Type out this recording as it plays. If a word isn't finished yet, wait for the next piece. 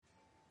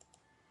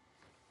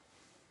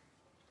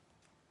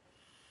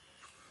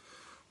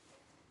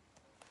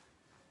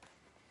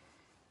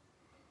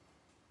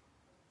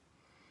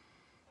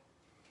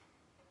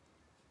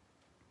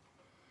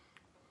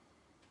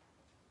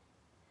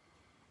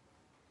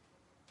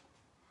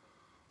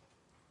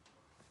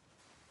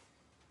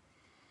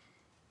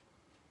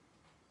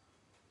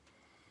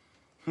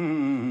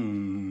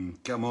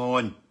Come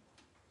on.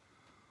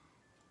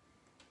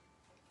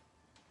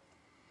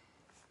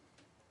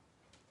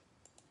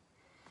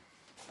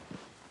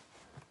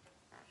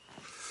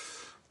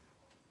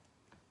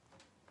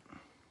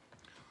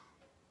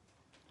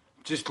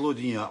 Just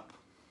loading you up.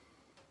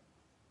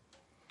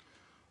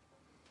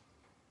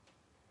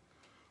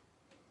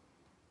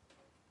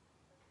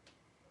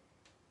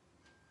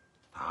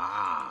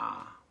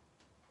 Ah,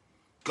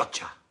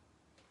 gotcha.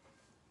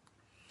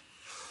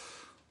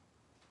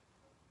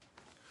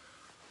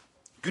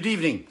 Good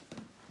evening,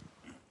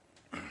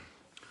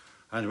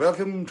 and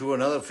welcome to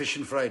another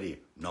Fishing Friday.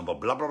 Number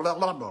blah blah blah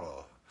blah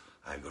blah.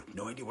 I've got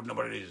no idea what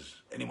number it is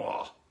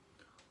anymore.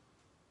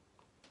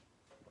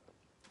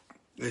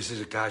 This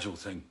is a casual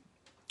thing.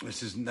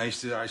 This is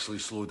nice to actually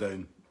slow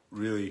down.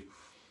 Really,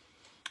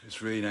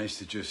 it's really nice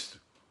to just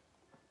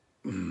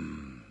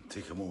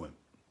take a moment.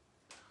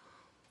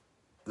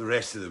 The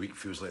rest of the week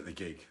feels like the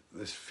gig.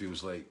 This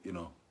feels like, you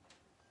know,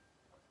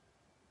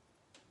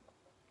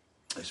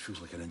 this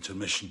feels like an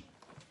intermission.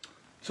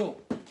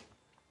 So,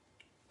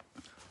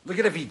 look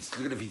at the feeds,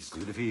 look at the feeds,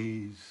 look at the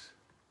feeds.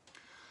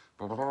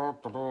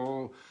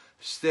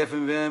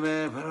 Stefan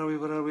Vermeer, where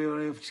are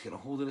we? Just getting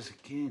a hold of this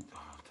again.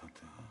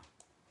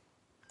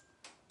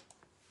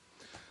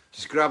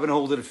 Just grabbing a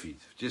hold of the feed,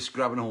 just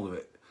grabbing a hold of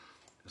it.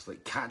 It's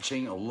like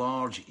catching a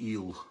large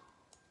eel.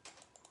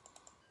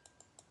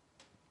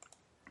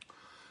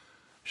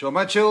 Sean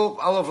Mitchell,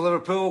 I love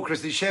Liverpool,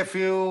 Christy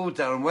Sheffield,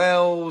 Darren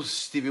Wells,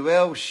 Stevie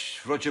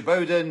Welsh, Roger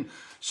Bowden,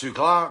 Sue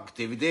Clark,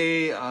 David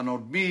Day,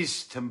 Arnold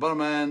Meese, Tim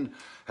Burman.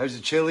 How's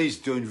the Chili's?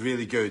 Doing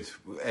really good.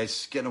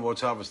 It's getting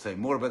towards harvest time.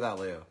 More about that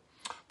later.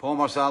 Paul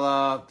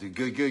Marsala, the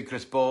good,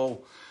 Chris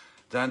Ball,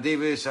 Dan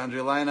Davis,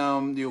 Andrew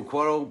Lynham, Neil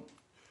Quarrell,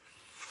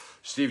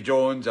 Steve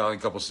Jones, Alan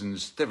Coupleson,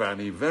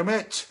 Stefani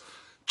Vermette,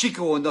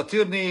 Chico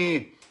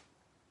Notturni,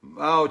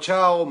 Mao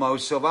Chow, Mao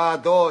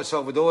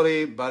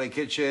Salvadori, Barry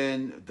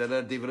Kitchen,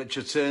 David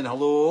Richardson,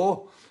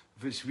 hello.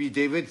 If it's wee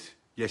David,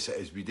 yes it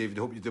is wee David,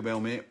 hope you're doing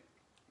well, mate.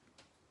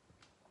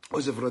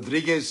 Joseph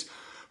Rodriguez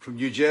from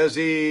New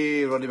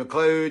Jersey, Ronnie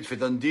McLeod for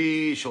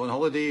Dundee, Sean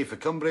Holiday for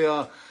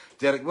Cumbria,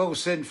 Derek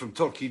Wilson from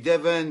Torquay,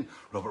 Devon,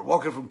 Robert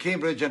Walker from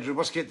Cambridge, Andrew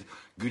Musket,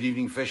 good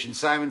evening Fish, and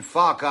Simon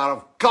Farquhar,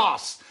 of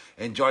course,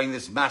 enjoying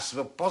this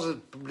massive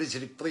positive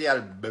publicity for the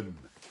album.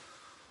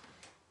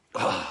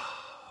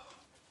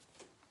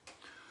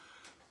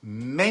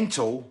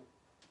 Mental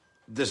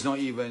does not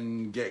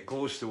even get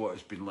close to what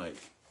it's been like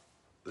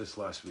this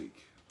last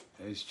week.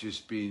 It's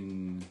just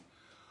been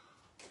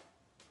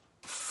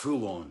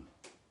full on,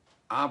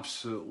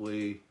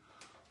 absolutely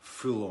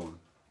full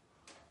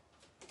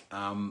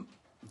on.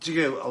 To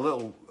give a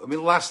little, I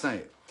mean, last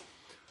night,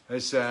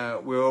 it's, we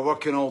were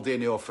working all day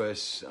in the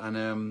office,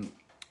 and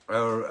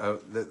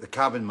the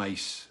cabin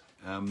mice,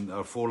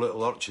 our 4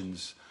 little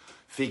urchins,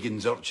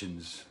 Fagan's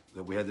urchins,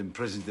 that we had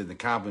imprisoned in the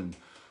cabin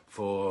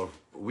for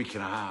a week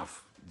and a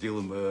half,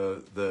 dealing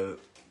with the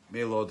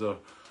mail order.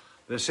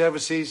 Their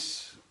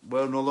services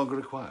were no longer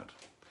required.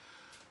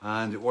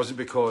 And it wasn't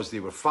because they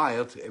were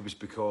fired, it was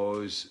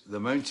because the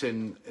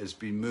mountain has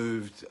been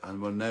moved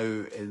and we're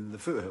now in the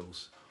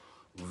foothills,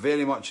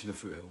 very much in the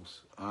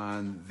foothills.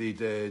 And they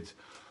did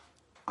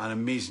an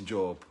amazing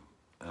job.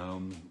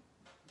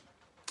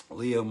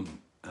 Liam,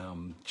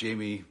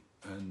 Jamie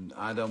and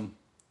Adam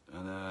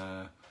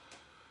and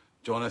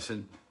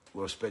Jonathan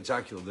were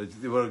spectacular.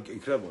 They were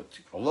incredible.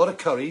 A lot of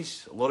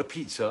curries, a lot of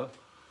pizza,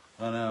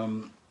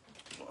 and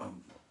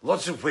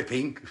lots of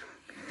whipping.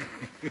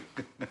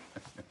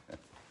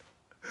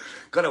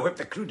 Got to whip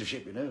the crew to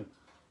shape, you know.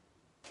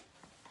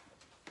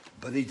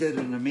 But they did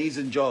an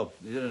amazing job.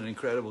 They did an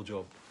incredible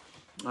job.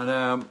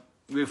 And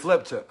we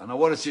flipped it. And I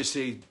want to just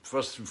say,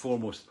 first and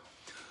foremost,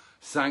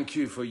 thank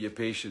you for your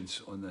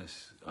patience on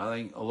this. I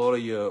think a lot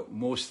of you,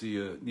 most of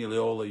you, nearly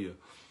all of you,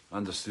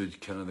 understood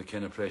the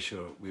kind of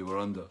pressure we were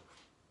under.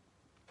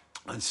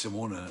 And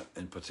Simona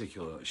in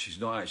particular,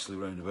 she's not actually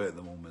round about at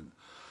the moment,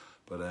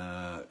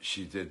 but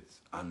she did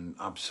an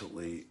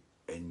absolutely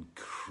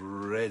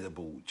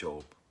incredible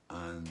job.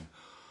 And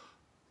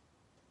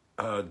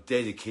her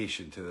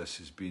dedication to this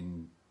has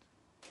been,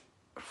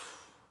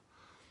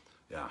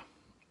 yeah,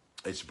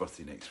 it's her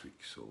birthday next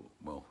week, so,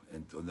 well,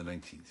 on the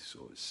 19th,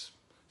 so it's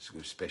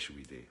a special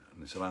wee day,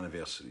 and it's her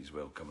anniversary as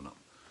well coming up,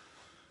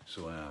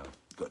 so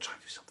got to try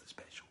and do something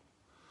special.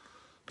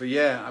 But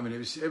yeah, I mean,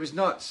 it was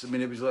nuts. I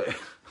mean, it was like,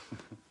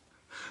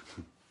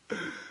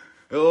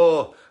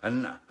 oh,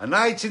 and a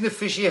night in the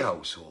fishy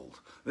household.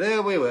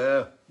 There we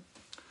were.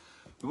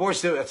 We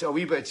watched a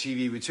wee bit of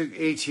TV. We took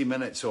 80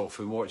 minutes off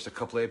and watched a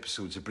couple of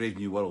episodes of Brave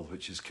New World,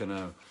 which is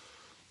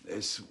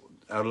it's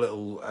our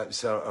little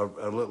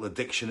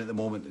addiction at the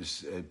moment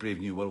is Brave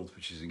New World,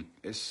 which is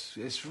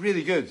it's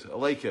really good. I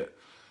like it.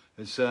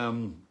 It's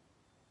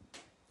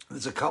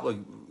there's a couple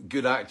of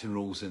good acting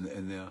roles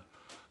in there,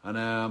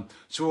 and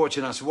so we're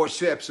watching that. So we watched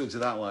 2 episodes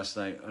of that last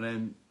night, and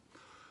then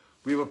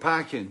we were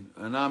packing,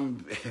 and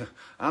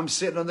I'm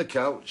sitting on the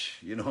couch,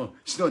 you know,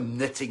 it's not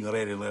knitting or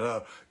anything like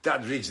that.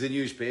 Dad reads the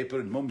newspaper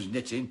and Mum's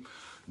knitting.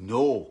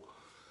 No,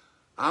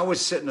 I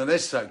was sitting on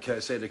this side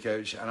of the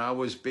couch, and I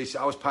was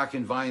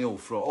packing vinyl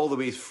for all the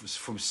way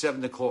from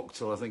 7 o'clock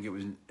till I think it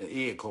was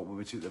 8 o'clock when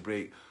we took the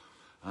break,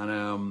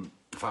 and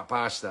if I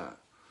passed that,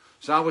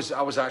 so I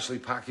was actually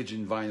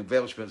packaging vinyl,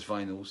 Weltschmerz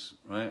vinyls,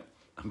 right,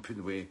 and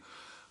putting away,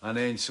 and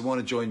then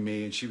Simona joined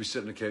me, and she was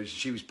sitting on the couch, and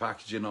she was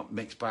packaging up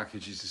mixed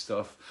packages and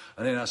stuff,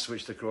 and then I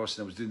switched across,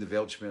 and I was doing the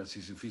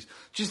Weltschmerzes and feast,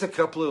 just a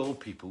couple of old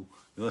people,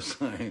 you know,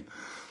 it's like,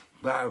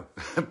 wow,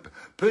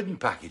 putting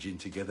packaging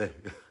together.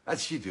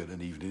 That's you doing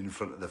an evening in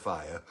front of the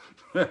fire.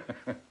 But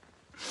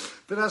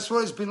that's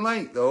what it's been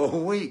like the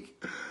whole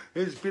week.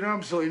 It's been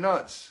absolutely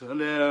nuts. And,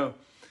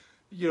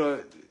 you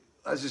know,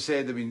 as I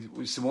said, I mean,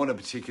 with Simona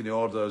taking the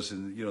orders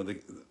and, you know,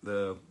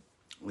 the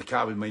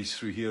cabin mice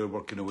through here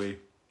working away.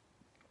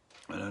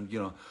 And, you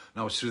know,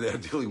 and I was through there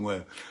dealing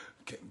with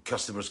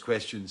customers'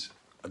 questions.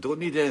 I don't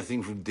need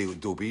anything from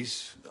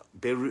Adobe's.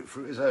 Bare root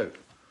fruit is out.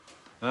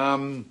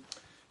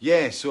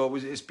 Yeah, so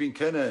it's been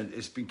kind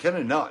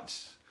of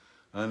nuts,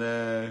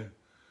 and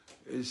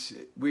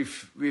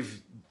we've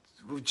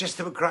just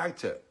about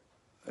cracked it.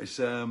 It's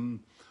you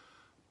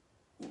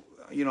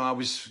know, I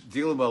was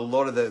dealing with a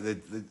lot of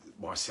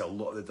I say a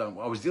lot of the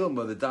I was dealing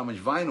with the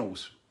damaged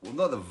vinyls. Well,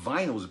 not the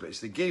vinyls, but it's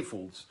the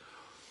gatefolds.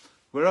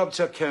 We're up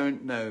to a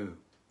count now,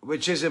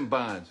 which isn't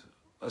bad.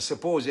 I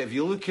suppose if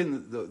you look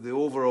in the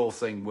overall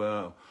thing,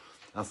 where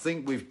I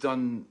think we've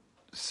done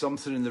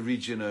something in the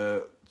region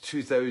of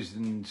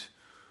 2,000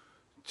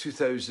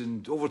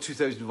 over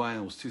 2,000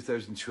 vinyls,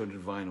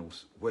 2,200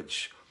 vinyls,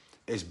 which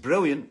is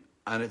brilliant,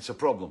 and it's a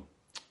problem.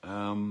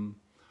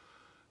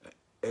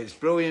 It's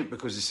brilliant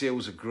because the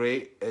sales are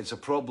great. It's a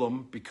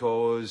problem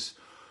because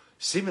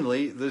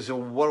seemingly there's a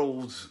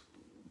world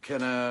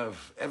kind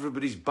of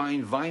everybody's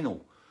buying vinyl,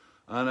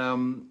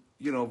 and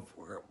you know,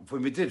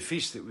 when we did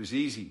Feast, it was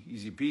easy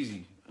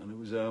peasy, and it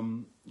was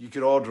you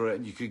could order it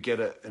and you could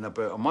get it in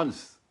about a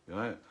month,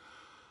 right?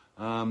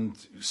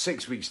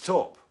 6 weeks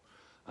top.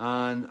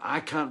 And I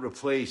can't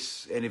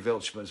replace any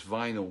Weltschmerz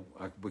vinyl.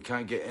 We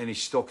can't get any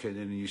stock in,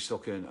 any new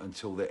stock in,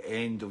 until the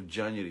end of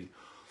January,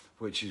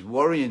 which is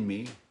worrying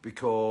me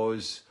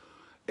because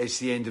it's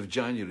the end of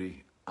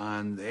January,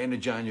 and the end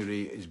of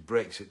January is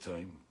Brexit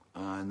time,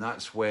 and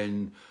that's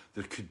when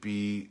there could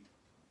be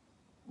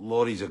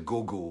lorries a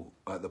go-go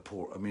at the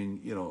port. I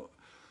mean, you know,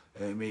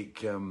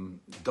 make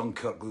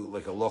Dunkirk look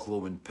like a Loch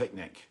Lomond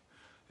picnic.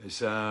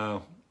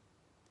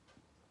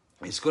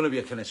 It's going to be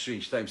a kind of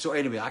strange time. So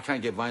anyway, I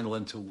can't get vinyl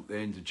until the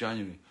end of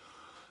January,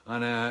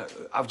 and I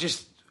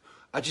just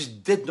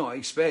did not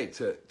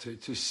expect it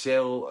to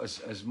sell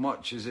as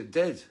much as it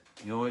did.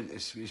 You know,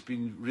 it's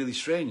been really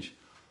strange,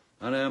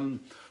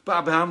 and but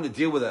I've been having to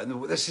deal with it.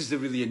 And this is the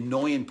really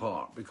annoying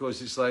part, because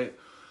it's like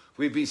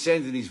we've been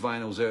sending these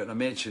vinyls out, and I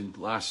mentioned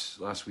last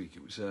week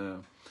it was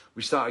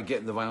we started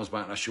getting the vinyls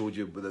back, and I showed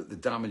you the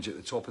damage at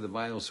the top of the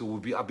vinyl.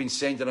 So I've been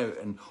sending out,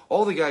 and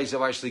all the guys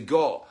have actually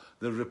got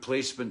the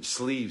replacement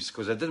sleeves,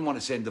 because I didn't want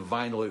to send the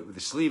vinyl out with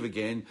the sleeve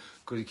again,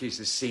 because in case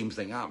the same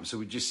thing happens. So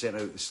we just sent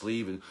out the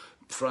sleeve, and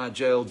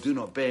fragile, do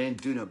not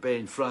bend,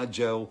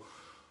 fragile.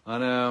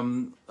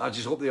 And I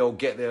just hope they all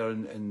get there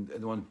in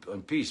one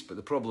piece. But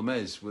the problem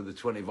is, with the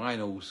 20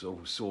 vinyls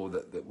or so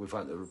that we've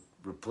had to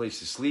replace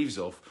the sleeves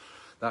off,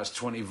 that's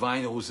 20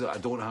 vinyls that I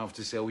don't have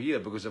to sell here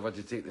because I've had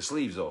to take the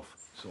sleeves off.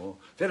 So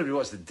if anybody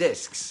wants the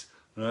discs,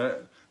 right,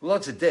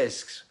 lots of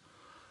discs.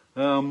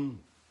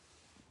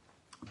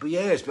 But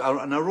yes,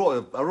 and I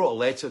wrote a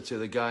letter to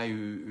the guy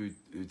who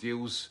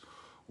deals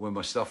with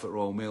my stuff at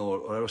Royal Mail,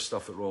 or our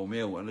stuff at Royal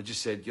Mail, and I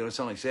just said, you know, it's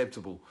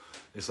unacceptable.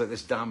 It's like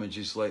this damage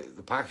is like,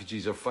 the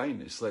packages are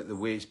fine. It's like the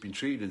way it's been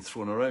treated and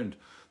thrown around.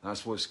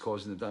 That's what's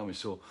causing the damage.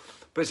 So,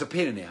 but it's a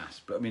pain in the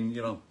ass. But I mean,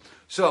 you know,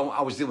 so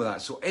I was dealing with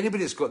that. So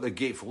anybody that's got their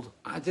gatefold,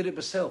 I did it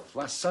myself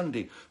last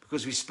Sunday,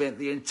 because we spent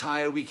the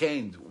entire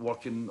weekend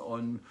working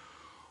on.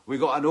 We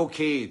got an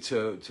okay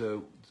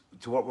to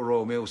work with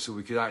Royal Mail, so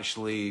we could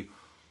actually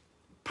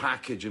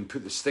package and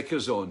put the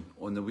stickers on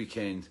the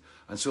weekend,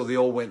 and so they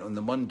all went on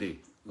the Monday,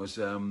 because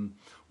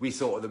we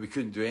thought that we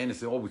couldn't do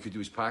anything. All we could do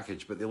was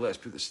package, but they let us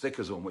put the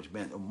stickers on, which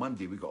meant on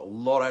Monday we got a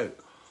lot out.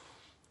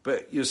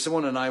 But you know,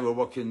 Simone and I were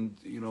working,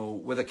 you know,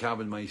 with the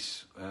cabin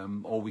mice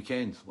all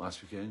weekend,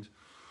 last weekend,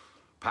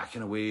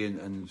 packing away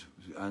and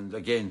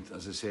again,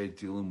 as I said,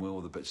 dealing with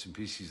all the bits and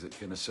pieces that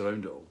kind of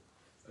surround it all.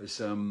 It's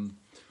and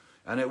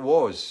it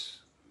was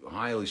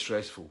highly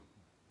stressful,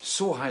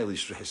 so highly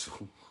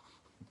stressful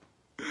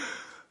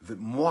that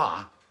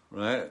moi,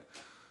 right,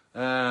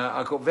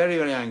 I got very,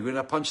 very angry, and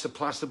I punched the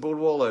plasterboard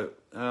wall out.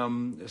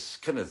 It's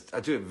kind of,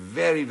 I do it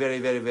very, very,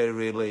 very, very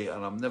rarely,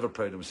 and I'm never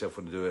proud of myself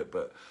when I do it,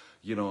 but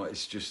you know,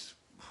 it's just,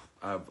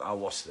 I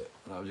lost it.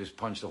 I just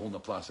punched a hole in the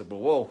plasterboard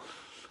wall,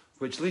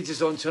 which leads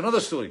us on to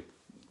another story.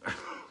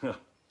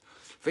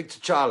 Victor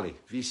Charlie,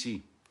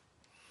 VC.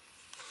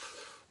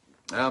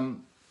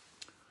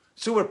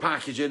 So we're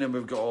packaging, and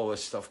we've got all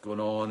this stuff going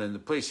on, and the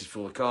place is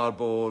full of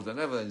cardboard, and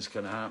everything's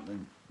kind of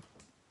happening.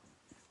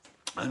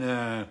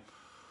 And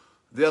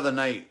the other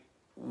night,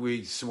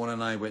 Simone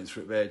and I went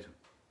through bed,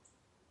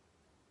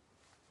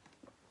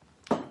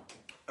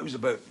 it was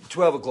about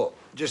 12 o'clock,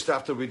 just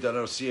after we'd done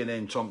our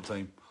CNN Trump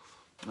time.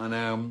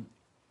 And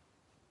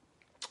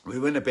we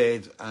went to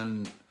bed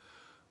and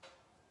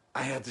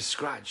I had the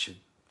scratching.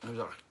 I was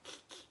like,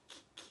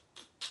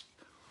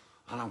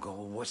 and I'm going,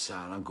 well, what's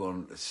that? And I'm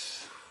going,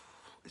 it's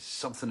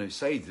something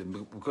outside.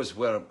 And because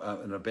we're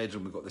in our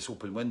bedroom, we've got this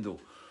open window.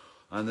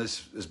 And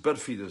there's bird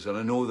feeders, and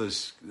I know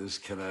there's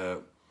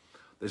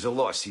a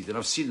lot of seed, and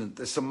I've seen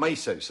there's some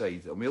mice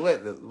outside, and we'll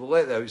let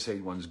the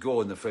outside ones go,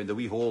 and they found a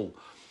wee hole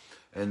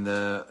in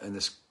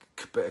this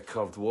bit of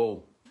curved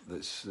wall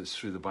that's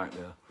through the back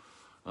there,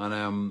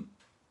 and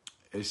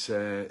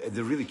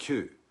they're really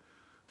cute.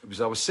 It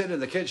was I was sitting in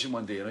the kitchen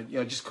one day, and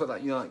I just caught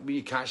that, like when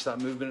you catch that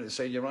movement at the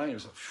side of your eye, it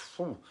was like,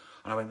 phew,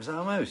 and I went, was that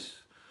a mouse?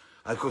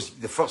 And of course,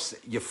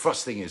 your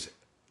first thing is,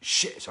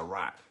 shit, it's a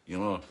rat,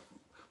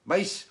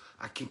 Mice,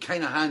 I can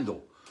kind of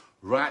handle.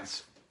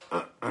 Rats,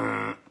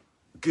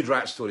 good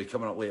rat story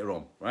coming up later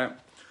on, right?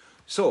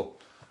 So,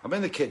 I'm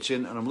in the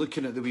kitchen and I'm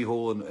looking at the wee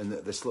hole in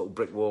this little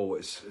brick wall.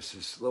 It's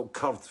this little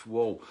curved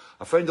wall.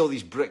 I found all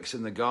these bricks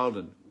in the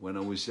garden when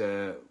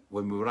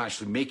when we were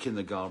actually making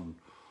the garden.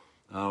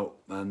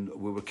 And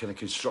we were kind of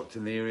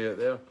constructing the area out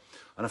there.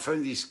 And I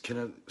found these kind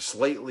of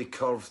slightly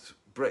curved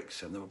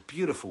bricks, and they were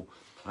beautiful.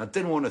 I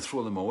didn't want to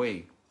throw them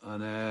away.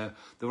 And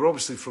they were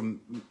obviously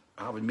from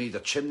having made a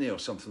chimney or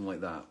something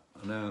like that.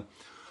 And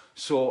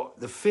so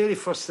the very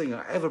first thing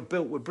I ever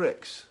built with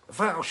bricks, in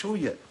fact, I'll show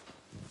you.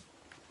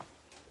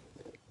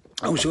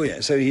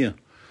 It's out here.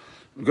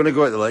 I'm going to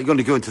go out the light. I'm going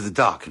to go into the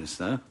darkness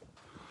now.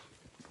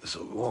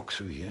 So walk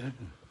through here.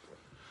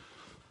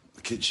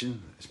 The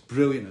kitchen. It's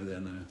brilliant out there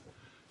now.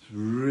 It's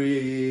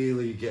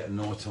really getting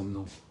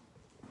autumnal.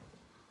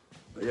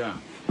 But yeah.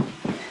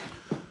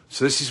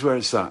 So this is where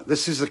it's at.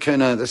 This is the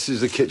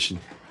kitchen.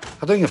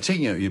 I don't think I've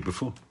taken you out here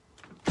before.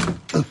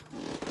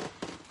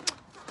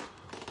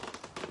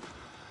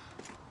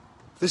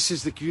 This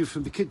is the view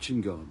from the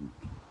kitchen garden.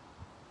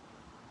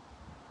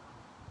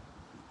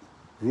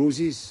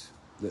 Roses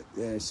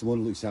that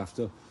Simone looks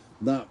after.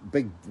 That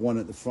big one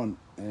at the front,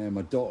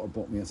 my daughter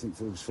bought me, I think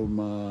it was for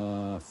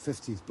my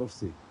 50th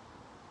birthday.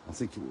 I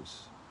think it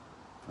was.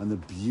 And they're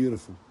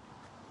beautiful.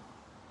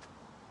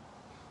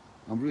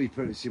 I'm really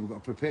proud to see we've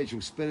got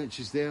perpetual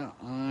spinaches there,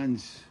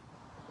 and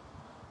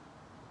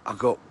I've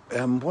got,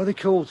 what are they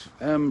called?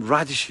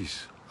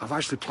 Radishes. I've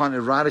actually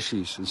planted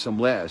radishes and some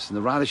lettuce, and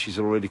the radishes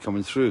are already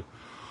coming through.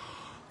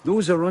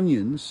 Those are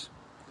onions.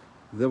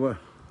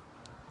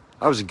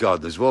 I was in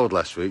Gardener's World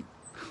last week.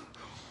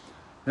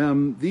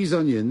 These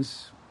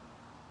onions,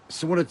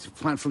 someone had to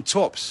plant from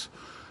tops.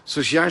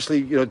 So she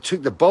actually,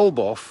 took the bulb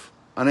off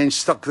and then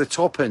stuck the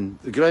top in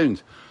the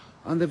ground.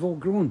 And they've all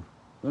grown.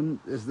 And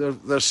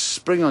they're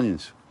spring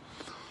onions.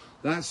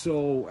 That's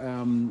all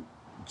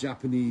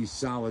Japanese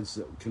salads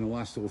that can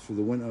last all through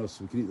the winter,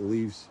 so we can eat the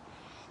leaves.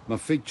 My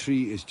fig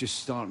tree is just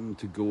starting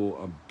to go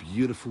a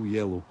beautiful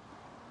yellow.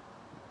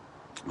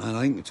 And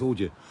I think I told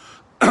you,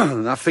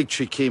 that fig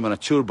tree came on a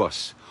tour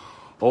bus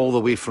all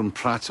the way from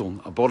Prattle.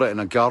 I bought it in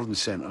a garden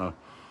centre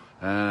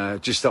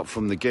just up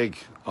from the gig,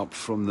 up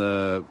from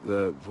the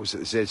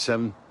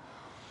Z7.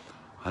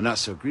 And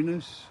that's our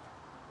greenhouse.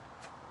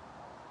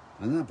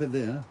 And that bit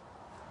there,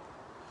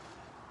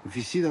 if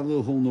you see that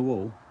little hole in the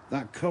wall,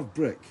 that curved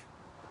brick,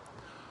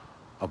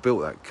 I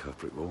built that curved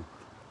brick wall.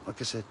 Like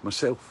I said,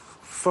 myself.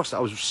 First, I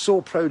was so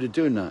proud of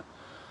doing that.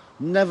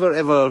 Never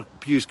ever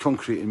used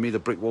concrete and made a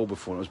brick wall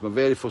before. It was my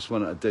very first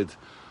one that I did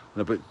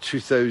in about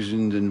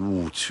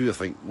 2002, I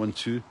think,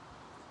 1-2.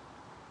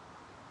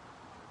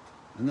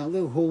 And that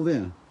little hole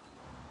there,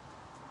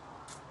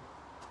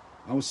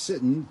 I was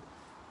sitting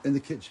in the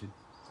kitchen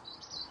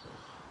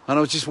and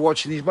I was just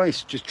watching these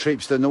mice just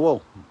traipse down the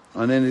wall.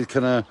 And then they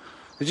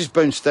just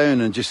bounced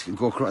down and just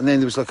go across. And then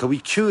there was like a wee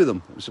queue of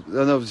them.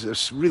 There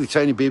was really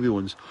tiny baby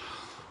ones.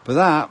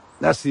 But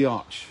that's the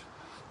arch.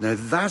 Now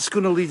that's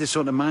going to lead us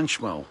on to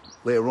Manchmal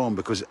later on,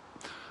 because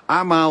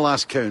at my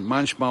last count,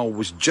 Manchmal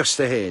was just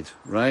ahead,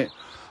 right?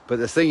 But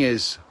the thing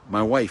is,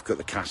 my wife got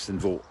the casting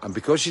vote, and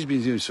because she's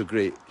been doing so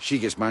great, she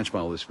gets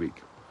Manchmal this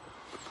week.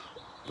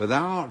 But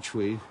that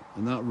archway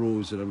and that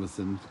rose and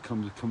everything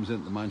comes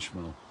into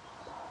Manchmal.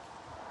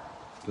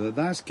 But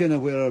that's kind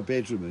of where our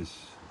bedroom is,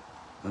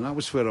 and that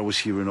was where I was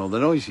hearing all the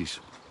noises.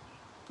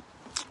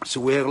 So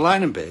we're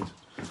lying in bed,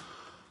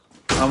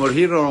 and we're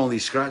hearing all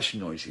these scratching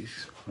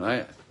noises,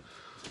 right?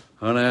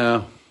 And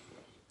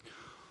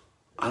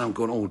I'm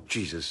going, oh,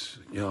 Jesus,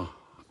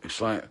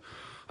 it's like,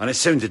 and it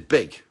sounded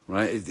big,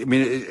 right?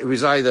 It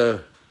was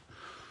either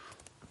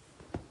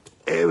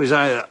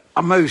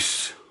a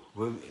mouse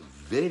with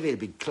very, very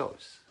big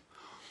claws,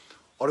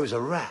 or it was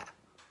a rat,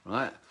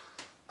 right?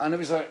 And it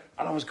was like,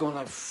 and I was going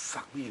like,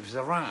 fuck me, it was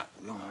a rat.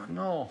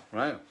 No,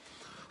 right?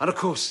 And of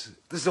course,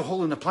 there's a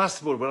hole in the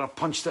plasterboard where I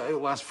punched it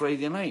out last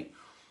Friday night.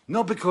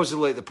 Not because of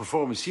like the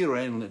performance here or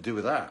anything to do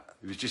with that.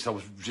 It was just, I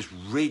was just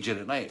raging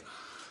at night.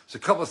 So a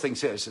couple of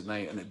things hit us at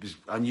night, and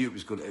I knew it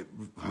was going to,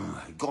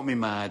 it got me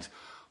mad,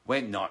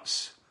 went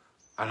nuts,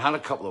 and had a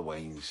couple of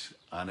wines,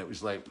 and it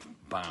was like,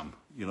 bam,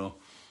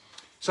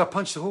 So I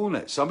punched a hole in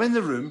it. So I'm in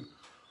the room,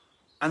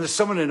 and there's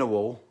someone in a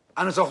wall,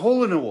 And there's a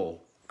hole in the wall,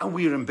 and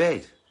we're in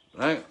bed,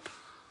 right?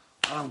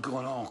 And I'm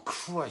going, oh,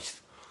 Christ.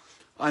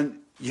 And,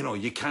 you know,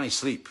 you can't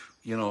sleep,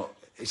 you know.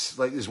 It's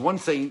like there's one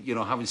thing, you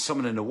know, having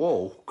someone in the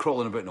wall,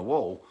 crawling about in the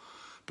wall,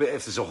 but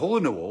if there's a hole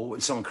in the wall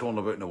and someone crawling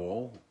about in the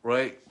wall,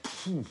 right,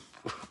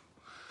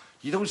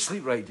 you don't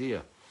sleep right, do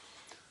you?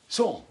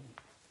 So,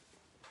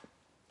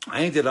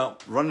 I ended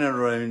up running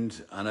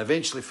around and I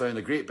eventually found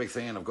a great big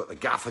thing and I've got the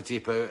gaffer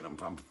tape out and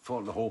I'm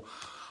following the hole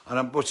and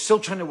I'm still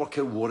trying to work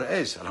out what it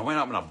is. And I went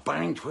up and I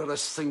banged where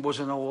this thing was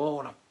in the wall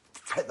and I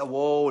hit the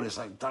wall and it's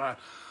like, and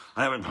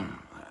I went, and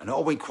it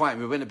all went quiet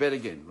and we went to bed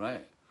again,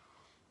 right?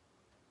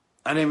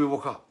 And then we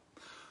woke up.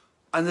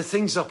 And the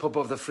thing's up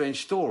above the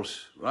French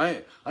doors,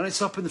 right? And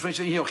it's up in the French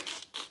doors, you know,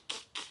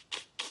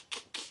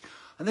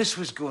 and this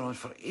was going on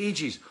for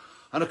ages.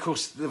 And of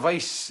course, the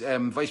vice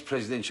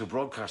presidential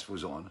broadcast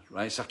was on,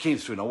 right? So I came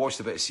through and I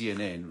watched a bit of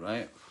CNN,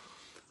 right?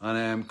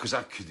 And because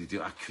I couldn't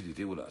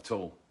deal with it at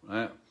all,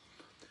 right?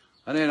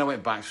 And then I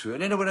went back through,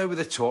 and then I went out with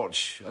a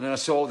torch, and then I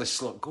saw all this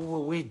slug. Go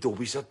away,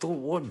 Dobies! I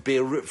don't want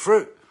bare root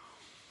fruit.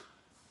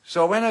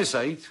 So I went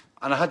outside,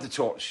 and I had the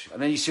torch, and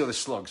then you see all the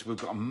slugs.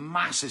 We've got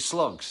massive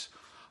slugs.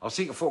 I'll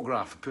take a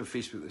photograph and put it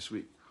on Facebook this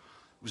week.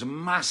 It was a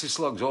massive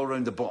slugs all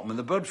around the bottom of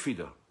the bird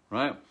feeder,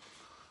 right?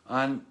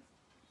 And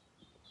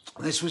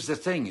this was the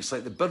thing. It's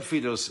like the bird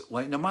feeders,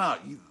 like no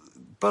matter,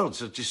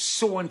 birds are just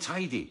so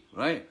untidy,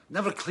 right?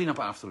 Never clean up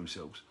after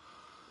themselves.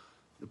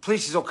 The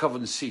place is all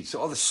covered in seed, so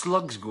all the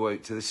slugs go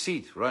out to the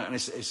seed, right? And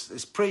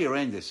it's pretty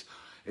horrendous.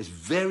 It's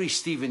very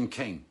Stephen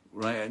King,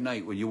 right, at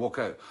night when you walk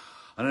out.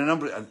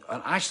 And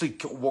I actually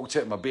walked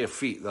out in my bare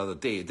feet the other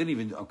day. I didn't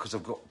even, because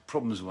I've got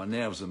problems with my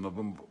nerves in the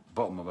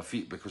bottom of my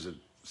feet because of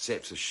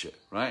sepsis shit,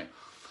 right?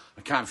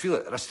 I can't feel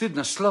it. And I stood in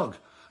a slug.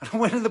 And I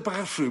went in the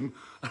bathroom,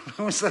 and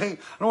I was like,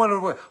 I wonder,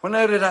 when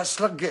how did that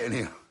slug get in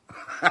here?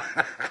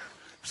 It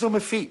was on my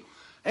feet.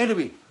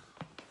 Anyway,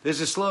 there's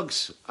the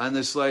slugs, and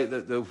there's like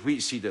the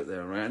wheat seed out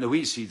there, right? And the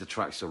wheat seed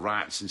attracts the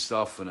rats and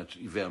stuff, and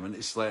vermin.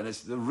 It's like,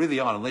 they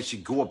really are, unless you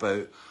go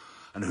about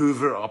and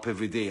hoover it up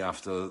every day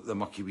after the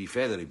mucky wee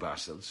feathery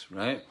bastards,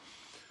 right?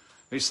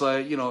 It's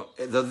like, you know,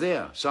 they're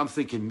there. So I'm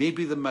thinking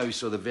maybe the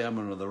mouse or the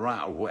vermin or the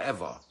rat or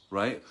whatever,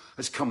 right,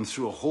 has come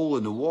through a hole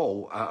in the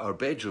wall at our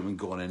bedroom and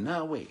gone in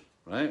that way,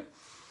 right?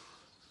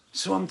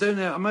 So I'm down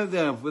there, I'm out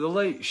there with a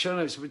light shining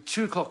out. It's about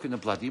 2 o'clock in the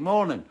bloody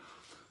morning.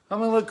 I'm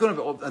like going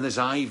about, and there's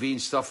ivy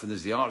and stuff, and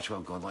there's the archway.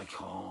 I'm going like,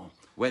 oh.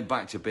 Went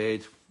back to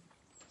bed.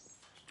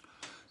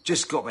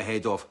 Just got my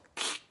head off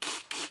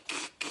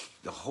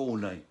the whole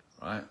night,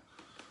 right?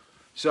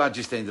 So I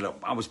just ended up,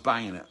 I was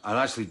banging it. And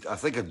actually, I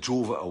think I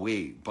drove it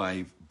away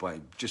by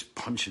just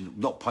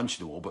not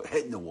punching the wall, but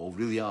hitting the wall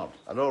really hard.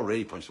 I'd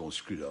already punched the wall and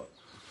screwed it up.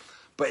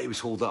 But it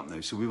was holed up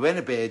now. So we went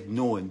to bed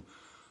knowing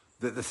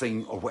that the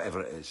thing, or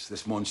whatever it is,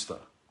 this monster,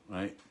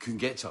 right, couldn't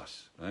get to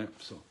us, right?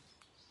 So.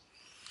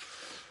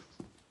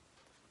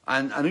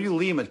 And I knew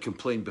Liam had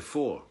complained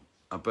before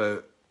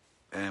about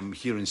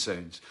hearing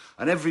sounds.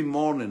 And every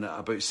morning at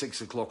about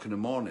 6 o'clock in the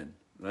morning,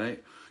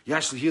 right, you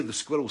actually hear the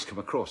squirrels come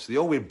across. They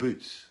all wear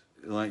boots.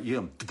 Like, you hear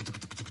them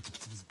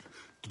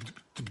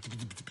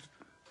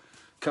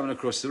coming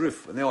across the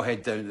roof. And they all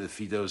head down to the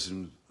feeders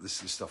and this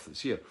is the stuff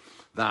that's here.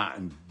 That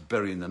and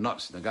burying the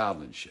nuts in the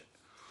garden and shit.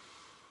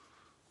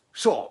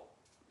 So,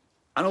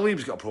 I know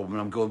Liam's got a problem.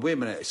 And I'm going, wait a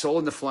minute, it's all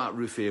in the flat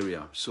roof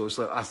area. So it's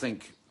like, I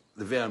think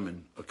the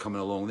vermin are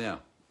coming along there.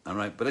 All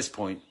right, by this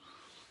point,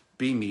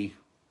 being me,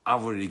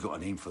 I've already got a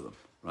name for them,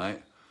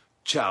 right?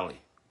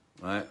 Charlie,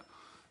 right?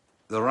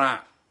 The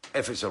rat,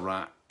 if it's a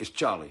rat, is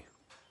Charlie,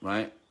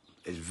 right?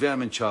 It's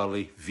Vermin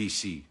Charlie,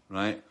 VC,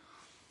 right?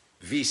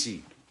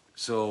 VC.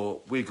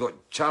 So we've got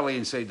Charlie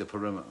inside the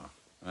perimeter,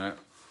 right?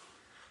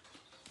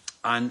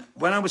 And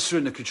when I was through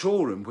in the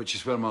control room, which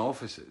is where my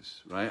office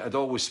is, right, I'd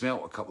always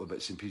smelt a couple of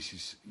bits and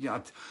pieces. You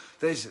know,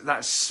 there's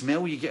that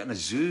smell you get in a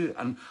zoo,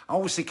 and I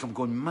always think I'm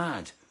going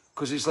mad.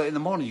 Because it's like in the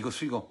morning, you go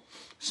through, you go,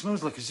 it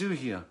smells like a zoo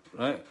here,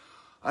 right?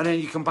 And then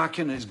you come back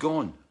in and it's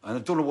gone. And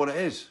I don't know what it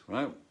is,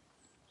 right?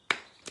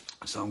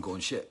 So I'm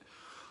going, shit.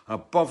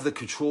 Above the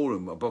control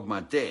room, above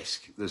my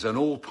desk, there's an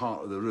old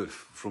part of the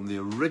roof from the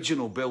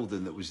original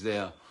building that was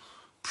there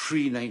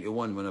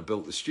pre-91 when I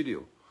built the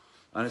studio.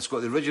 And it's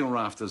got the original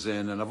rafters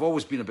in, and I've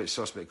always been a bit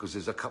suspect because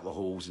there's a couple of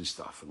holes and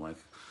stuff.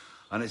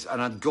 And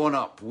I'd gone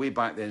up way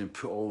back then and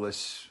put all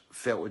this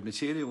felted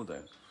material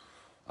down.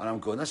 And I'm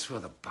going, that's where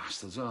the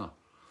bastards are.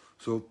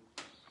 So,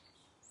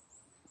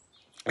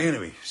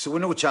 anyway, so we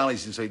know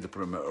Charlie's inside the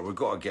perimeter. We've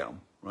got to get him,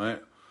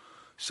 right?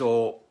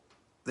 So,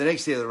 the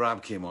next day the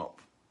RAB came up.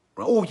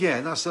 Right? Oh,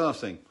 yeah, that's the other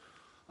thing.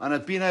 And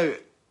I'd been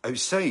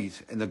outside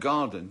in the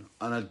garden,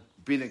 and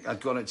I'd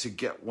gone out to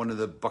get one of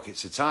the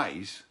buckets of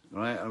tatties,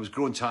 right? And I was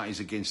growing tatties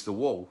against the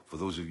wall. For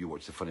those of you who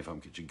watch the Funny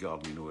Farm Kitchen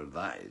Garden, you know where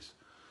that is.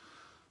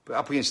 But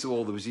up against the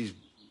wall, there was these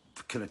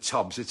kind of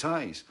tubs of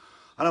tatties.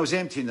 And I was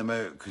emptying them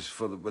out because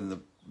when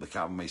the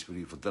cat and mice were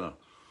here for dinner.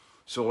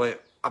 So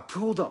like, I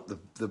pulled up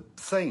the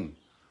thing,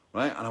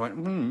 right? And I went,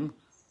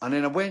 And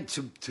then I went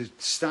to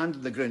stand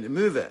on the ground to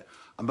move it.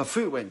 And my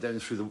foot went down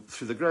through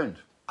the ground.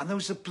 And there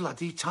was a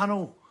bloody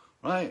tunnel,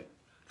 right?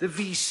 the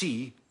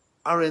VC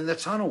are in the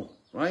tunnel,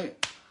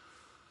 right?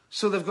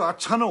 So they've got a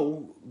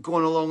tunnel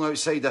going along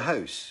outside the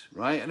house,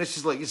 right? And this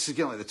is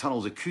getting like the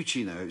tunnels of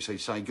Coochie now outside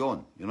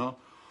Saigon, you know?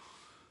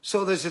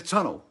 So there's a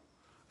tunnel.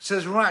 So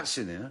there's rats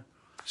in there.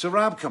 So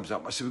Rab comes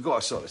up. I said, we've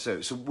got to sort this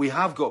out. So we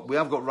have got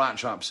rat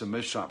traps and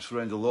mouse traps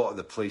around a lot of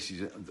the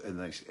places.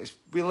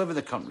 We live in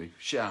the country.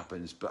 Shit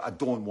happens, but I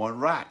don't want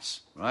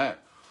rats, right?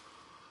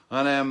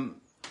 And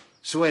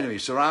so anyway,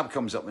 so Rab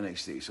comes up the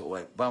next day. So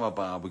like, blah, blah,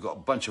 blah. We got a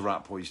bunch of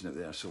rat poison out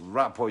there. So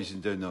rat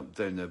poison down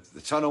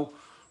the tunnel,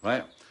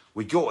 right?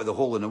 We go to the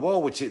hole in the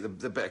wall. We take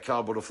the bit of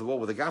cardboard off the wall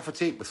with the gaffer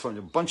tape. We throw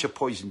a bunch of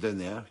poison down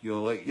there.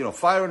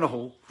 Fire in the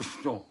hole.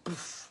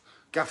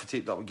 Gaffer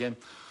taped up again.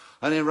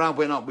 And then Rab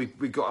went up. We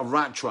got a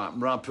rat trap.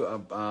 And Rab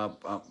put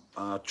not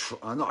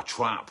a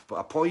trap, but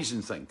a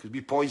poison thing. Because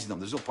we poison them.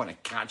 There's no point in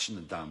catching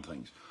the damn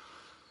things.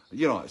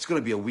 It's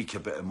going to be a weak, a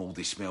bit of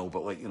mouldy smell,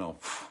 but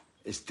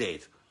it's dead,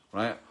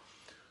 right?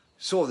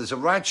 So there's a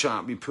rat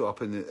trap we put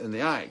up in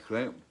the attic,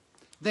 right?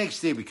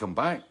 Next day we come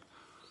back.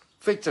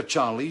 Victor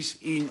Charlie's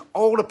eating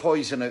all the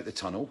poison out the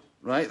tunnel,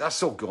 right?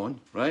 That's all gone,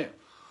 right?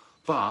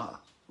 But,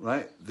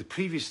 right, the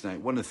previous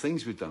night, one of the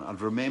things we'd done,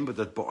 I'd remembered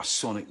I'd bought a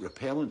sonic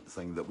repellent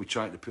thing that we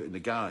tried to put in the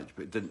garage,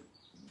 but it didn't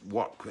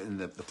work in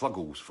the plug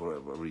holes for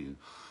whatever reason.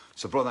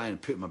 So I brought that in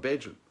and put it in my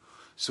bedroom.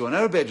 So in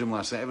our bedroom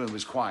last night, everything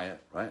was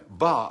quiet, right?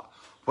 But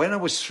when I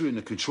was through in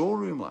the control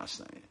room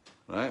last night,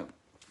 right,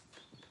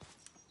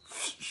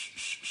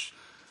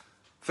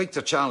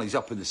 Victor Charlie's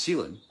up in the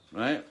ceiling,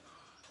 right?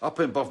 Up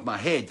above my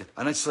head,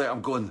 and it's like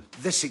I'm going,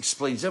 this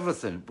explains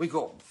everything. We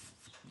got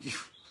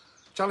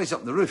Charlie's up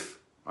on the roof,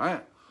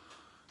 right?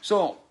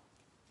 So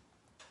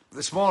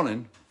this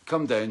morning,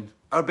 come down.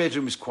 Our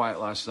bedroom was quiet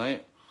last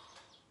night.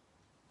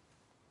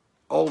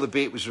 All the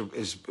bait was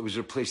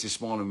replaced this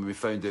morning when we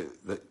found out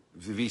that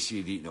the VC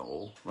had eaten it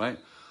all, right?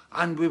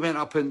 And we went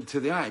up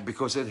into the attic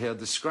because I'd heard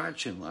the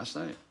scratching last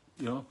night,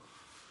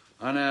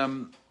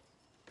 and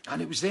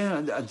it was there,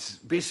 and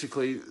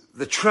basically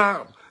the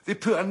trap. They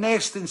put a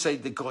nest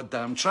inside the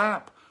goddamn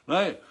trap,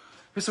 right?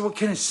 I said, what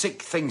kind of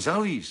sick things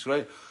are these,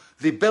 right?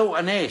 They built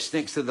a nest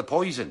next to the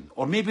poison.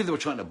 Or maybe they were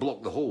trying to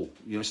block the hole,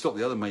 stop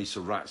the other mice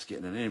or rats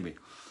getting in anyway.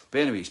 But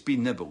anyway, it's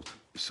been nibbled.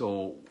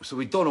 So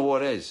we don't know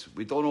what it is.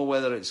 We don't know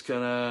whether it's we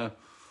don't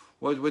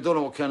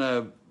know what kind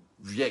of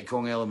Viet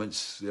Cong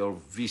elements or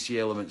VC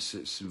elements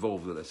it's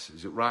involved with this.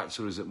 Is it rats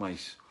or is it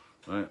mice,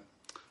 right?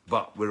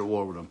 But we're at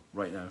war with them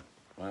right now,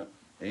 right?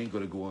 It ain't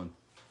going to go on.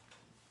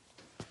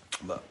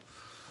 But...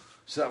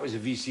 so that was a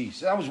VC.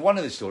 So that was one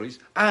of the stories.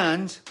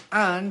 And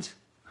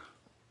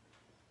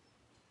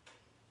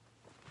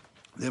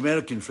the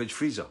American fridge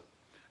freezer.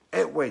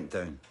 It went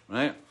down,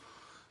 right?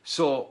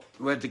 So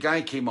when the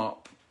guy came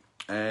up,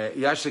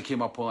 he actually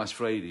came up last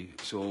Friday,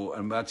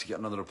 and we had to get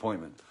another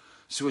appointment.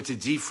 So we had to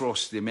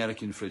defrost the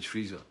American fridge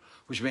freezer,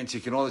 which meant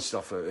taking all the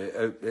stuff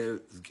out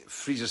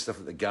freezer stuff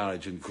at the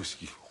garage and go,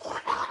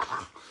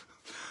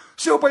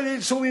 so by then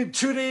it's only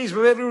 2 days,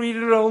 we better read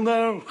it all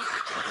now.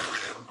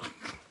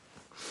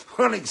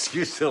 What an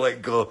excuse to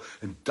let go,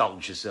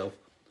 indulge yourself.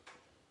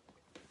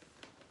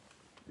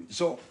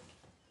 So,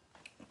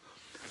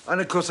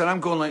 and of course, and I'm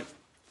going like,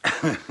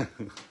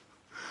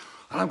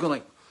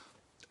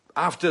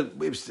 after, it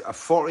was a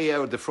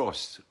 40-hour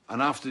defrost,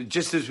 and after,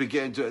 just as we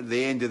get into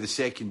the end of the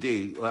second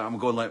day, I'm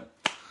going like,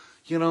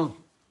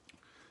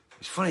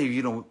 it's funny,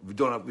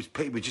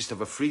 we just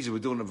have a freezer, we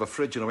don't have a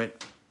fridge, and I went,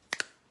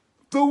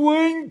 the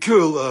wine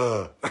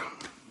cooler!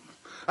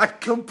 I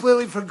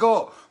completely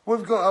forgot.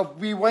 We've got a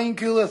wee wine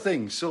cooler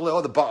thing. So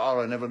all the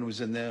butter and everything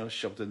was in there,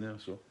 shoved in there.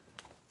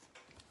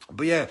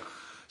 But yeah,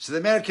 so the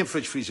American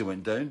fridge freezer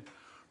went down,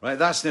 right?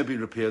 That's now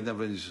been repaired and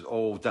everything's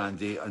all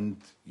dandy. And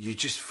you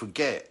just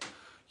forget,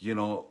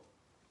 how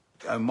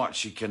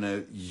much you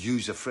can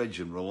use a fridge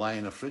and rely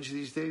on a fridge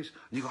these days.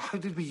 And you go, how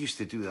did we used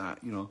to do that,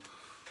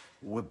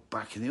 We're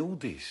back in the old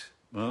days.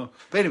 But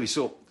anyway,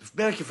 so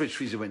the American fridge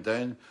freezer went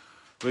down.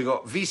 We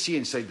got VC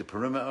inside the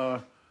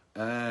perimeter.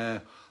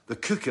 The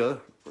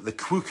cooker,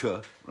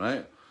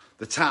 right?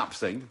 The tap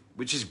thing,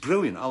 which is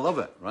brilliant. I love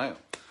it, right?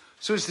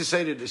 So it's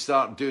decided to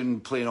start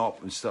playing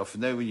up and stuff.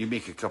 And now when you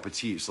make a cup of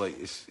tea, it's like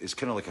it's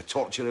kind of like a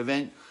torture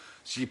event.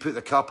 So you put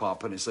the cup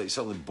up and it's like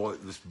something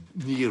this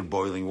near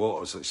boiling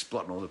water. It's like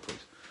splitting all the place.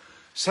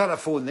 So I had to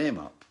phone them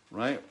up,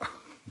 right?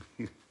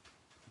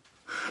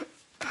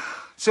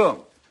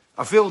 So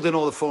I filled in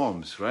all the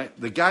forms, right?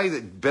 The guy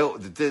that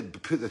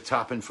put the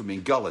tap in for me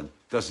in Gullin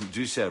doesn't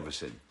do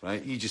servicing,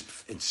 right? He just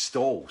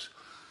installs.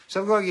 So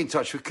I'm going to get in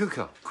touch with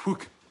Quooker,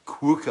 Quooker,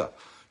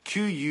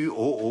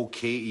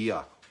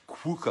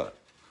 Quooker,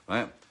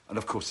 right? And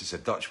of course it's a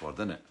Dutch word,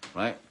 isn't it,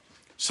 right?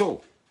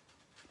 So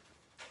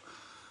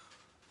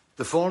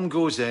the form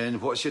goes in,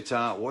 what's your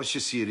tap, what's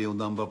your serial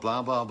number,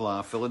 blah, blah,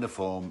 blah, fill in the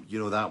form,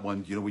 that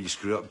one, where you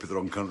screw up and put the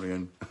wrong country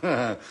in.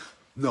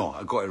 No,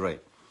 I got it right.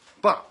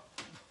 But,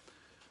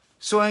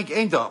 so I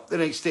end up the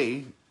next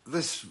day,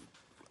 this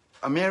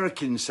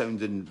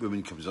American-sounding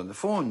woman comes on the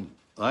phone,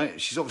 right?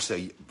 She's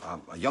obviously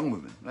a young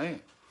woman,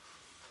 right?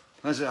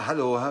 And I said,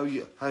 hello, how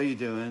you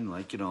doing?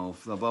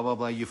 Blah, blah,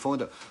 blah, you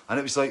phoned up. And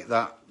it was like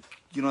that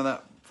you know,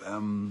 that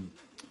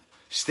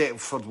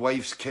Stepford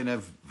Wives kind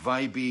of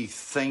vibey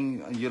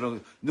thing, and, you know,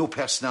 no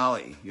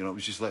personality. You know, it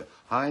was just like,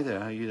 hi there,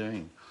 how you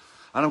doing?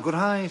 And I'm going,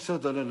 hi, so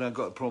I've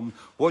got a problem.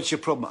 What's your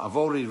problem? I've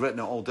already written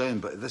it all down,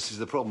 but this is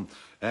the problem.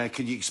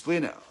 Can you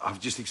explain it? I've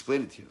just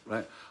explained it to you,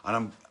 right?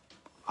 And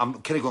I'm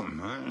kind of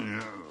going,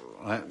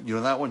 right? You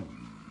know that one?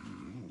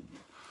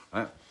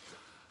 Right?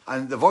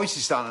 And the voice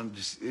is starting,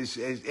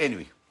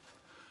 anyway.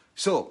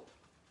 So,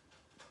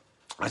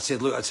 I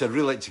said, look, I'd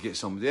really like to get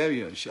somebody out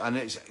here. And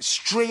it's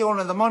straight on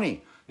to the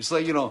money. It's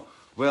like, you know,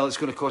 well, it's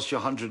going to cost you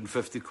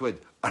 150 quid.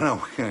 And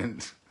I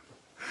went,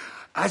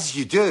 as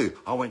you do.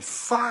 I went,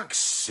 fuck's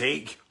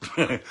sake.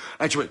 And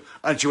she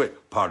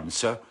went, pardon,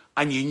 sir.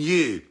 And you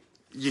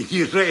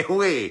knew right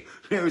away.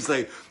 It was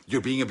like,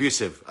 you're being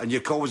abusive and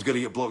your call was going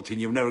to get blocked and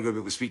you're never going to be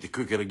able to speak to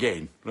Cooker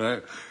again,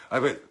 right? I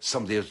went,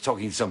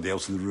 talking to somebody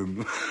else in the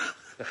room.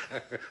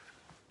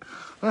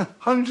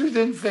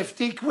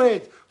 150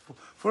 quid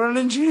for an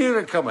engineer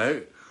to come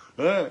out,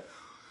 right?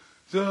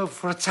 So,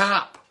 for a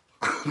tap.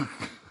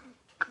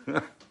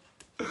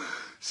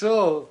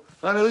 So,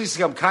 and at least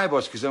I'm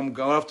kibosh because I'm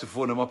going to have to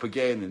phone him up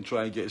again and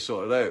try and get it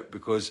sorted out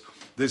because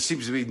there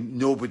seems to be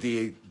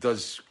nobody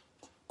does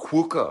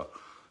Quooker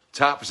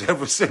tap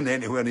servicing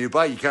anywhere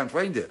nearby. You can't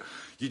find it.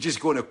 You just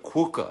go on a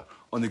Quooker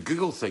on the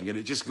Google thing and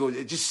it just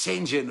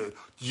sends you into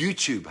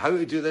YouTube, how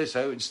to do this,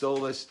 how to install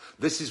this.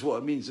 This is what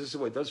it means. This is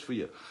what it does for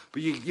you.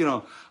 But you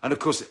know, and of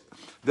course,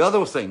 the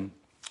other thing,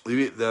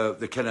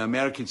 the kind of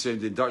American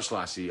sounding Dutch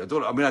lassie, I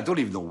don't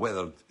even know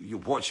whether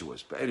what she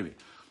was, but anyway,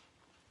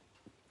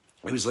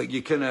 it was like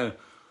you kind of,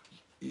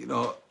 you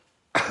know,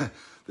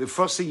 the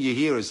first thing you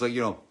hear is like, you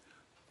know,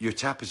 your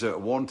tap is out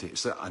of warranty.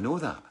 It's like, I know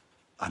that.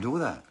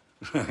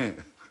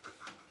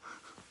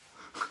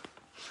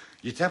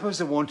 Your tap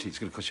is out of warranty. It's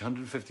going to cost you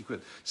 150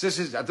 quid. So this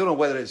is, I don't know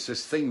whether it's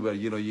this thing where,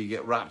 you know, you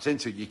get wrapped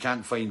into it. You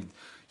can't find,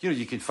 you know,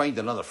 you can find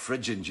another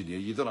fridge engineer.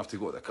 You don't have to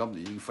go to the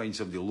company. You can find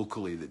somebody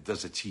locally that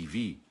does a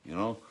TV, you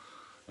know.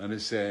 And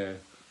it's, but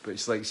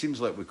it's like, it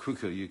seems like with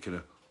Quooker, you're kind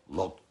of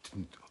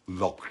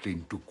locked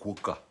into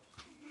Quooker.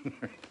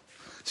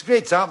 It's a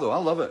great tap though. I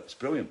love it. It's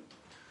brilliant.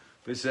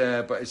 But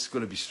it's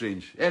going to be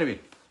strange. Anyway,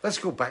 let's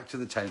go back to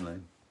the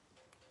timeline.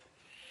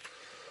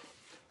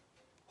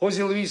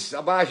 Jose Luis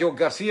Abajo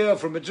Garcia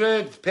from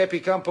Madrid,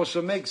 Pepe Campos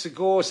from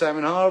Mexico,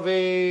 Simon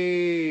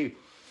Harvey,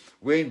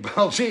 Wayne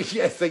Baldy.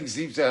 Yeah, things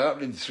seem to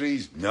happen in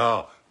threes.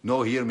 No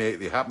here, mate.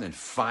 They happen in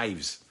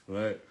fives,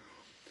 right?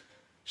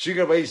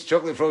 Sugar Bites,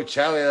 Chocolate Frog,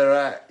 Charlie the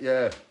Rat.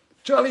 Yeah,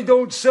 Charlie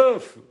don't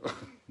surf.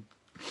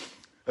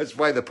 That's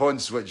why the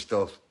pond switched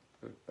off.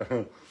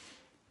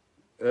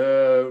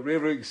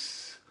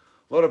 Ravrix,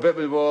 Laura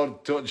Bittman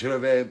Ward, Torture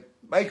Event.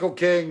 Michael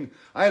King,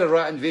 I had a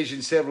rat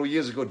invasion several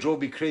years ago, drove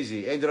me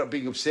crazy. Ended up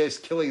being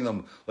obsessed, killing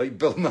them, like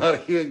Bill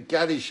Murray and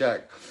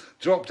Caddyshack.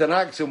 Dropped an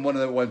axe on one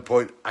at one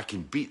point. I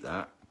can beat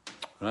that,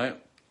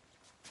 right?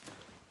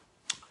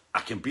 I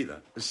can beat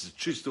that. This is a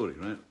true story,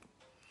 right?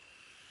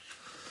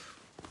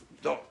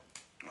 No.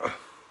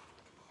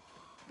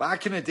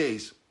 Back in the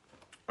days,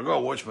 I got to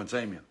watch my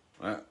time here,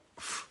 right?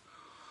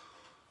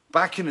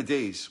 Back in the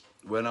days,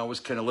 when I was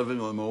kind of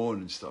living on my own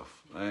and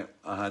stuff, right?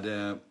 I had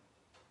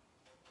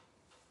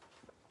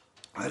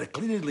a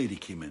cleaning lady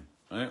came in,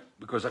 right?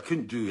 Because I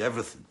couldn't do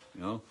everything,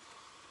 you know.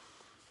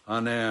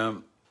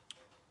 And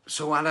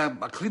so I had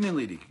a cleaning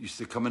lady used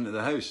to come into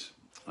the house.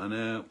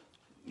 And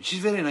she's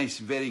very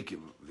nice, I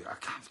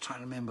can't try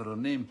to remember her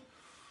name.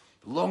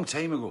 A long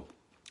time ago.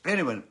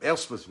 Anyway,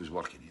 Elspeth was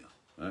working here,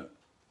 right?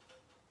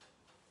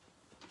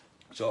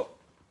 So,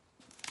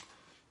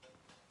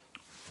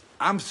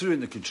 I'm through in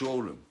the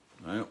control room,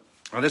 right?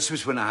 And this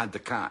was when I had the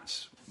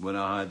cats, when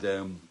I had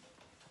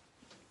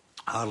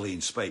Harley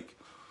and Spike.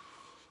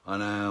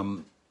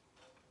 And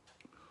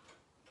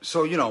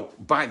so, you know,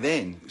 back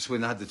then, it's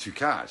when I had the two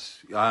cats.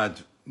 I had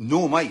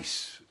no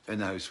mice in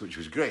the house, which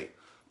was great,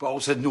 but I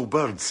also had no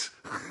birds.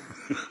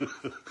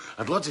 I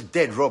had lots of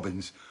dead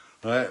robins,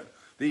 right?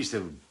 They used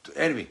to,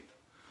 anyway.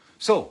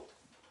 So,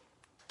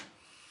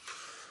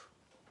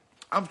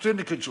 I'm in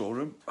the control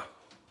room,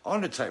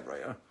 on the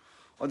typewriter,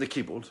 on the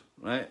keyboard,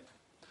 right?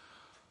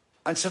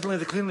 And suddenly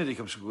the cleaning lady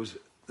comes and goes,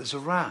 there's a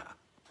rat.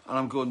 And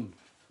I'm going,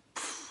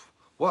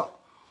 what?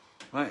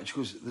 Right, and she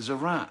goes, there's a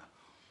rat,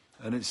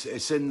 and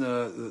it's in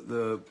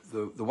the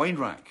wine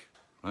rack,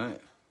 right?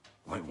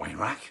 Wine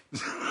rack?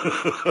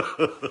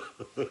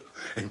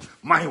 In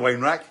my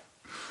wine rack?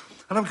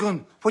 And I'm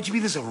going, what do you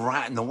mean there's a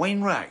rat in the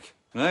wine rack,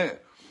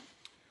 right?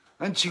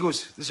 And she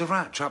goes, there's a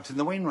rat trapped in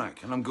the wine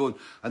rack. And I'm going,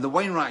 and the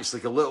wine rack's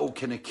like a little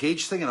kind of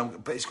cage thing,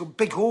 but it's got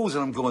big holes,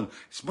 and I'm going,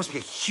 it must be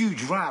a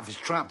huge rat if it's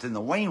trapped in the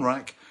wine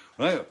rack,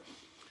 right?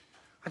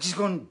 And she's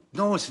going,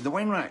 no, it's in the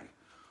wine rack.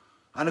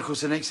 And of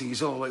course, the next thing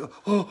is all like,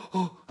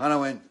 oh, and I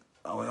went,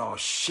 oh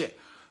shit.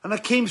 And I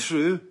came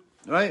through,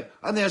 right?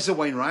 And there's the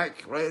wine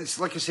rack, right? It's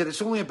like I said,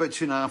 it's only about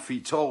 2.5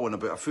 feet tall and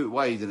about a foot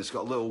wide, and it's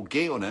got a little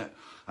gate on it,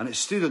 and it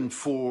stood on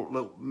 4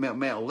 little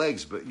metal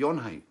legs, but yawn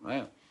height,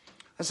 right?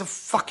 There's a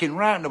fucking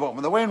rat in the bottom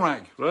of the wine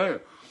rack,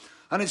 right?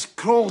 And it's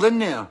crawled in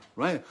there,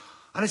 right?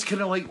 And it's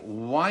kind of like,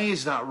 why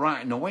is that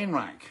rat in the wine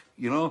rack,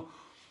 you know?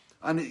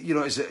 And, you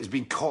know, it's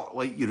been caught,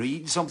 like, you know,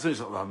 eating something. It's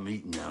like, I'm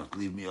eating now,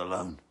 leave me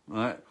alone,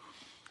 right?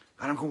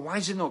 And I'm going, why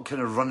is it not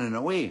kind of running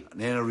away?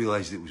 And then I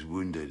realised it was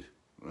wounded,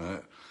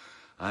 right?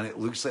 And it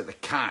looks like the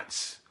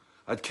cats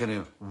had kind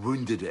of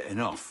wounded it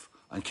enough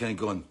and kind of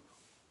gone,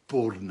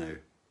 bored now,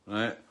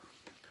 right?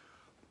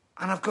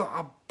 And I've got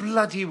a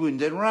bloody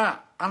wounded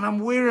rat. And I'm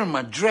wearing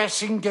my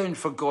dressing gown,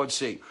 for God's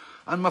sake.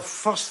 And my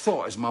first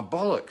thought is my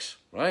bollocks,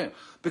 right?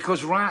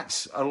 Because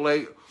rats are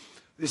like,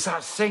 there's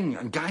that thing,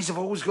 and guys have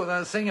always got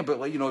that thing about,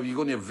 like, you know, if you're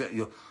going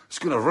to, it's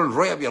going to run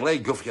right up your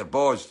leg, go for your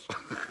balls.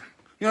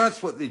 You know,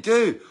 that's what they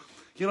do,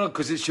 you know,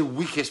 because it's your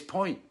weakest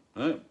point,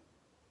 right?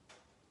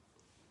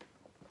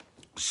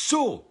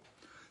 So,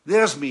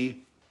 there's me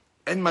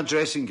in my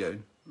dressing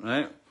gown,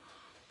 right,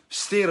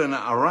 staring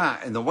at a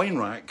rat in the wine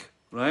rack,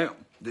 right,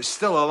 that's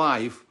still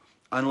alive,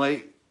 and,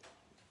 like,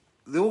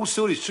 the whole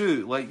story's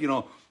true, like, you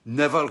know,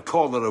 never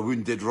call her a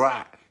wounded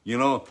rat, you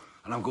know,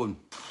 and I'm going,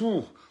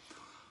 phew.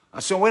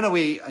 And so I went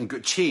away and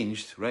got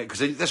changed, right, because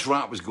this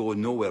rat was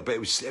going nowhere, but it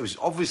was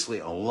obviously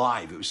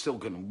alive, it was still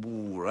going,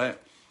 whoa, right,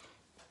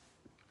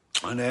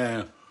 and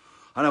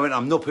I went,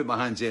 I'm not putting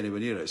my hands anywhere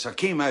near it, so I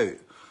came out,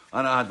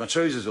 and I had my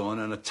trousers on,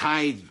 and I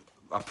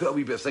put a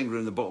wee bit of thing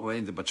around the bottom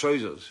end of my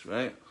trousers,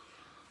 right,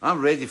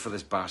 I'm ready for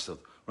this bastard,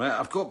 right,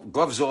 I've got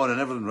gloves on and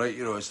everything, right,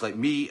 you know, it's like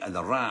me and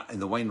the rat in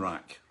the wine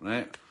rack,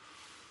 right.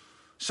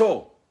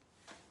 So,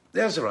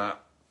 there's a rat,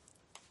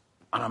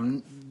 and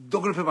I'm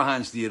not going to put my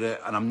hands near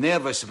it, and I'm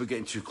nervous about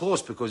getting too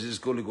close because it's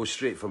going to go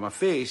straight for my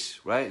face,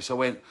 right? So I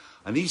went,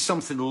 I need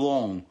something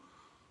long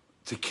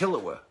to kill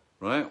it with,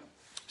 right?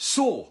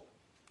 So,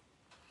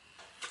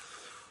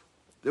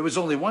 there was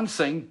only one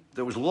thing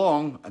that was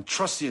long and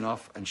trusty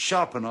enough and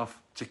sharp enough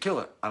to kill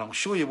it, and I'll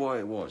show you what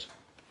it was,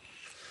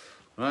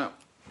 right?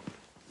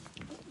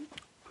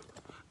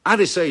 I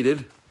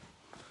decided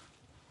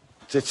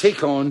to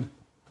take on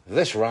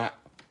this rat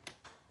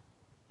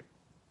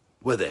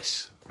with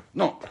this.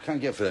 No, I can't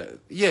get for that.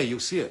 Yeah, you'll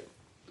see it.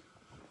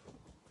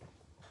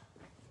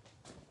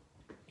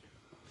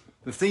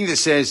 The thing that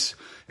says,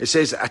 it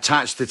says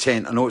attach to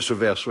tent. I know it's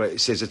reversed, right?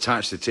 It says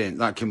attach to tent.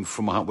 That came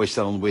from West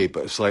Island Way,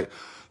 but it's like,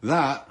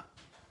 that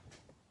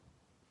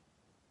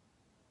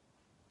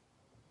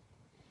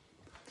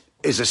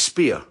is a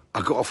spear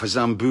I got off a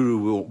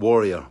Samburu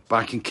warrior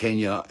back in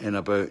Kenya in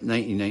about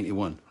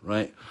 1991,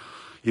 right?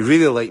 He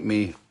really liked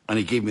me, and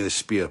he gave me the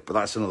spear, but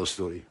that's another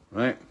story,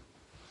 right?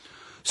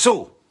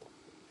 So,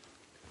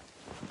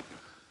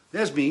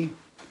 there's me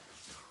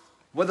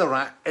with a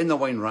rat in the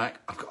wine rack.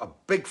 I've got a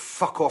big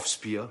fuck-off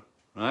spear,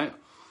 right?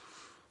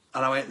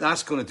 And I went,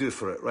 that's going to do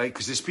for it, right?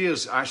 Because the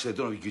spear's actually, I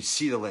don't know if you could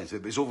see the length of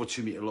it, but it's over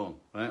 2 metre long,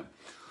 right?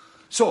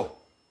 So,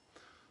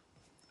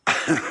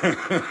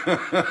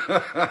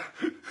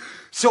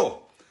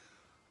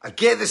 I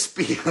get the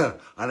spear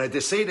and I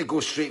decide to go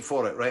straight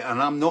for it, right?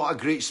 And I'm not a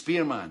great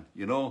spearman,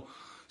 you know?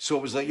 So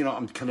it was like, you know,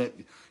 I'm kind of,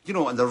 you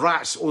know, and the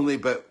rat's only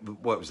about,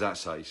 what was that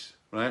size,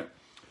 right?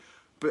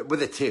 But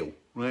with a tail,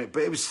 right?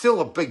 But it was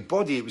still a big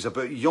body. It was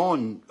about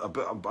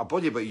a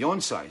body about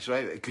yawn size,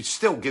 right? It could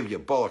still give you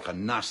a bollock, a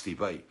nasty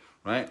bite,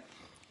 right?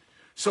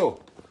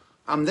 So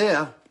I'm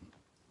there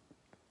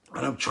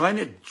and I'm trying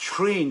to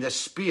train this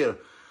spear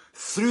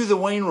through the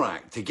wine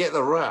rack to get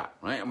the rat,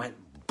 right? I went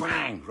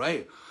bang,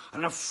 right?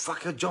 And I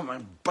fucking jumped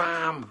and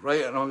bam,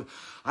 right? And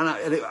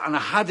I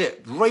had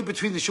it right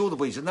between the shoulder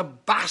blades, and the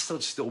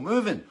bastard's still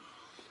moving.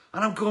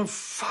 And I'm going,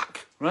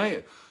 fuck,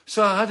 right?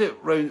 So I had it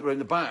round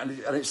the back, and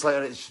it's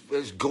like,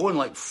 it's going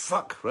like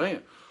fuck,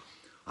 right?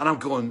 And I'm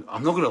going,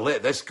 I'm not going to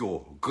let this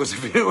go, because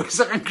if it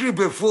was angry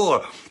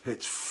before,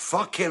 it's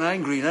fucking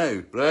angry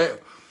now, right?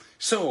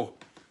 So,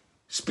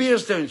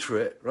 spears down through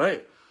it,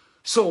 right?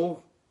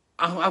 So,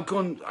 I'm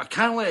going, I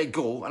can't let it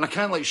go, and I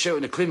can't like shout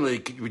in the clean,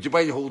 like, would you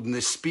mind holding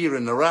this spear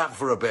in the rat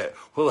for a bit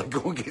while I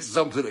go and get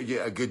something to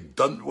get a good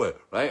dunt with,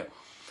 right?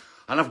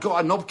 And I've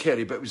got a knob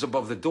carry, but it was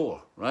above the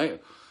door,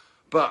 right?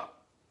 But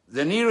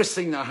the nearest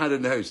thing that I had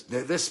in the house,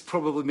 this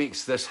probably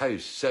makes this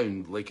house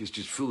sound like it's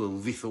just full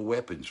of lethal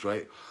weapons,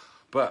 right?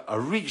 But I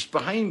reached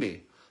behind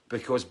me,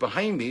 because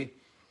behind me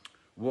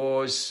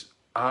was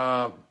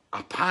a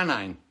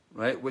panang,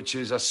 right, which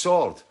is a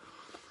sword.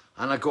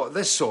 And I got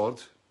this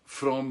sword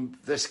from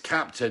this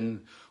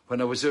captain when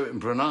I was out in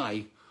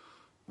Brunei,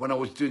 when I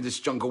was doing this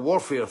jungle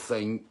warfare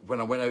thing, when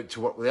I went out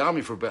to work with the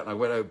army for a bit, and I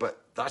went out,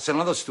 but that's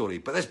another story.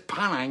 But this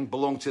panang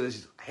belonged to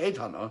this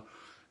headhunter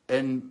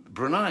in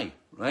Brunei,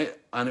 right?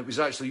 And it was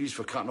actually used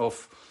for cutting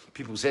off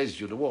people's heads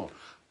during the war.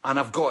 And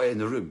I've got it in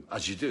the room,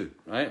 as you do,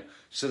 right?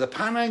 So the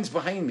panang's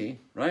behind me,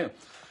 right?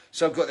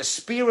 So I've got the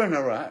spear in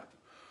a rat.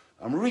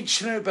 I'm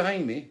reaching out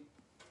behind me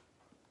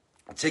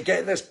to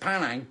get this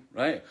panang,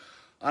 right?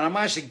 And I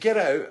managed to get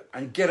it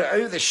out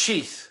of the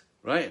sheath,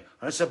 right?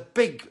 And it's a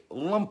big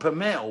lump of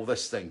metal,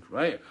 this thing,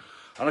 right?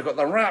 And I got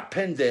the rat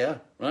pinned there,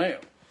 right?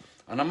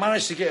 And I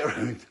managed to get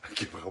around, I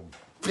give it a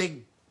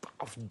big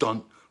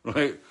dunt,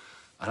 right?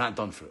 And that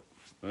done for it,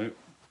 right?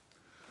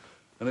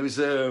 And it was,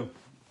 and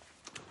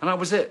that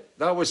was it.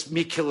 That was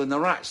me killing the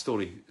rat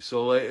story.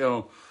 So, like, you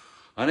know,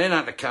 And then I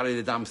had to carry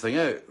the damn thing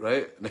out,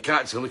 right? And the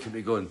cats are looking at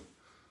me going,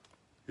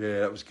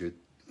 yeah, that was good.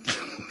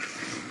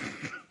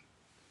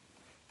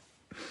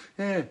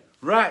 Yeah,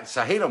 rats,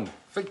 I hate them.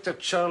 Victor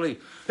Charlie,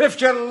 if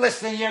you're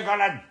listening, you're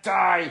gonna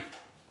die.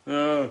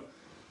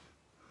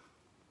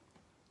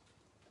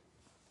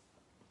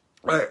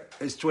 Right,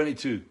 it's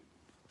 22.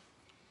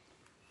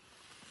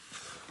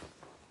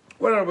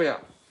 Where are we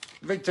at?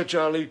 Victor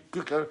Charlie,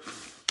 Cooker.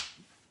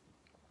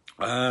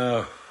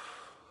 Oh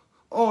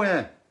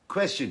yeah,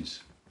 questions.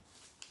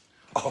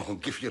 Oh, I'll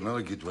give you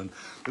another good one.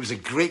 There was a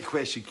great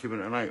question coming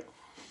tonight,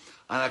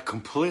 and I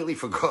completely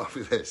forgot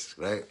about this,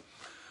 right?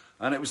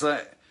 And it was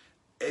like,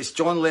 it's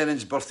John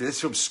Lennon's birthday. This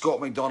is from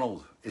Scott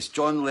McDonald. It's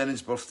John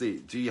Lennon's birthday.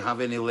 Do you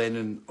have any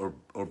Lennon or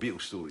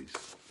Beatles stories?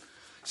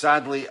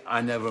 Sadly,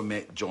 I never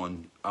met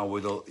John.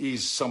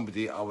 He's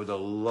somebody I would have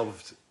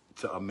loved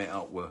to have met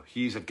up with.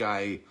 He's a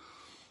guy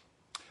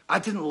I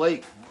didn't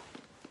like.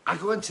 I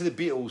got into the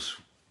Beatles.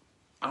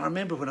 I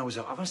remember when I must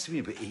have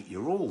been about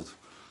 8-year-old.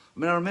 I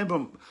mean, I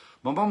remember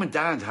my mum and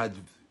dad had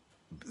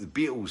the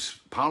Beatles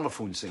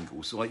parlophone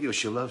singles. So like,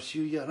 She Loves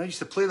You, yeah. And I used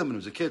to play them when I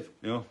was a kid,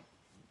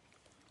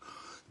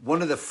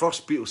 One of the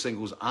first Beatles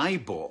singles I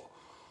bought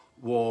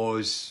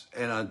was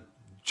in a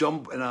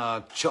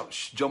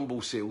church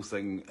jumble sale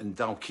thing in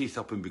Dalkeith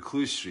up in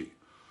Buccleuch Street,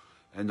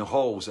 in the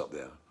halls up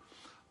there.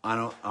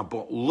 And I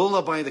bought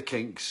Lullaby the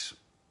Kinks,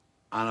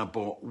 and I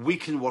bought We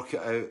Can Work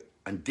It Out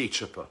and Day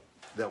Tripper.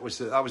 That was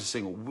the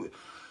single.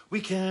 We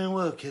can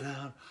work it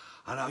out.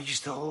 And I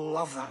used to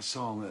love that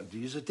song.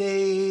 He's a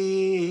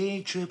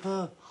day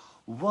tripper,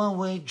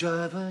 one-way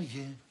driver,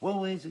 yeah, one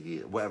way to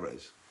get, whatever it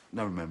is.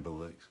 Never remember the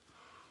lyrics.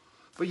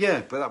 But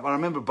yeah, I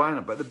remember buying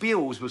it. But the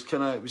Beatles was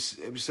kind of,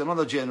 it was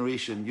another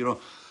generation,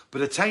 By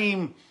the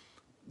time,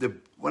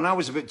 when I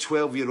was about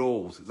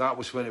 12-year-old, that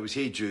was when it was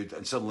Hey Jude,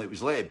 and suddenly it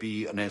was Let It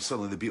Be, and then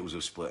suddenly the Beatles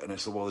were split. And I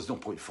said, well, there's no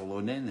point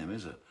following in them,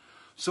 is it?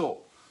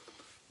 So,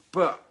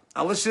 but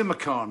I listened to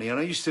McCartney, and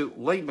I used to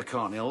like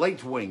McCartney. I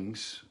liked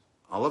Wings.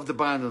 I loved the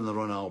Band on the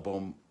Run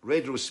album.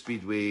 Red Rose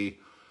Speedway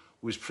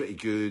was pretty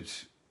good.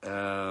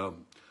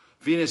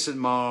 Venus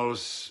and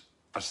Mars,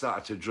 I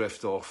started to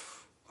drift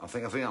off. I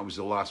think that was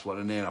the last one,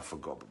 and then I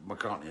forgot. But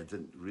McCartney, I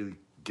didn't really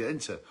get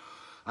into.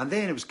 And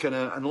then it was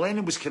and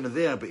Lennon was kind of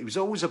there, but he was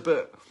always a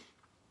bit,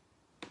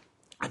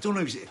 I don't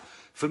know,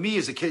 for me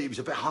as a kid, he was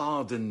a bit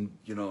hard and,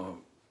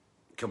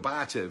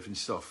 combative and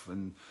stuff.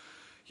 And,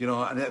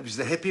 and it was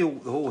the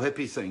whole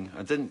hippie thing.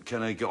 I didn't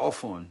kind of get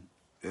off on.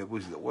 It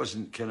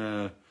wasn't kind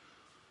of,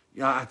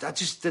 I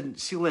just didn't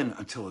see Lennon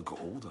until I got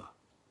older.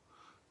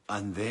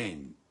 And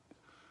then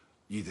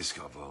you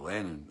discover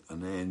Lennon,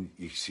 and then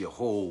you see a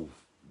whole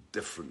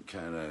different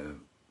kind of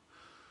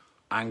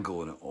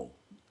angle in it all.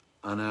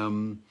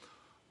 And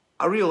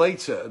I really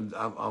liked it, and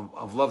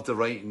I've loved the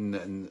writing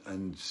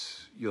and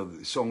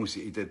the songs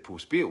that he did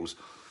post Beatles.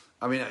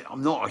 I mean,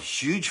 I'm not a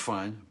huge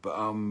fan, but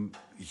I'm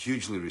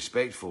hugely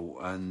respectful,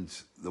 and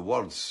the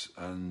words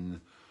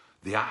and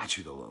the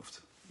attitude I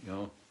loved,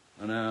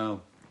 And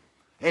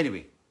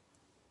anyway,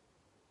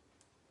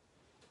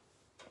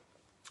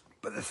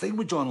 but the thing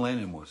with John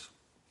Lennon was,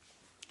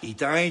 he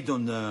died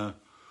on the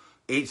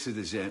 8th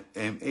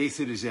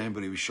of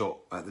December. He was shot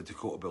at the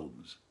Dakota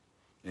Buildings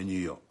in New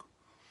York.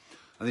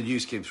 And the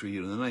news came through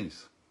here on the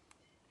 9th.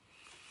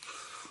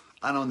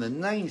 And on the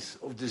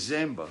 9th of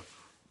December,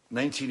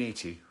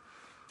 1980,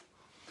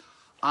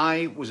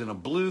 I was in a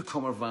blue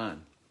Hummer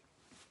van,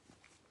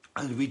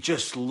 and we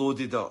just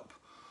loaded up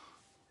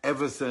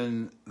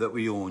everything that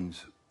we owned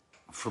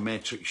from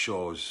Ettrick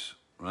Shaws,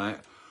 right?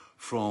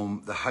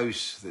 From the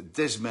house that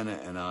Diz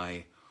Minute and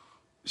I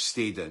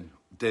stayed in.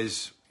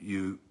 Diz,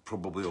 you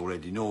probably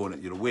already know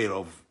and you're aware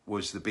of,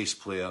 was the bass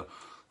player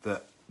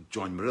that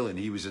joined Marillion.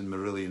 He was in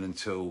Marillion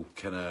until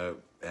kind of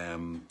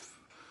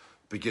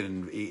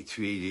beginning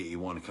 82,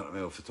 81. I can't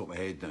remember off the top of my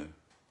head now.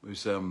 It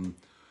was,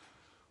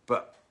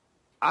 but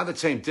at the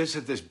time, Diz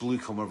had this blue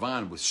Hummer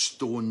van with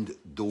Stoned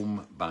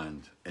Dome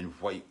Band in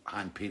white,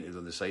 hand painted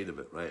on the side of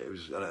it, right? It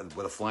was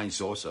with a flying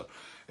saucer.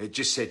 It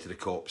just said to the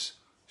cops,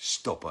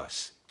 "Stop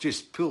us.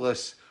 Just pull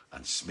us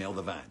and smell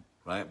the van,"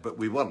 right? But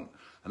we weren't.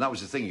 And that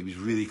was the thing. He was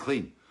really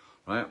clean,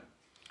 right?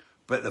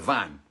 But the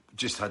van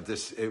just had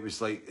this. It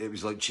was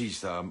like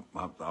cheese to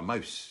a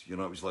mouse. It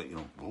was like,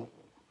 oh,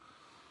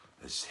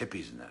 there's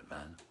hippies in that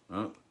van,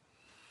 right?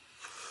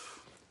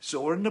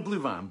 So we're in the blue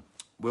van.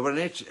 We were in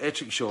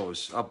Ettrick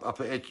Shaws, up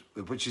at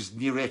which is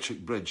near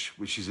Ettrick Bridge,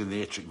 which is in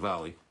the Ettrick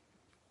Valley.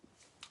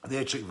 The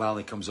Ettrick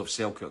Valley comes off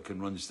Selkirk and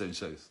runs down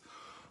south.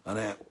 And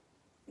I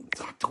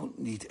don't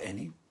need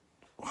any.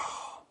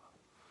 Oh.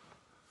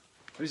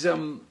 It was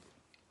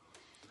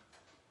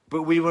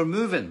but we were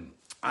moving,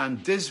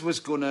 and Diz was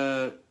going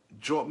to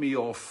drop me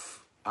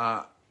off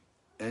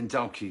in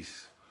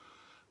Dalkeith,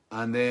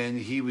 and then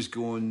he was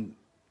going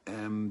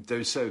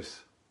down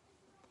south,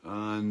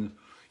 and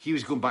he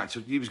was going down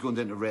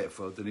to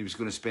Retford, and he was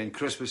going to spend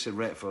Christmas in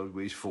Retford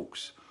with his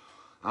folks.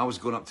 I was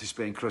going up to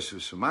spend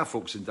Christmas with my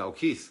folks in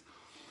Dalkeith,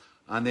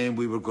 and then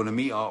we were going to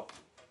meet up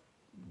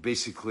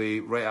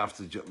basically right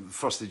after the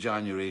 1st of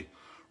January,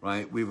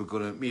 right? We were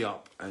going to meet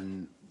up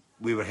and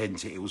we were heading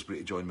to Aylesbury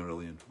to join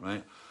Marillion,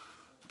 right?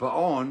 But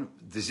on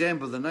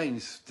December the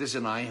 9th, Diz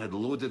and I had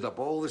loaded up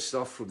all the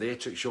stuff from the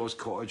Ettrick Shaw's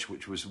cottage,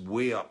 which was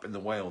way up in the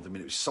wild. I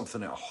mean, it was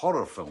something out of a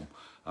horror film.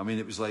 I mean,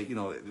 it was like, you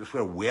know, it was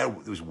where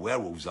there was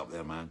werewolves up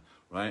there, man,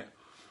 right?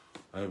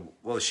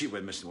 Well, the sheep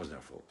went missing, it wasn't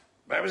our fault.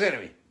 But it was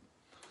anyway.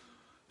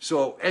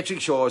 So,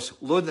 Ettrick Shaw's,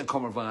 loading the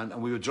Comer van,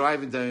 and we were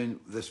driving down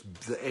the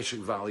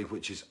Ettrick Valley,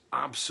 which is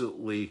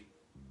absolutely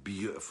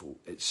beautiful.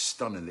 It's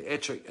stunning. The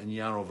Ettrick and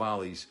Yarrow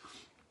Valleys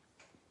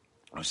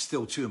are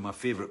still two of my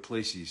favourite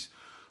places,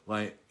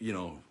 like, you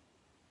know,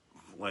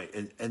 like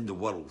in the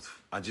world.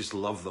 I just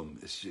love them.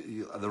 It's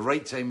at the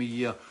right time of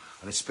year,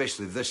 and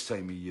especially this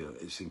time of year,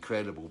 it's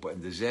incredible. But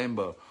in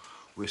December,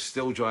 we're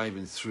still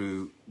driving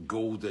through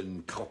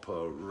golden,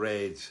 copper,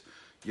 red.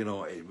 You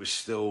know, it was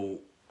still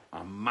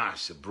a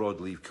massive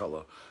broadleaf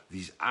colour.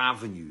 These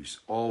avenues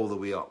all the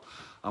way up.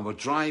 And we're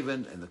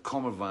driving in the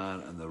Comer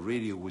van, and the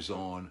radio was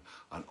on,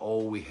 and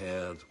all we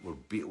heard were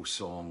Beatles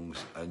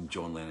songs and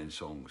John Lennon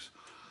songs.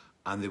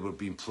 And they were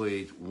being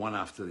played one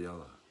after the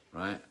other,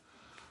 right?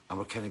 And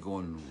we're kind of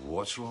going,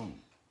 what's wrong,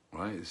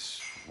 right?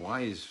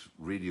 Why is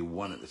Radio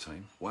 1 at the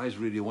time? Why is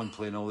Radio 1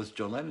 playing all this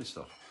John Lennon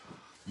stuff?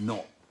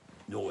 Not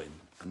knowing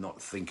and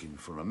not thinking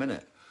for a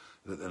minute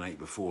that the night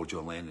before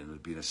John Lennon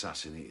had been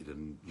assassinated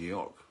in New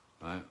York,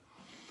 right?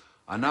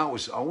 And I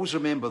always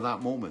remember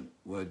that moment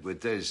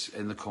with Diz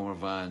in the Comer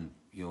van,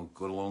 you know,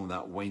 going along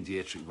that windy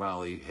Ettrick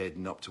Valley,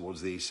 heading up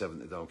towards the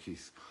A7 to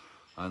Dalkeith.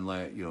 And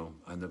like, you know,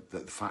 and the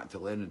fact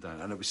that Lennon died,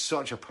 and it was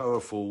such a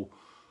powerful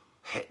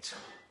hit,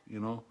 you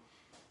know.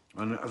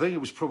 And I think it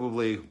was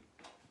probably,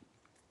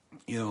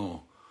 you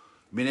know,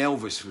 I mean,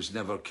 Elvis was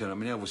never kind of,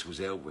 I mean, Elvis was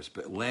Elvis,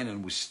 but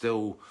Lennon was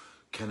still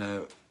kind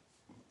of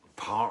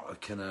part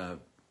of kind of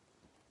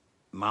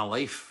my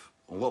life,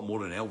 a lot more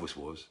than Elvis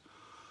was.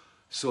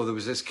 So there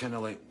was this kind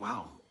of like,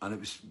 wow, and it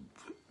was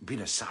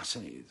being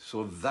assassinated.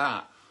 So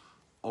that,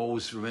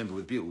 always remember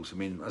with Beatles. I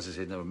mean, as I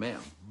said, never met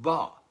him,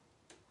 but.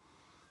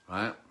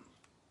 Right?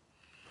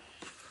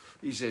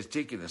 He says,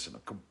 taking this in a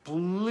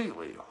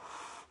completely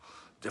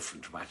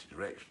different dramatic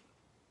direction.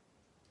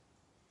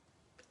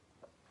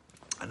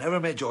 I never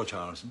met George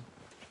Harrison.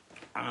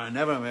 I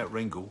never met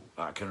Ringo,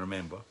 I can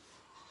remember.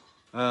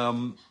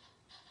 But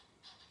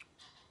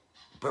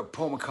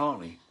Paul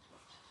McCartney,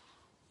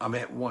 I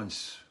met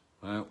once.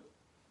 Right?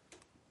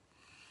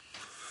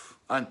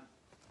 And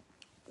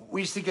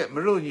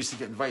Marillion used to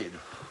get invited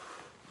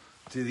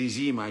to these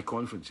EMI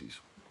conferences.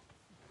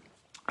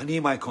 And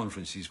EMI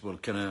conferences were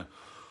kind of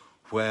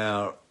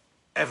where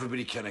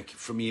everybody kind of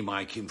from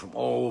EMI came from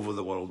all over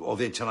the world. All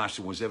the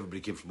international ones, everybody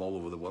came from all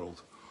over the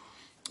world.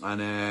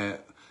 And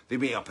they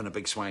meet up in a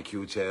big swanky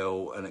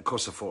hotel, and it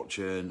costs a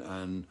fortune,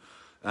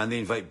 and they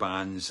invite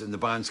bands, and the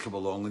bands come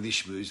along, and they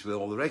schmooze with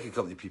all the record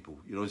company people.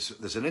 You know,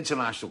 there's an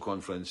international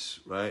conference,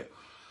 right?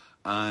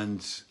 And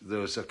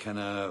there's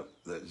an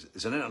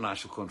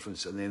international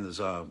conference, and then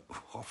there's I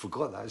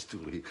forgot that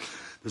story.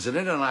 There's an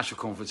international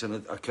conference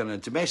and a kind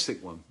of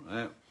domestic one,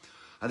 right?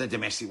 And the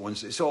domestic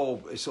ones, it's all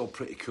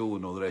pretty cool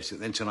and all the rest of it.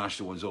 The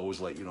international one's always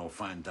like, you know,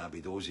 fan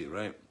dabby dozy,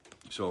 right?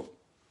 So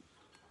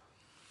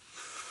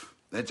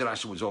the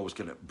international one's always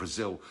kind of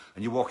Brazil,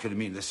 and you walk in and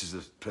meet, this is the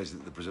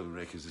president of the Brazilian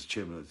Records, this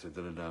chairman,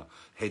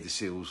 head of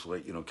sales,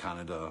 like, you know,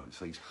 Canada,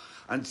 things.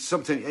 And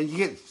sometimes, and you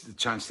get the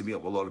chance to meet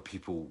up with a lot of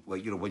people,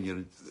 like, you know, when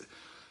you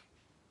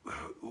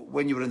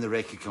were in the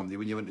record company,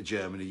 when you went to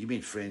Germany, you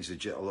made friends. I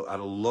had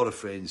a lot of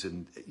friends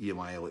in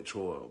EMI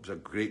Electro. It was a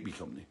great wee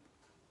company.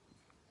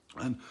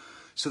 And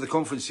so the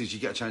conferences, you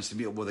get a chance to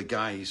meet up with the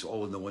guys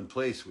all in the one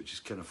place, which is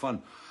kind of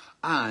fun.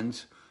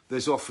 And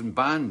there's often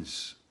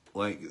bands,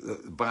 like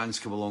the bands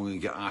come along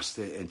and get asked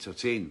to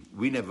entertain.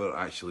 We never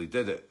actually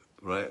did it,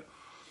 right?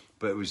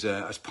 But it was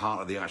as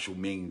part of the actual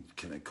main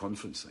kind of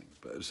conference thing.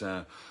 But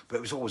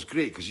it was always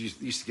great because you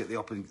used to get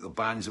the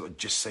bands that were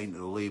just signed to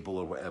the label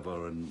or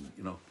whatever, and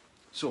you know,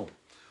 so.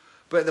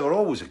 But they were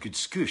always a good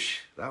scoosh.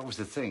 That was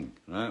the thing,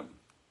 right?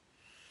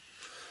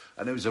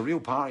 And it was a real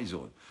party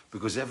zone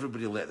because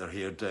everybody let their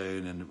hair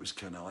down, and it was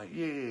kind of like,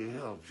 yeah, you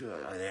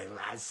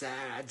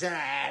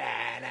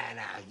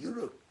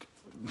look.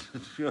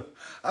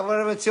 Have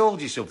I ever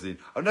told you something?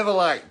 I've never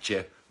liked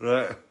you,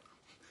 right?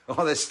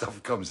 All this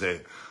stuff comes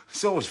out.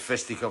 It's always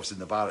fisticuffs in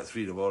the bar at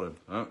 3 in the morning.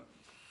 Right?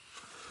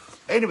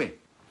 Anyway,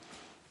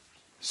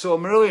 so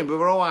Marillion, we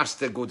were all asked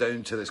to go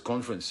down to this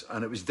conference,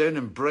 and it was down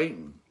in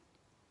Brighton.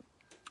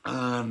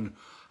 And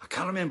I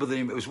can't remember the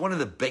name. It was one of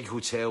the big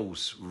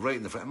hotels right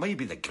in the front. It might have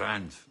been the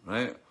Grand,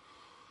 right?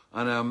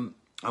 And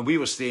we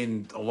were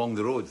staying along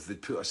the road.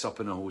 They'd put us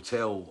up in a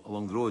hotel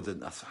along the road.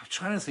 And I'm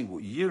trying to think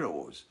what year it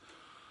was.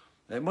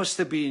 It must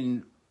have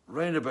been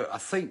round about, I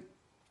think,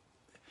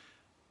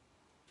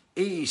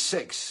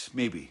 86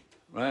 maybe,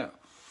 right?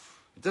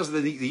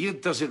 The year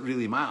doesn't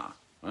really matter,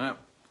 right?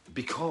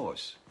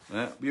 Because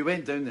we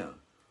went down there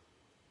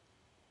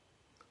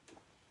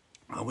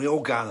and we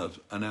all gathered,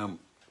 and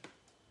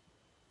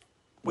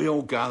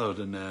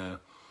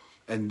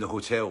in the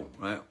hotel,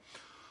 right?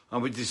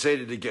 And we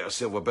decided to get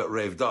ourselves a bit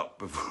revved up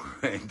before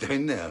we went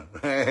down there,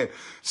 right?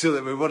 So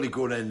that we weren't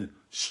going in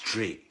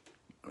straight,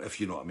 if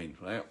you know what I mean,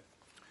 right?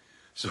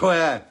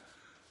 So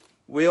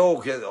we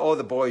all get, all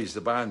the boys,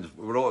 the band,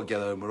 we were all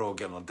together and we were all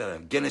getting on dinner.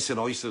 Guinness and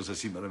oysters, I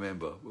seem to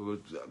remember.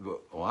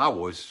 I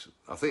was.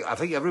 I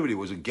think everybody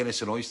was in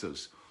Guinness and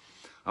oysters.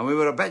 And we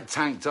were a bit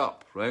tanked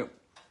up, right?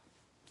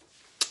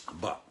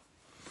 But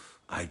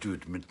I do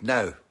admit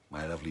now,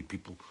 my lovely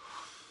people,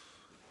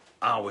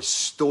 I was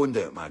stoned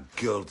out my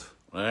gourd,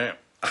 right?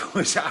 I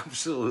was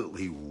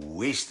absolutely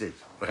wasted,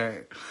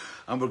 right?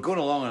 And we're going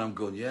along and I'm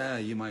going, yeah,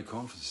 you my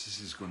confidence,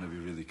 this is going to be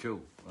really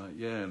cool, right?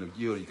 Yeah, and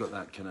you got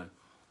that kind of,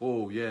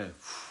 oh yeah,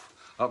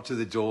 up to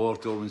the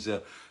doorman's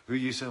there. Who are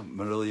you, sir?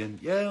 Marillion.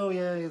 Yeah, oh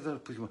yeah.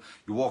 You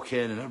walk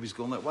in and everybody's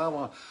going like,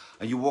 well,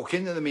 and you walk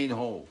into the main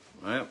hall,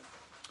 right?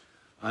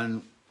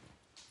 And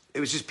it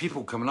was just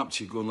people coming up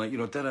to you going like, you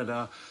know,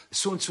 da-da-da,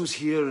 so-and-so's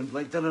here, and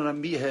like, da-da-da,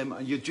 meet him,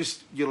 and you're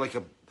just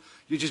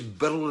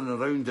birling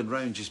around and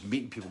round, just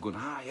meeting people going,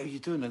 hi, how you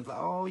doing? And like,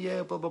 oh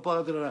yeah, blah, blah,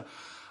 blah, da-da-da.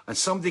 And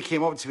somebody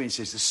came up to me and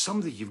says, there's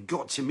somebody you've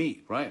got to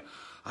meet, right?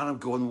 And I'm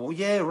going, well,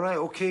 yeah, right,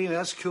 okay,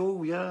 that's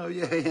cool,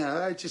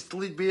 yeah, just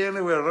lead me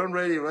anywhere, I'm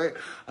ready, right?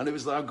 And it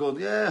was like, I'm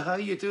going, yeah, how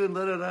you doing,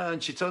 da-da-da.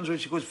 And she turns around,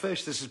 she goes,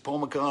 Fish, this is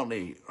Paul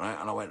McCartney, right?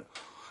 And I went,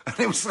 and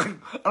it was like, and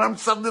I'm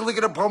suddenly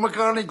looking at Paul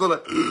McCartney going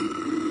like,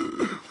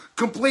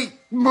 complete,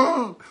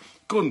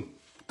 going,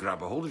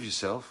 grab a hold of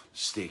yourself,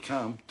 stay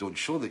calm, don't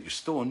show that you're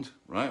stoned,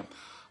 right?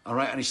 All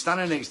right, and he's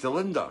standing next to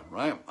Linda,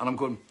 right? And I'm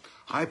going,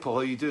 hi, Paul,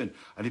 how you doing?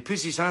 And he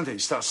puts his hand out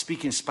and starts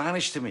speaking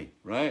Spanish to me,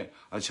 right?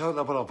 And I'm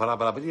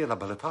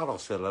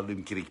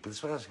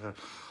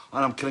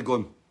kind of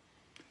going,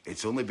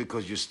 it's only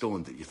because you're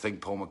stoned that you think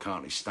Paul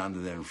McCartney's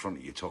standing there in front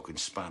of you talking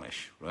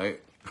Spanish,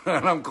 right?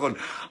 And I'm going,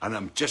 and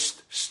I'm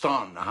just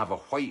starting to have a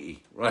whitey,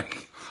 right?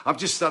 I'm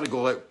just starting to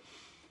go like,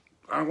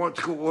 I want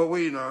to go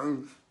away now.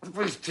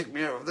 Please take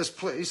me out of this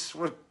place.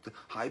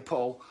 Hi,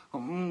 Paul.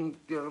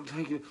 Yeah,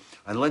 thank you.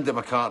 And Linda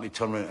McCartney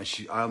turned around,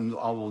 and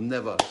I will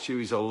never, she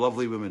was a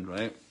lovely woman,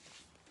 right?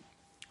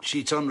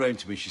 She turned around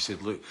to me, she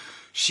said, look,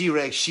 she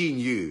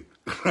knew.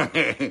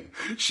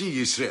 She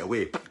knew straight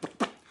away.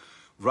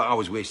 Right, I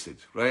was wasted,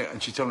 right? And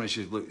she turned around and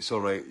she said, look, it's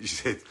all right. She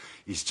said,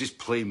 he's just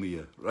playing with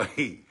you,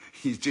 right?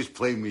 He's just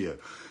playing with you.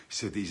 He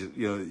said,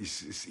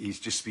 he's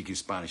just speaking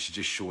Spanish, he's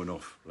just showing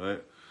off,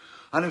 right?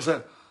 And it was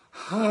like,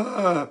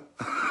 I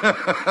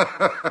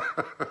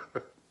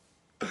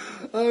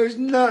was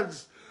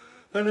nuts.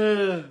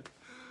 And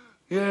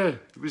yeah,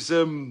 it was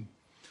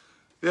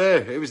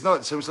it was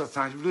nuts. It was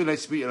like, really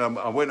nice to meet you. And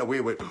I went away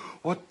with,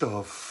 what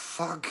the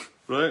fuck,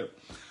 right?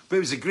 But it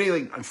was a great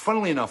thing. And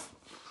funnily enough,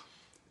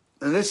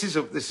 and this is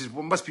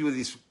what must be with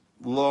these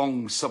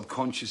long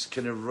subconscious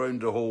kind of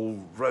round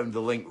the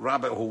link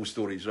rabbit hole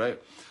stories,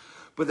 right?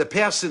 But the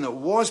person that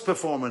was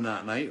performing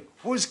that night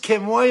was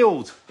Kim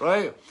Wilde,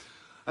 right?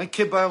 And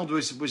Kim Wilde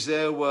was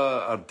there with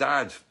her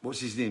dad. What's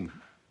his name?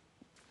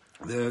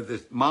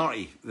 The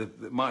Marty,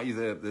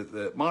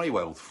 the Marty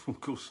Wilde,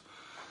 of course,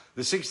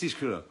 the '60s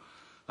crooner.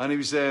 And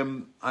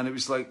it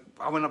was like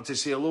I went up to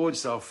say hello and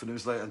stuff, and it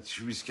was like, and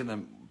she was kind of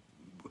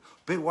a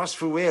bit worse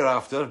for wear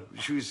after.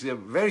 She was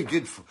very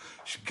good,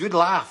 good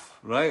laugh,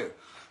 right?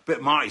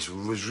 But Marty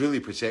was really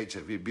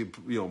protective. He'd be,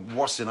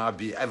 worse than I'd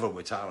be ever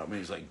with Tara. I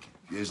mean,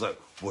 he was like,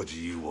 what do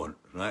you want,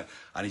 right?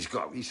 And he's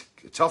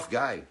a tough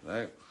guy,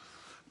 right?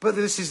 But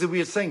this is the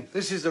weird thing.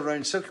 This is the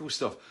round circle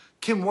stuff.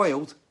 Kim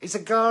Wilde is a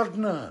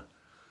gardener.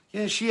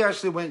 Yeah, she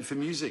actually went for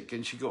music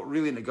and she got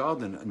really into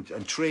gardening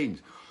and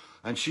trained.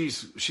 And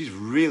she's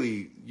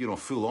really,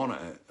 full on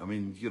at it. I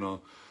mean,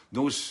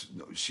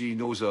 she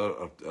knows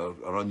her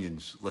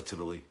onions,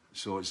 literally.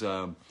 So it's,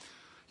 so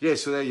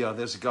there you are.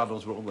 There's the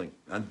Gardener's World link.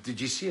 And did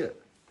you see it?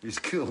 It's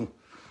cool.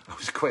 I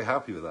was quite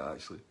happy with that,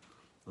 actually.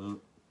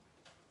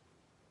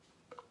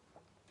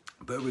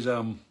 But it was,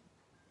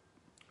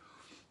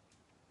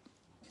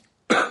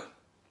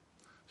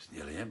 it's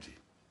nearly empty.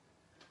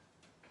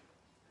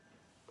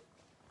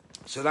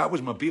 So that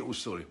was my Beatles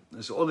story.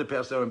 It's the only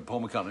person I went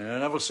Paul McCartney, and I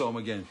never saw him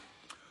again.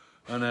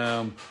 And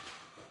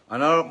my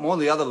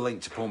only other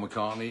link to Paul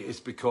McCartney is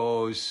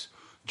because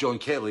John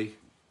Kelly,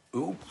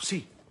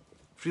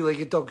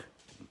 three-legged dog.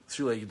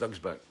 Three-legged dog's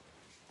back.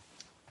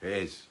 It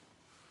is.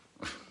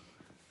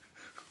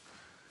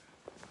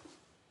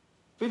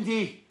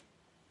 Bindi.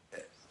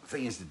 The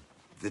thing is,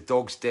 the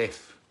dog's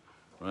deaf,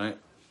 right?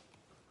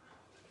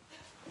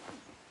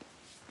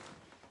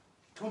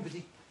 Come on,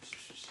 Bindi.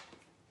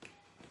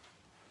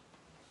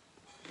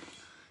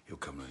 He'll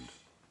come round.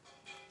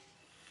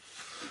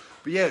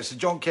 But yeah, it's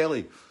John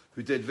Kelly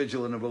who did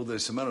Vigil in the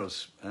Wilderness of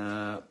Mirrors.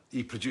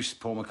 He produced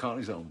Paul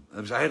McCartney's album.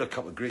 I heard a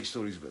couple of great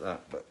stories about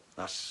that, but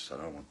that's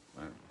another one.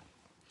 Right.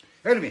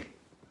 Anyway,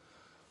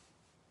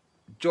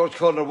 George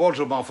Connor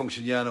wardrobe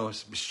malfunction. Yeah, I know. My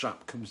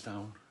strap comes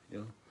down.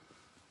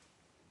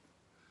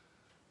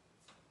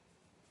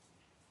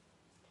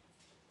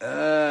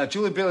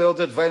 Julie Bailey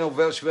ordered vinyl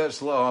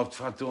Weltschmerz Love.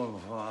 I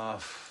don't.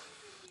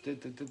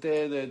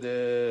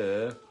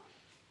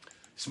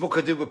 Smoke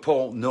I did with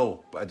Paul?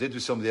 No, but I did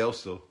with somebody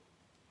else though.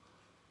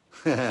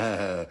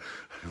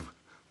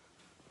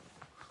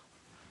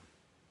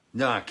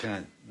 No, I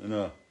can't.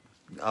 No,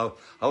 I'll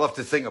have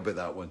to think about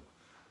that one.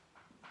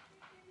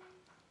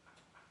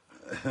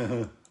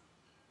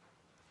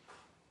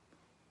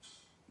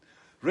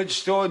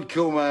 Rich Stone,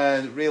 cool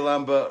man. Ray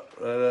Lambert,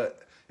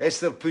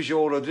 Esther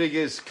Pujol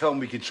Rodriguez, come,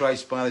 we can try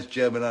Spanish,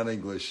 German and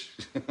English.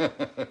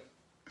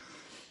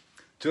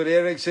 Tony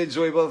Erickson,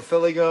 Zoe Bell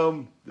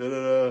Fillingham.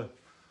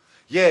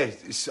 Yeah,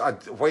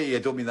 Whitey, I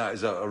don't mean that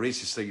as a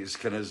racist thing. It's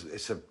kind of,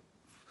 it's a,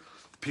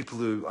 people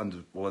who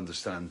will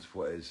understand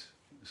what it is.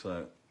 It's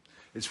like,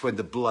 it's when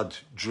the blood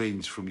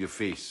drains from your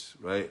face,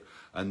 right?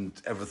 And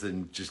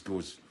everything just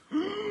goes,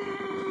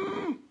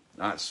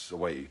 that's a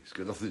Whitey. It's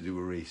got nothing to do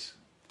with race.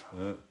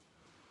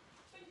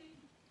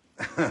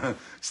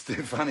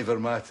 Stefani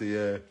Vermati,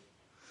 yeah.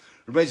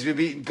 Reminds me of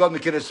meeting, God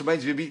McInnes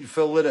reminds me of meeting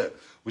Phil Lynott,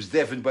 was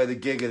deafened by the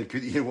gig and I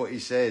couldn't hear what he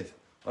said.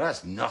 Well,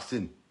 that's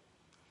nothing.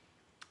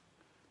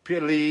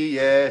 Peter Lee,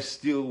 yeah,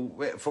 Steele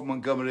from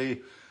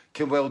Montgomery,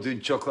 Kim Well doing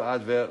chocolate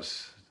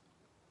adverts.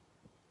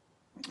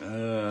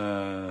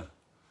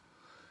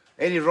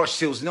 Any Rush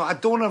Tales? No, I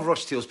don't have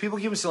Rush Tales. People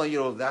keep saying, like, you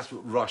know, that's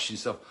what Rush and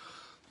stuff.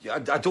 Yeah,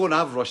 I don't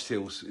have Rush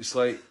Tales. It's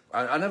like,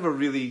 I never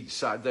really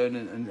sat down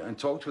and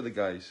talked with the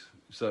guys.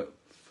 It's like,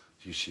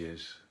 here she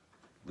is,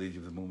 lady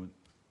of the moment.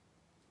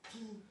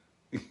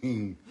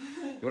 You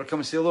want to come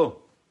and say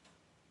hello?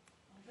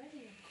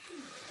 Already.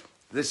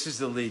 This is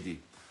the lady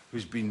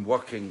who's been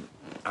working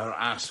her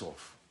ass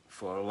off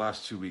for the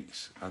last 2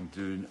 weeks and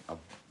doing a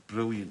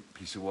brilliant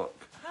piece of work.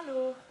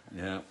 Hello.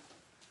 Yeah.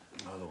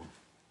 Hello.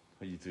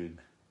 How you doing?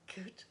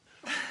 Good.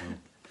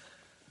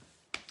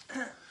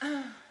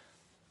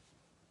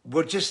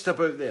 We're just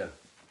about there.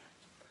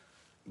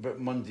 About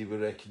Monday, we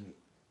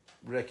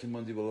reckon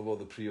Monday we'll have all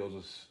the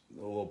pre-orders.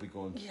 They'll all be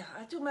gone. Yeah,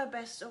 I do my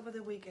best over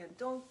the weekend.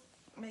 Don't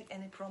make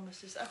any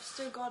promises. I've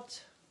still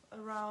got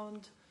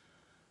around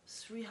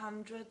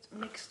 300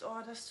 mixed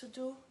orders to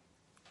do.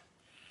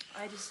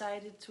 I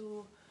decided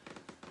to.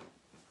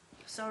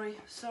 Sorry.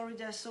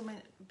 There's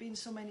been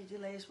so many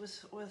delays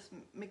with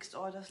mixed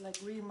orders like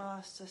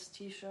remasters,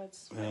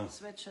 T-shirts, yeah,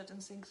 sweatshirt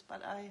and things.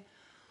 But I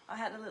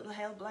had a little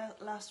help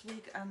last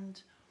week,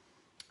 and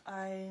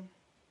I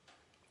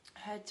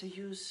had to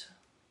use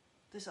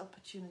this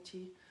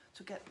opportunity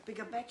to get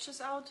bigger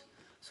batches out,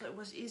 so it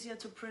was easier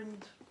to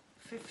print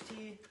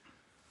 50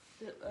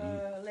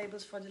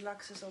 labels for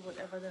deluxes or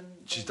whatever. Then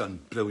she's done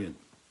brilliant,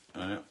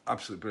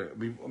 absolutely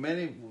brilliant. I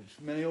mean,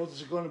 many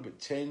orders are gone. About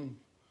 10.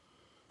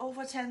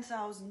 Over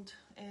 10,000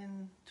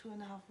 in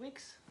 2.5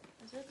 weeks.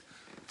 Is it?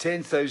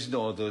 10,000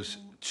 orders,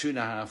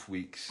 2.5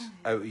 weeks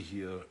out of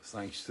here,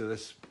 thanks to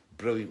this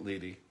brilliant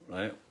lady,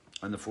 right?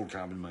 And the 4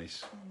 Cabin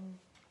Mice.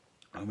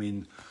 I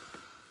mean,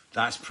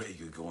 that's pretty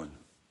good going.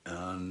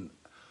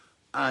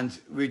 And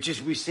we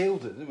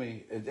sailed it, didn't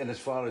we? And as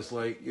far as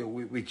like, you know,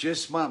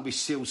 we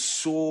sailed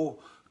so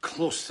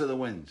close to the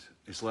wind.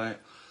 It's like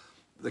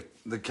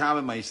the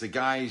Cabin Mice, the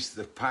guys,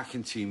 the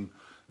packing team,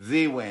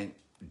 they went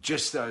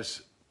just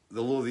as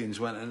the Lothians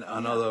went in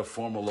another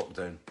formal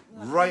lockdown,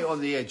 right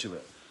on the edge of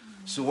it.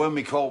 So when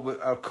we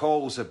our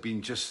calls have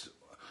been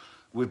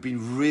we've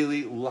been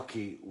really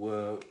lucky.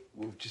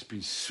 We've just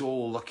been so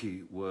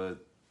lucky with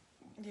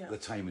the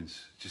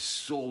timings, just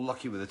so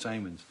lucky with the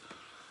timings.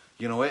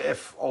 You know,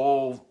 if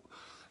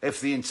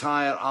the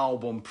entire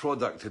album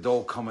product had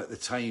all come at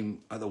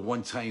the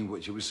one time,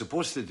 which it was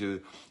supposed to do,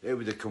 it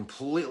would have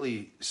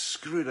completely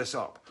screwed us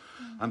up.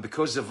 And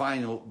because the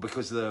vinyl,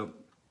 because the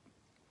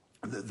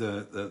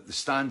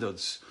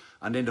standards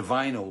and then the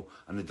vinyl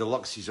and the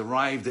deluxes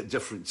arrived at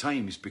different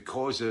times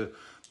because of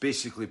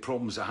basically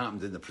problems that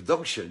happened in the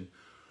production,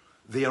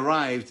 they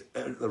arrived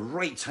at the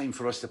right time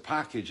for us to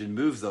package and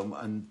move them,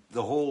 and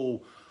the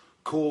whole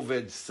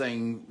COVID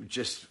thing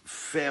just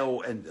fell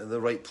into the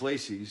right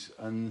places.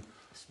 And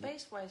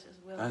space-wise as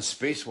well. And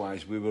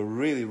space-wise, we were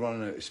really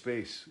running out of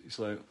space. It's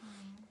like,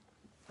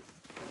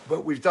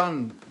 but we've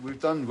done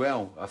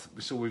well.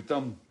 So we've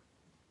done.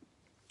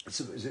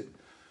 So is it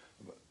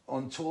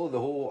on total the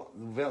whole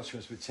Virtue?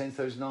 It's about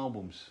 10,000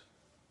 albums.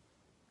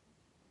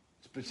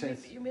 It's about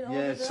 10. You mean all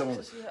yeah, the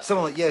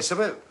something like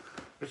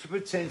it's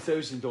about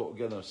 10,000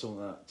 altogether, something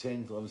like that,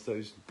 10,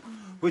 11,000,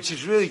 which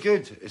is really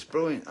good. It's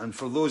brilliant, and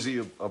for those of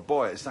you who have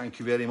bought it, thank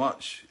you very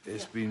much.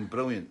 It's been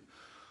brilliant,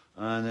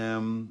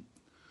 and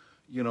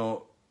you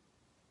know,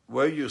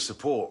 without your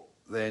support,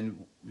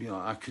 then you know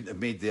I couldn't have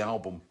made the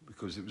album,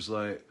 because it was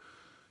like,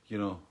 you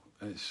know,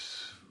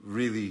 it's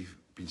really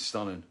been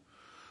stunning.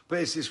 But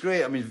it's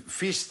great. I mean,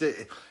 Feast.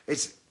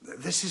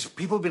 This is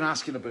people have been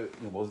asking about.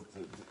 You know,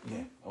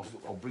 well,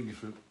 I'll bring you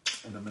through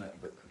in a minute.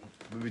 But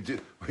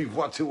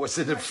what's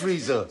in the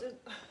freezer?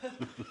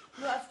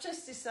 No, I've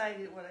just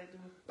decided what I do.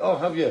 Oh,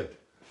 have you?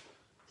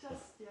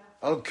 Just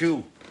Oh,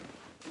 cool.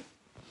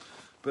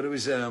 But it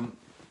was it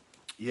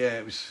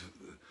was.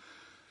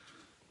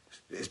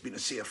 It's been a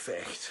sea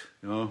effect,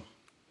 you know.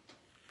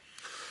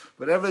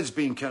 But everything's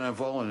been kind of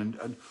evolving,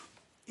 and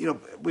you know,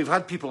 we've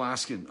had people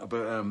asking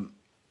about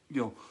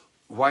you know,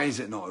 why is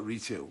it not at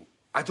retail?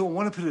 I don't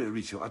want to put it at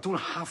retail. I don't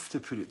have to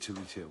put it to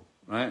retail,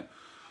 right?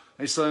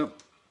 It's like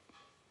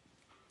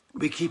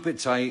we keep it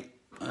tight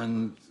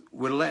and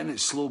we're letting it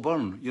slow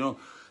burn. You know,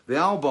 the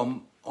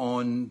album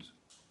on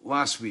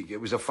last week, it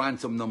was a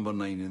phantom number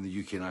 9 in the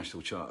UK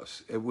national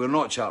charts. We're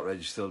not chart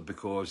registered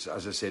because,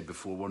 as I said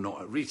before, we're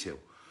not at retail.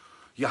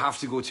 You have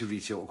to go to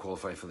retail to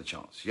qualify for the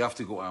charts. You have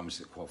to go to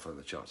Amazon to qualify for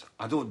the charts.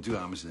 I don't do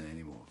Amazon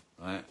anymore,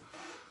 right?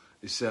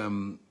 It's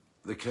the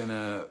kind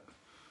of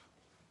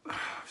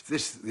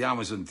the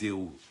Amazon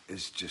deal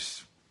is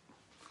just,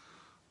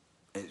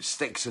 it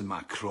sticks in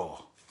my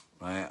craw,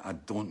 right? I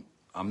wasn't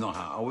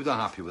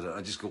happy with it.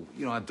 I just go,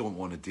 I don't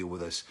want to deal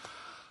with this,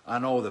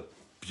 and all the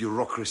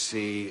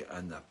bureaucracy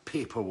and the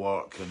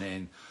paperwork, and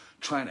then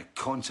trying to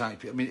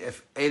contact people. I mean,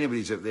 if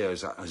anybody's out there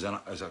as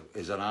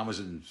an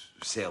Amazon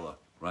seller,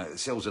 right, that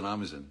sells on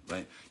Amazon,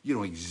 right, you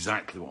know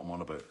exactly what I'm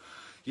on about.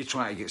 You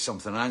try to get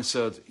something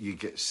answered, you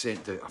get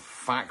sent to a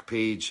fact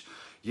page,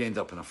 you end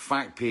up in a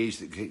fact page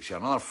that takes you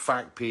another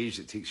fact page,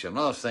 that takes you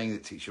another thing,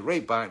 that takes you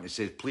right back, and it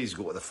says, please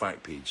go to the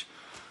fact page.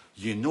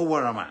 You know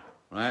where I'm at,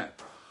 right?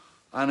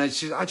 And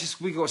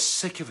we got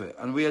sick of it,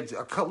 and we had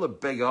a couple of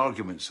big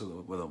arguments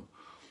with them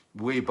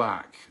way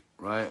back,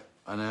 right?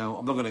 And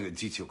I'm not going to go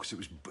into detail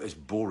because it's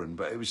boring,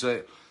 but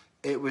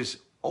it was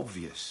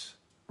obvious,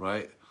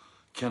 right?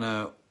 Kind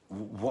of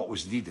what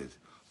was needed,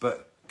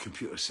 but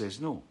computer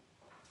says no.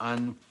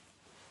 And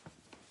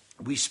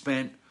we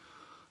spent,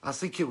 I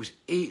think it was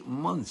 8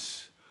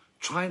 months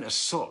trying to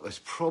sort this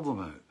problem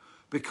out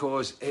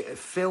because it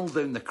fell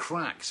down the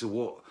cracks of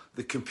what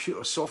the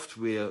computer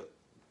software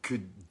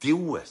could deal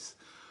with.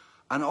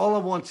 And all I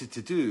wanted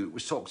to do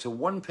was talk to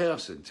one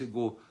person to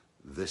go,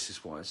 this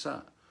is what it's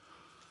at.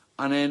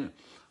 And then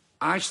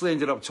I actually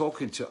ended up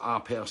talking to a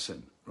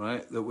person,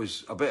 right, that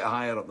was a bit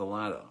higher up the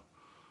ladder.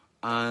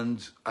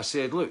 And I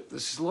said, look,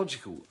 this is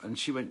logical. And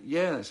she went,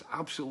 yeah, it's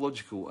absolutely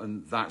logical,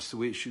 and that's the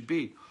way it should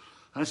be.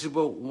 And I said,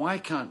 well, why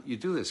can't you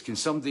do this? Can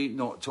somebody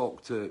not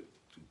talk to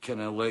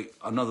kind of like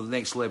another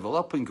next level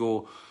up and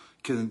go,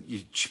 can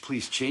you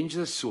please change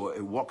this so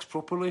it works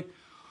properly?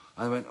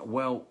 And I went,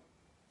 well,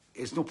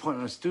 there's no point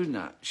in us doing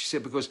that. She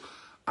said, because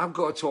I've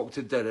got to talk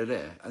to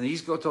da-da-da, and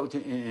he's got to talk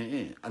to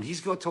and he's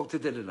got to talk to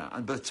da-da-da.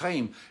 And by the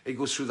time it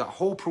goes through that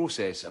whole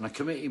process and a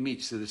committee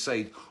meets to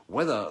decide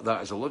whether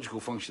that is a logical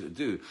function to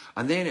do,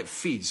 and then it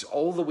feeds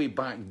all the way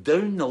back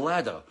down the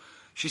ladder,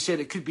 she said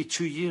it could be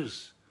 2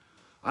 years.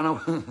 And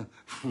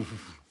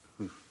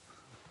I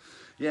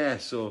yeah,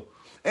 so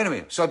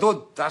anyway,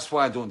 that's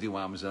why I don't deal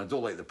with Amazon. I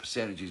don't like the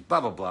percentages,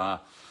 blah, blah, blah.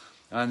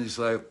 And it's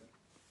like,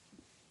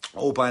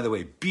 oh, by the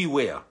way,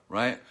 beware,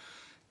 right?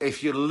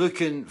 If you're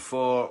looking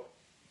for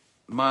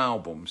my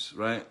albums,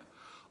 right,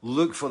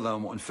 look for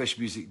them on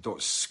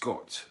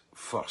fishmusic.scot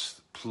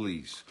first,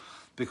 please.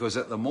 Because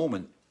at the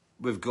moment,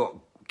 we've got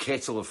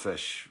Kettle of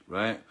Fish,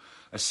 right,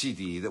 a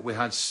CD that we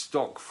had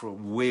stock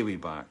from way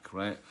back,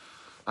 right?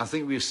 I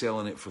think we were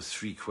selling it for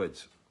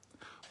 £3.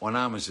 On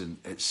Amazon,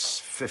 it's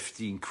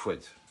 15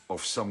 quid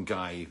of some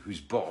guy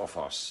who's bought off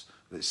us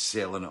that's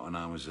selling it on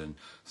Amazon,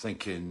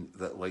 thinking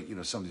that, like,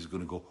 somebody's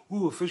going to go,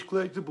 ooh, a fish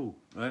collectible,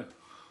 right?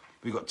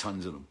 We got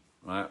tons of them,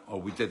 right?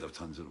 Or we did have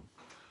tons of them.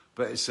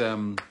 But it's,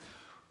 and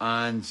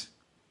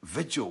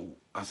Vigil,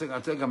 I think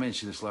I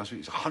mentioned this last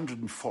week, it's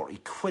 140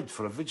 quid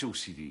for a Vigil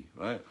CD,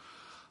 right?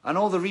 And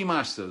all the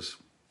remasters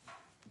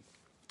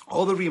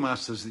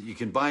that you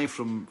can buy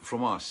from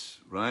us,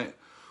 right?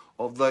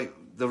 Of like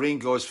the Rain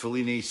Gods,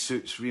 Fellini,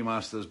 Suits,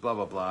 remasters, blah,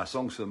 blah, blah,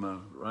 songs from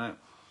them, right?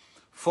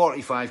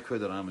 45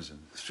 quid on Amazon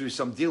through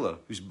some dealer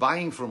who's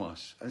buying from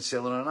us and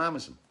selling on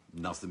Amazon.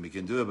 Nothing we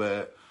can do about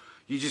it.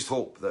 You just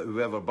hope that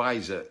whoever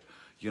buys it,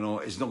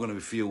 is not going to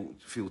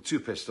feel too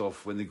pissed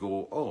off when they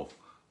go, oh,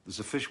 there's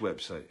a fish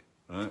website,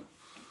 right?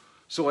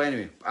 So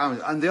anyway,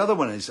 and the other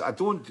one is, I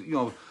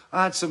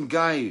had some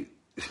guy,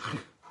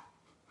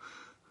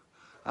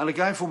 and a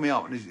guy phoned me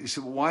up and he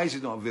said, well, why is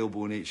it not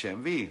available in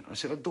HMV? I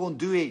said, I don't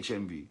do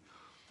HMV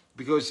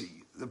because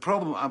the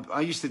problem,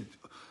 I used to,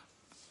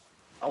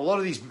 a lot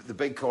of the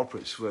big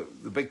corporates,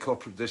 the big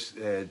corporate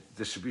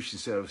distribution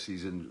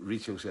services and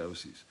retail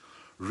services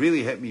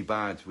really hit me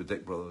bad with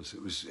Dick Brothers.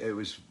 It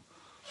was,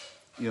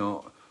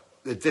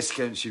 the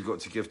discounts you've got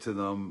to give to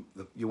them.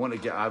 You want to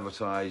get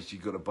advertised,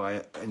 you've got to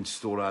buy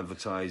in-store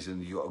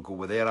advertising, you've got to go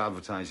with their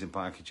advertising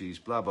packages,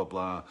 blah, blah,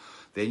 blah.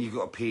 Then you've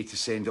got to pay to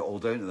send it all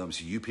down to them.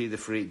 So you pay the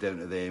freight down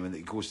to them and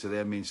it goes to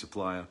their main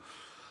supplier.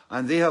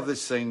 And they have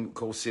this thing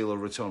called sale or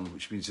return,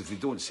 which means if they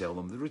don't sell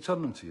them, they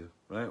return them to you,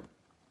 right?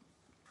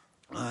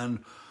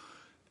 And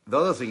the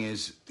other thing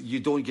is you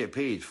don't get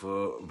paid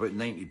for about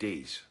 90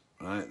 days,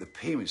 right? The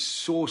payment's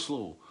so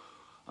slow.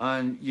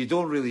 And you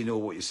don't really know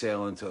what you're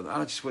selling to. And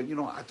I just went, I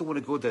don't want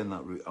to go down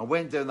that route. I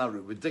went down that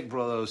route with Dick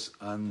Brothers,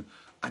 and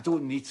I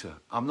don't need to.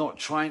 I'm not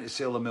trying to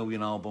sell 1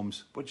 million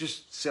albums. We're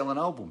just selling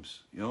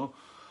albums,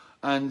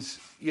 And, it's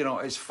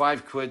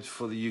 £5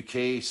 for the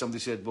UK. Somebody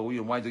said, well,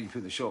 why don't you put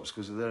in the shops?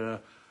 Because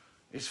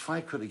it's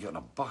 £5 to get on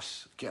a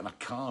bus, get in a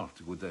car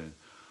to go down.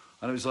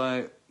 And it was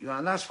like,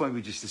 and that's why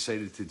we just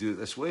decided to do it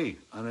this way.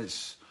 And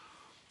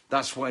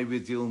that's why we're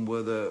dealing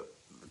with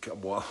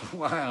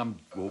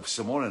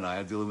Simone and I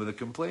are dealing with the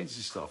complaints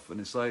and stuff, and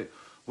it's like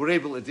we're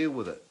able to deal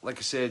with it. Like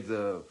I said,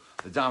 the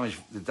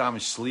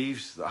damaged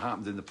sleeves that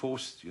happened in the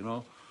post,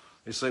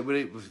 It's like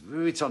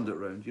we turned it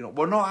around. You know,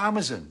 we're not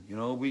Amazon. You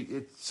know,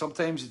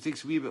 sometimes it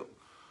takes a wee bit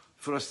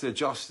for us to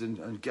adjust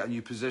and get a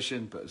new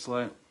position, but it's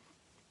like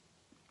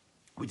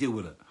we deal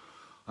with it.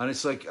 And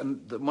it's like,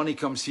 and the money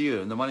comes here,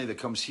 and the money that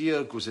comes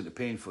here goes into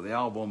paying for the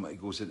album, it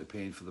goes into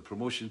paying for the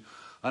promotion,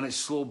 and it's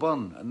slow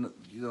burn. And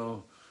you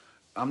know,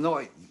 I'm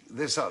not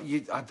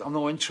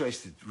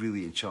interested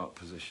really in chart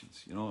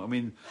positions. You know, I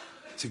mean,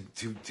 to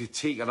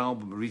take an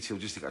album to retail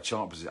just to get a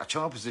chart position. A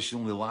chart position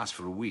only lasts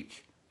for a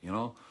week. You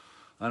know,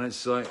 and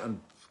it's like, and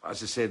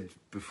as I said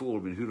before,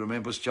 I mean, who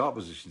remembers chart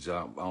positions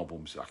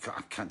albums? I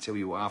can't tell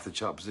you what half the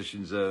chart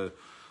positions the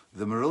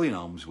Marillion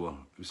albums were.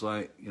 It was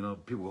like, you know,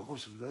 people go, oh,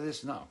 so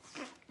this now.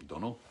 I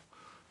don't know.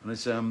 And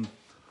it's and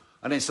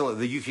then so like,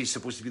 the UK is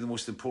supposed to be the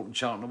most important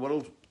chart in the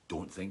world.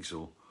 Don't think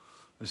so.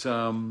 It's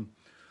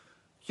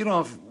you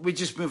know, we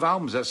just move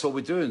albums. That's all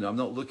we're doing. I'm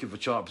not looking for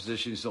chart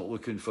positions. Not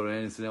looking for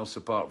anything else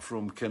apart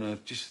from kind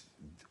of just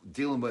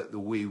dealing with it the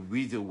way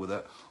we deal with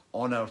it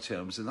on our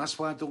terms. And that's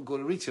why I don't go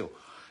to retail.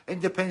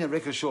 Independent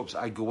record shops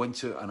I go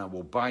into and I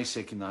will buy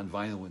second-hand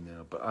vinyl in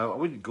there, but I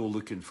wouldn't go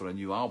looking for a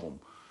new album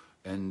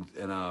in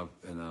a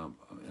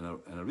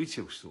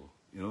retail store,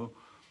 you know.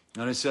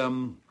 And it's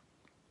and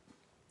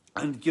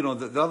you know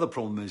the other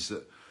problem is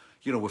that,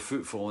 you know, with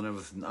footfall and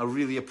everything, I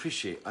really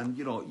appreciate, and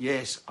you know,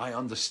 yes, I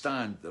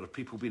understand there are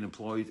people being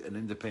employed in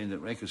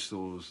independent record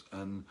stores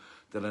and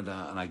and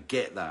I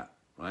get that,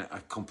 right? I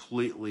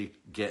completely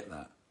get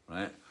that,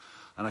 right?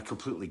 And I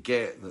completely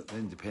get that the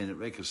independent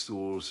record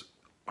stores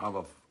have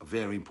a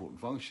very important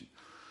function.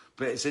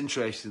 But it's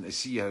interesting to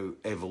see how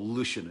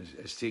evolution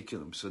has taken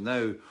them. So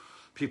now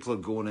people are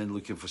going in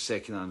looking for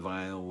second-hand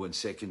vinyl and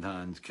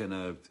second-hand kind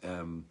of,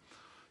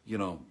 you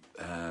know,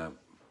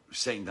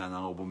 second-hand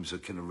albums are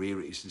kind of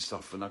rarities and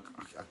stuff. And I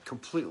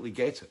completely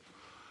get it.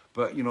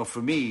 But, you know,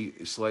 for me,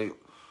 it's like,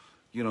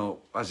 you know,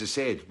 as I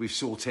said, we've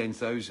sold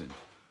 10,000.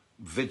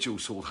 Vigil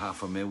sold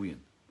 500,000,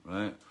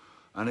 right?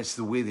 And it's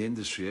the way the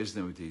industry is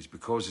nowadays,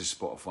 because of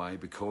Spotify,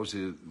 because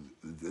of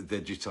the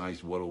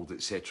digitised world,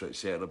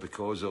 etc.,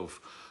 because of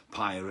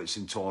pirates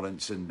and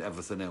torrents and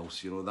everything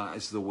else. You know, that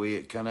is the way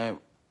it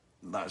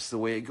that's the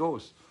way it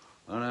goes.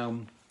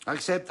 And I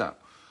accept that.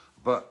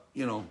 But,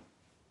 you know,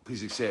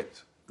 please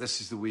accept, this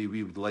is the way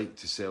we would like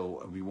to sell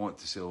and we want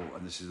to sell,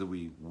 and this is the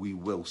way we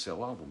will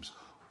sell albums,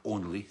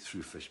 only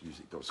through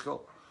fishmusic.com,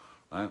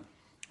 right?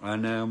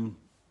 And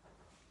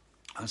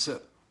that's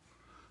it.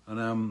 And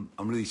I'm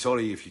really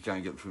sorry if you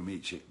can't get from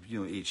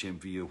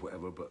HMV or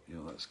whatever, but you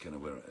know that's kind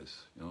of where it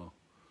is, you know.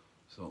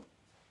 So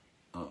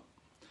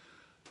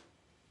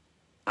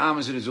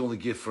Amazon is only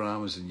gift for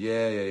Amazon.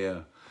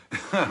 Yeah.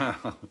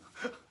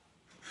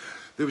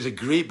 There was a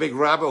great big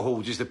rabbit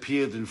hole just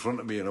appeared in front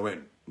of me, and I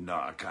went, no,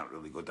 I can't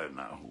really go down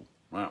that hole.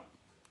 Right.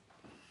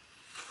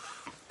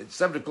 It's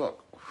 7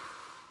 o'clock.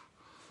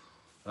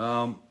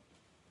 What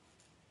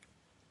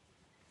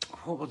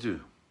will I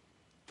do?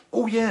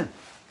 Oh yeah,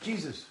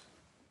 Jesus.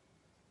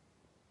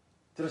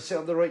 Did I set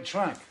up the right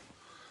track?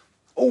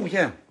 Oh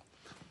yeah,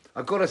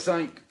 I've got to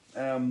thank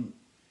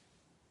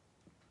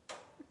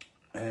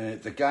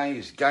the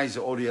guys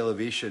at Audio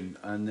Elevation,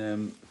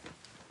 and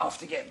I have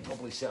to get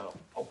properly set up.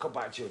 I'll come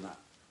back to you on that.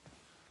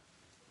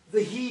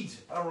 The heat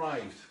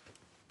arrived.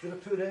 Could I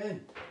put it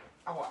in?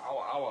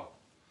 Hour.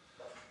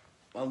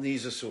 My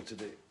knees are sore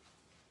today.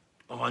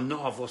 Oh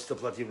no, I've lost the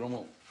bloody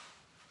remote.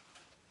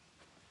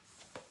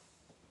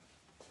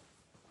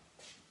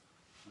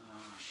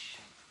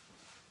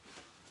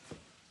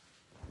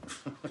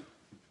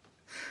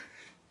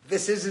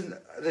 This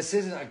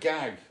isn't a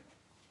gag.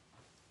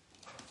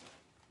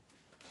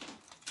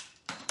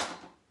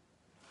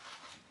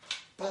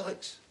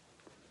 Bollocks.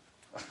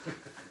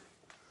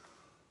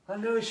 I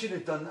knew I should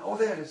have done that. Oh,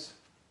 there it is.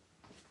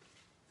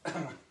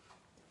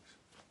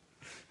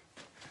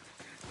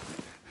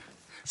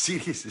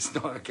 Serious, it's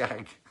not a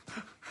gag.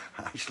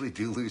 I actually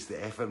do lose the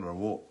effing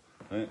remote.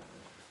 Right?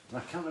 And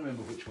I can't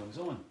remember which one's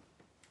on.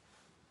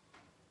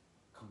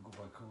 Can't go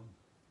back on.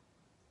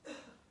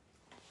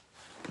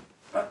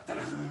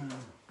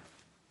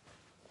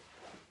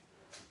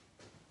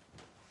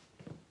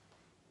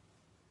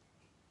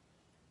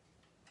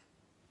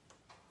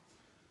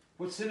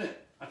 What's in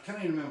it? I can't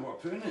even remember what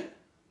I put in it.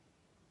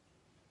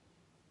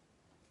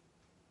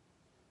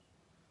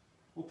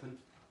 Open.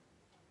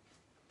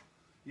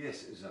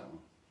 Yes, it is that one.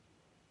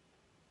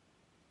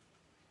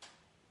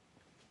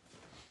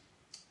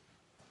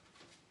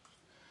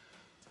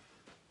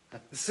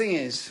 The thing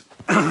is,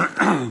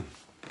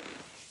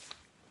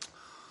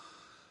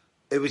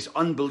 it was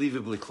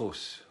unbelievably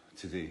close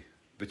today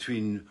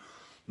between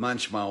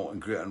Manchmal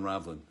and Great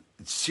Unraveling.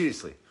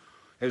 Seriously,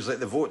 it was like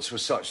the votes were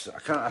such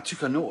that I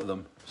took a note of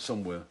them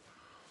somewhere,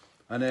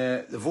 and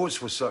the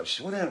votes were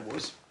such. Well, there it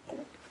was.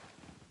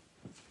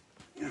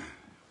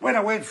 When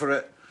I went for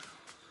it,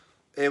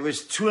 it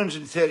was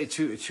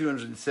 232 to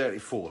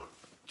 234.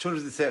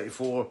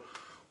 234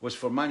 was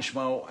for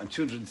Manchmal, and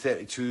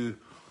 232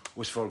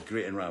 was for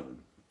Great Unraveling.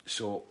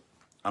 So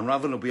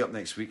Unraveling will be up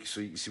next week,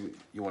 so you can see what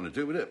you want to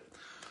do with it.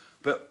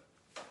 But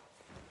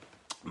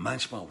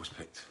Manchmal was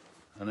picked,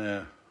 and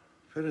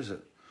where is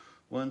it?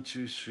 1,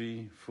 2,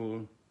 3,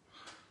 4.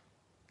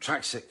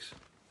 Track 6.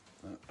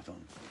 I don't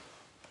know.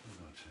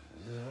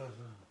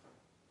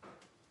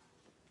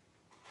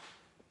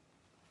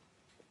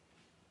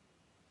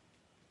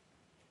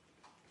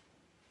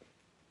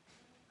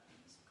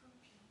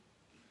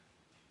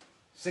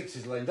 Six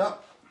is lined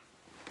up.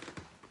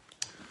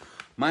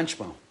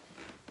 Manchmal.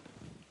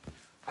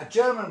 A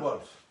German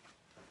word.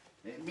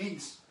 It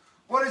means.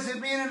 What does it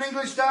mean in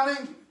English,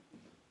 darling?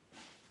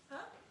 Huh?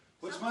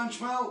 What's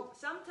manchmal?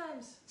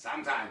 Sometimes.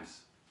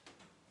 Sometimes.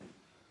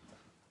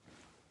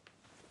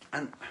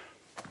 And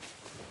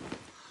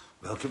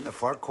welcome to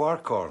Farquhar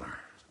Corner.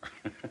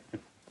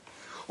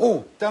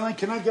 Oh, darling,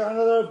 can I get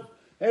another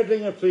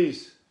headlinger,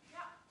 please? Yeah.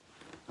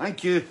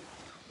 Thank you.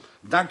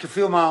 Danke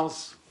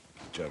vielmals.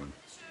 German.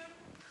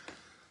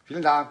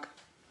 Vielen Dank.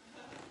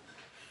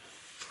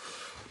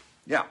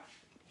 Yeah.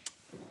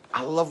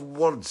 I love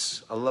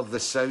words. I love the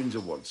sounds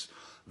of words.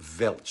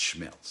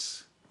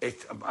 Weltschmerz. I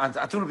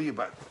don't know about you,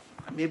 but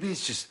maybe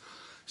it's just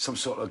some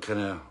sort of kind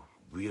of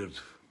weird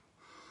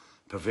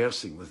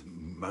perversing with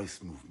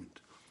mouth movement.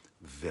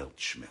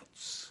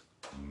 Weltschmerz.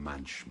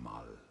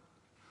 Manchmal.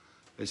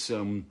 It's,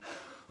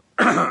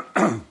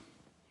 I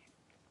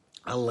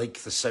like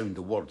the sound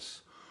of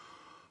words.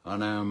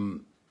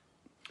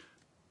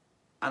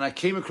 And I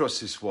came across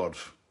this word,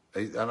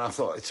 and I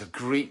thought it's a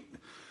great,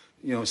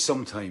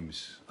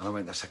 sometimes. And I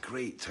went, that's a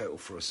great title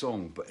for a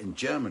song. But in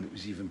German, it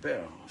was even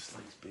better. Oh,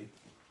 thanks, babe.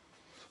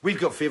 We've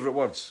got favourite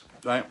words,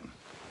 right?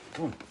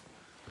 Come on.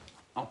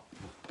 Up,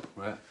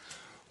 right?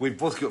 We've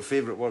both got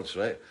favourite words,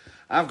 right?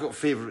 I've got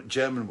favourite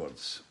German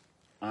words.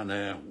 And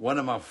one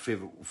of my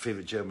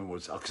favourite German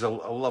words, because I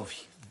love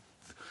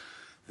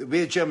the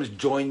way Germans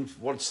join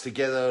words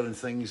together and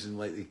things, and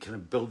like they kind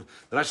of build,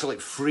 they're actually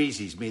like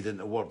phrases made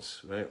into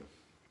words, right?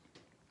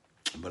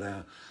 But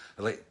I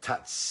like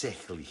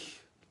tatsächlich.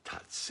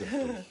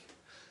 Tatsächlich.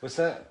 What's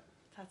that?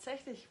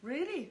 Tatsächlich.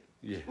 Really?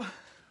 Yeah.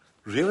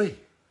 Really?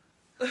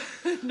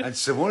 And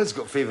Simona's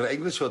got favourite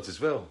English words as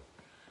well.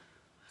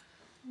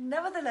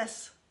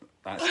 Nevertheless.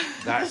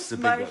 That's the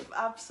big my one.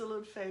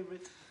 absolute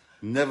favourite.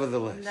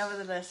 Nevertheless.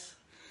 Nevertheless.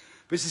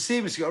 But it's the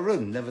same, it's got a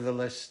rhythm.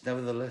 Nevertheless,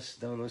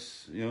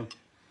 Yeah.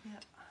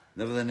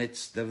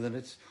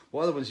 Nevertheless.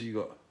 What other ones have you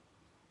got?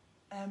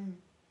 I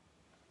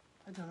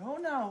don't know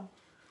now.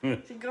 You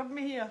got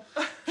me here.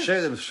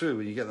 Shout them through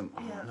when you get them.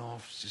 Oh, Yeah. no,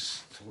 I've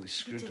just totally You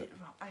screwed did it. it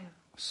wrong.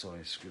 Sorry,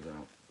 I screwed that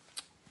up.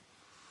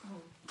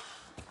 Oh.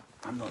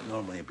 I'm not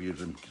normally a beer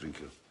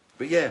drinker.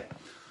 But yeah,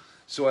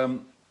 so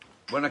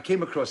when I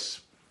came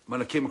across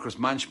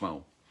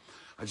manchmal,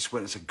 I just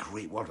went, it's a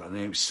great word. And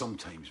it was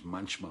sometimes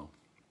manchmal.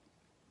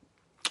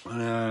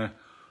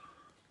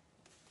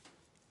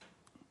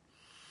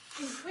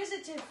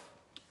 Inquisitive.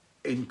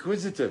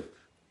 Inquisitive.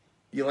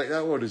 You like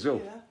that word as well?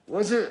 Yeah.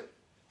 Was it?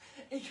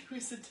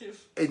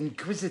 Inquisitive.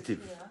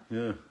 Inquisitive.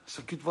 Yeah. It's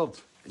a good word.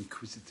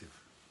 Inquisitive.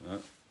 Yeah.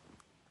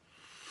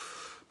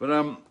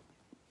 But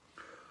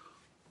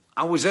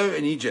I was out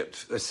in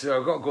Egypt. So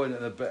I've got to go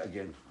into a bit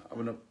again.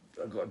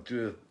 I've got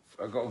to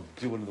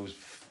do one of those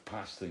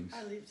past things.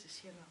 I leave this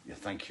here now. Yeah,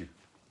 thank you.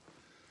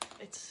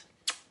 It's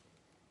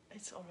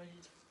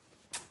already.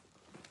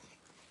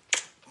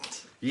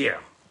 Yeah.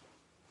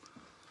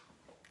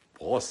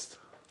 Prost.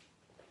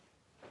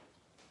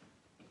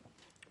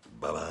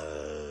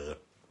 Bye-bye.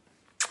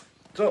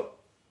 So,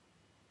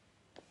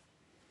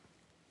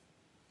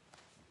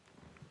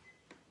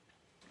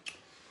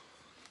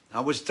 I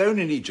was down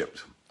in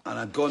Egypt, and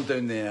I'd gone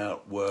down there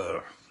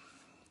where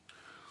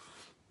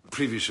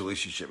previous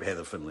relationship,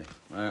 Heather Finlay,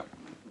 right?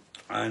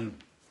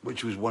 And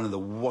which was one of the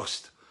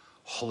worst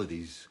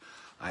holidays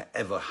I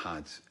ever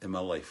had in my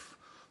life.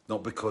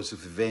 Not because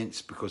of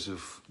events,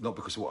 not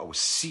because of what I was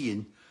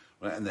seeing,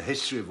 right? And the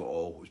history of it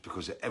all was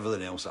because of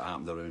everything else that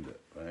happened around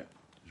it, right? It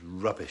was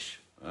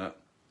rubbish, right?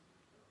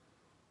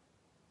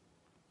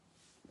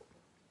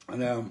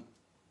 And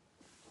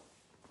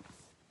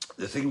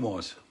the thing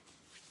was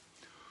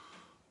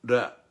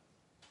that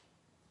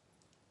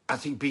I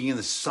think being in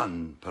the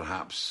sun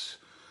perhaps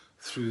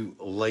threw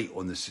light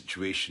on the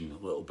situation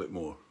a little bit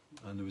more.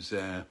 And there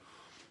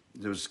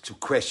was some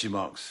question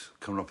marks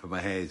coming up in my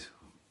head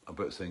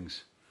about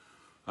things.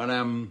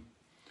 And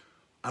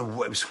it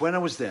was when I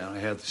was there, I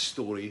heard the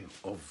story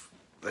of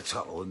the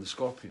turtle and the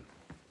scorpion,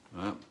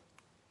 right?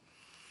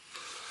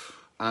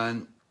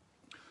 And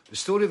the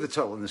story of the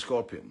turtle and the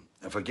scorpion,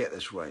 if I get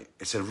this right,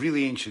 it's a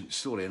really ancient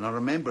story. And I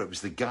remember it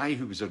was the guy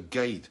who was our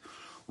guide.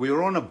 We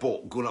were on a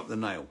boat going up the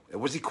Nile. It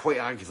wasn't quite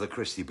Agatha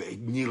Christie, but it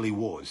nearly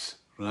was,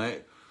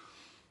 right?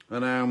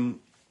 And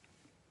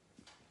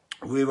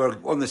we were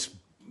on this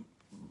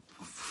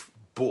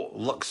boat,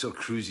 Luxor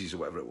Cruises or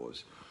whatever it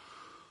was.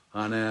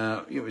 And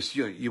it was,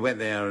 you went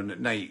there, and at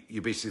night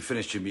you basically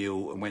finished your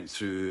meal and went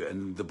through,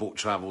 and the boat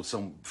travelled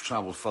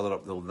further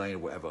up the Nile or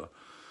whatever.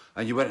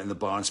 And you went in the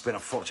bar and spent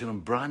a fortune on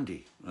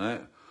brandy, right?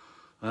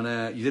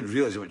 And you didn't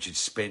realise how much you'd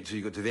spent till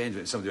you got to the end of it.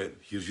 And somebody went,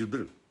 here's your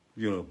bill,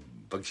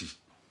 bugsy.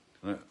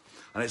 Right?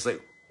 And it's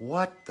like,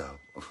 what the?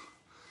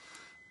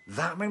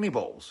 That many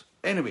bottles?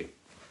 Anyway,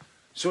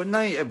 So at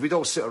night, we'd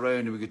all sit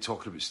around and we could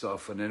talk about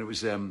stuff. And then it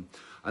was, and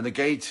the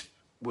guide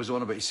was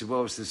on about, he said,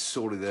 well, it's this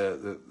story,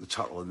 the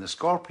turtle and the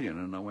scorpion.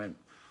 And I went,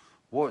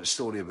 what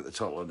story about the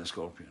turtle and the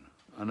scorpion?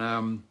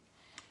 And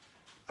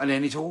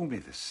then he told me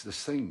this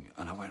thing.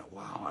 And I went,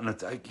 wow. And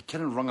it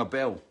kind of rung a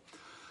bell.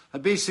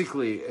 And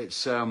basically,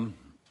 it's the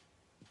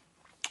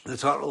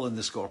turtle and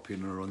the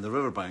scorpion are on the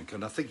riverbank.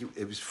 And I think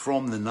it was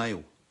from the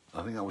Nile.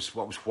 I think that was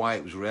why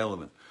it was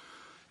relevant.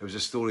 It was a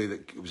story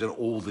it was an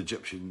old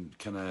Egyptian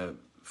kind of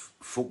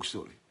folk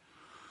story.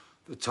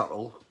 The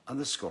turtle and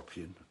the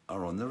scorpion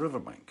are on the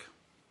riverbank.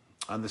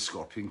 And the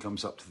scorpion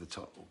comes up to the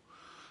turtle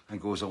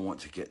and goes, I want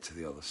to get to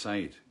the other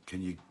side.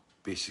 Can you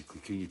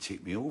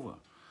take me over?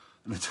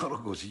 And the turtle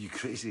goes, are you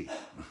crazy?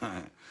 He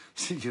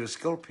said, you're a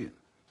scorpion.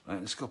 Right?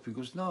 And the scorpion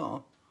goes,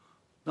 no,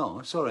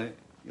 it's all right.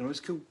 You know, it's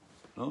cool.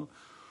 No?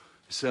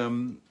 It's,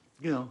 you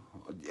know,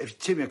 if you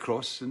take me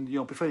across and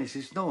you'll be fine. He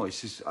says, no. He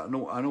says, I know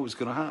what's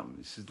going to happen.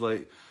 He says,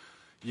 like,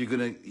 you're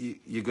gonna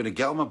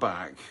get on my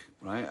back,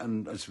 right?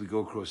 And as we go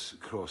across,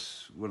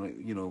 when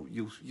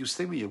you'll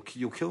sting me,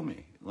 you'll kill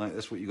me. Like,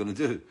 that's what you're gonna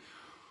do.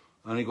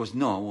 And he goes,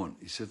 no, I won't.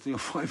 He said,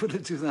 why would I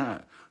do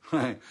that?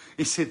 Right?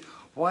 He said,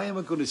 why am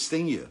I going to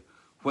sting you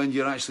when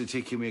you're actually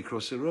taking me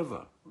across the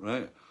river,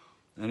 right?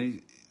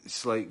 And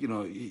it's like, you're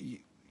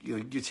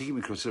taking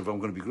me across the river, I'm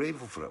going to be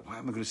grateful for it. Why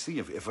am I going to sting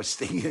you? If I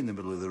sting you in the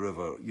middle of the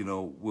river,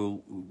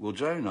 we'll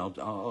drown.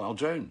 I'll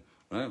drown,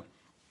 right?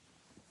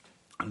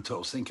 And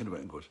Turtle's thinking about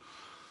it and goes,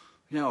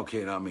 yeah,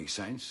 okay, that makes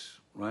sense,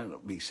 right?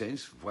 That makes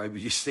sense. Why would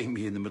you sting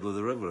me in the middle of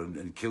the river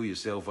and kill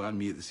yourself and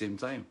me at the same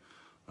time,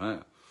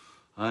 right?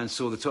 And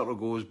so the turtle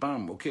goes,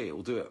 bam, okay,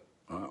 we'll do it,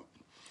 right?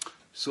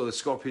 So the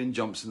scorpion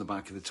jumps in the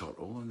back of the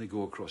turtle and they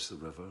go across the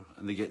river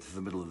and they get to the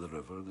middle of the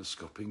river and the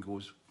scorpion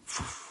goes,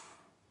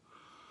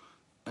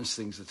 and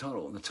stings the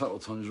turtle. And the turtle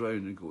turns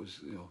around and goes,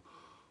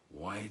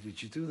 why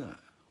did you do that?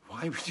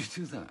 Why would you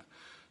do that?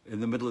 In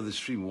the middle of the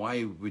stream,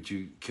 why would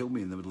you kill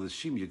me in the middle of the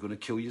stream? You're going to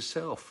kill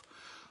yourself.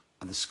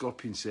 And the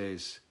scorpion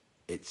says,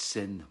 it's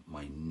in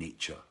my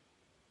nature.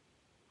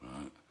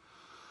 Right?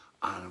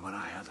 And when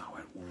I heard that, I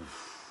went,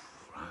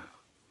 oof, right?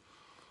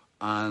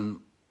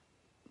 And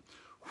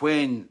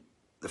when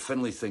the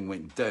Finlay thing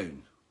went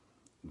down,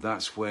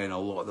 that's when a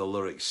lot of the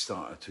lyrics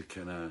started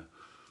to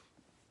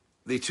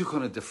they took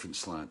on a different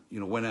slant.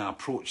 When I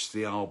approached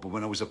the album,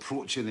 when I was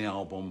approaching the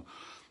album,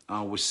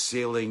 I was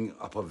sailing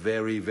up a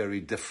very, very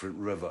different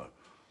river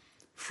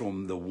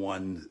from the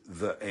one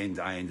that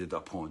I ended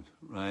up on,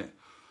 right?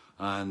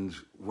 And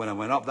when I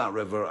went up that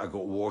river, I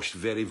got washed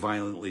very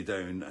violently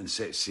down and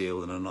set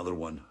sail in another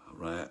one,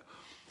 right?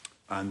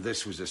 And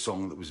this was a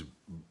song that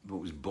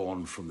was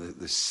born from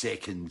the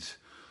second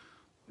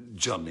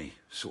journey,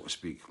 so to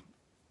speak.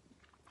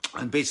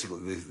 And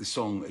basically, the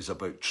song is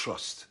about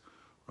trust,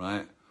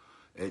 right?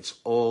 It's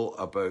all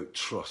about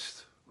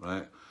trust,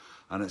 right?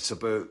 And it's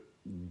about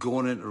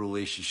going into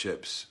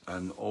relationships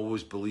and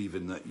always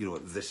believing that,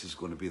 this is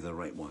going to be the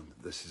right one.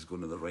 This is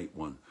going to be the right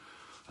one.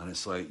 And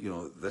it's like,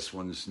 this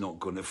one's not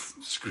going to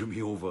screw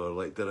me over,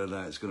 like,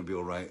 da-da-da, it's going to be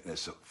all right. And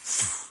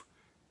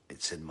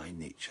it's in my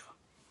nature.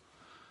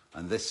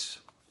 And this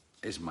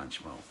is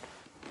Manchmal.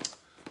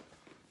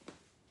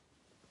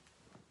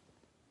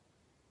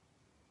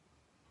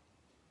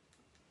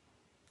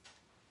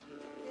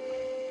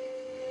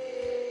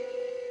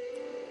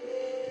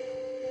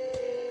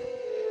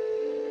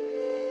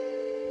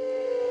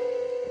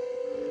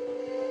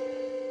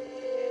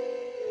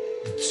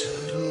 The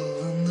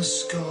turtle and the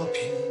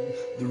scorpion,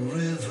 the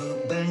river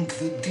bank,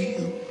 the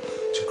deal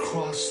to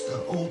cross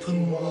the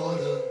open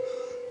water,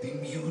 they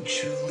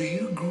mutually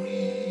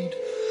agreed.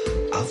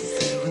 Out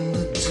there in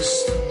the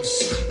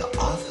distance, the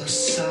other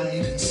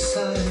side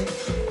inside,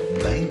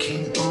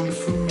 banking on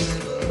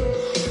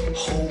forever,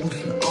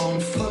 holding on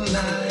for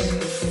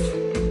life.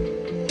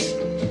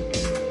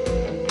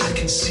 I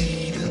can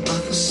see the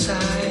other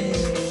side.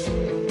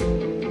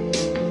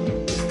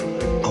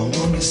 I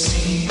want to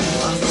see the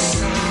other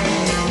side.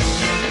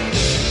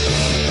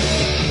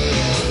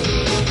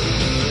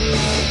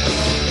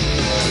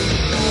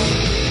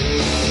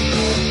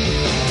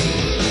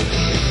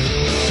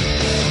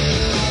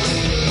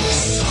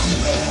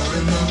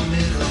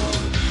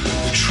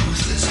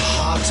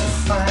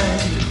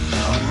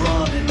 I'm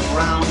running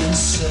round in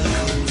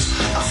circles,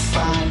 I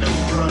find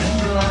I'm running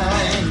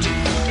blind,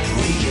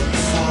 praying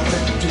for the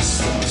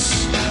distance,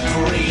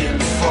 praying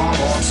for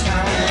more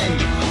time.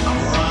 I'm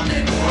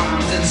running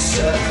round in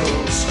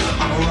circles,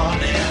 I'm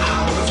running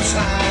out of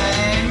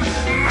time.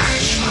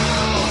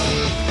 Manchmal,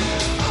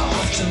 I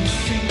often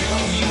think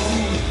of you.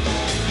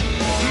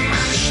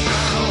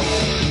 Manchmal,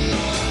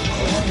 I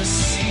want to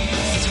see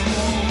you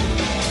through.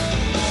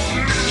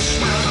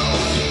 Manchmal,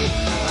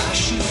 I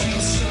should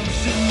feel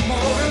something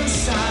more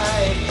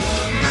inside.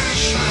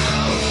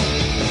 Manchmal,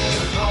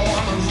 I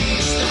wanna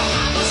reach the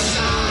other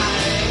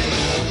side.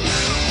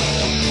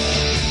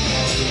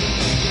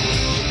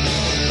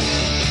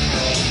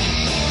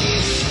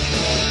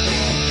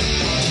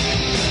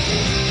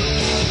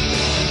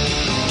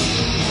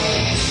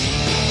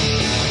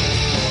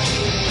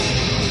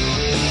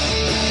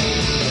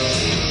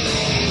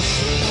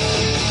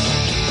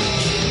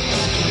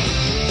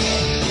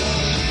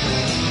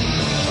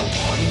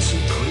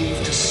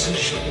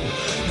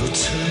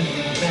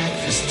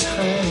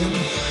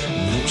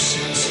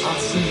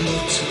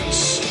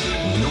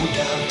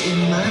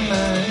 my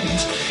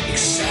mind,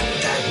 except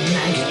that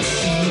nagging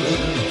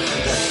feeling,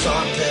 the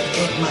thought that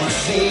it might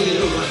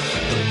fail.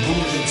 The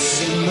bullet's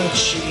in the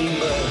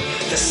chamber,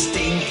 the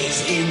sting is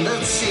in the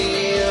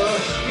tail.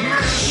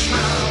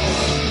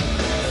 Marshmallow,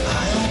 I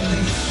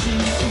only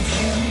think of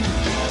you.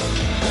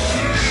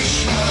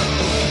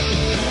 Marshmallow,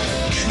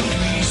 could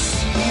we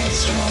see it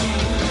through?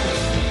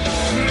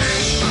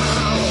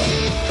 Marshmallow,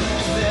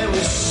 there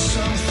is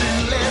something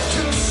left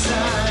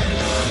inside.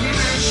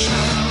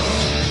 Marshmallow,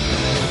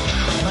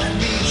 my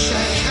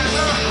nature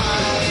cannot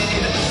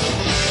hide.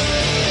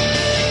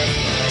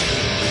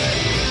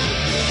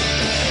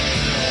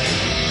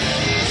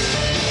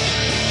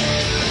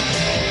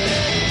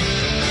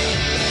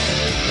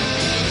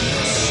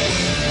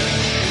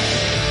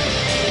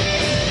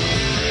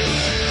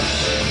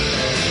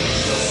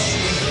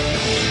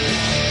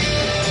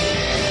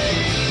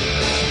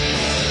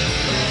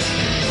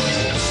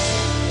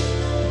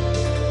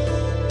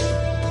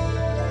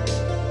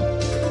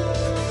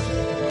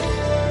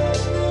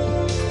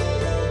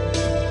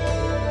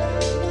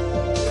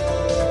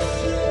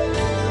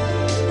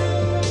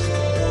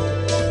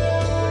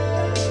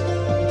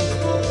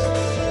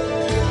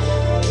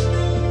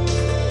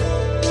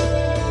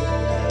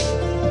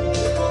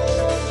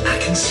 I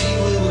can see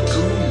where we're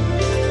going.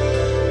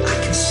 I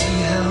can see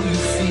how you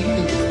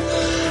feel.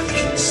 I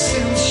can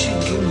sense you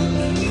gonna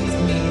leave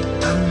me.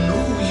 I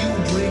know you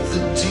break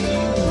the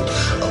deal.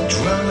 I'll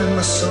drown in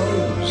my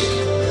sorrows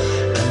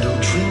and I'll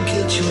drink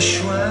at your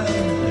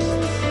shrine.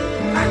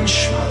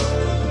 Manchmal,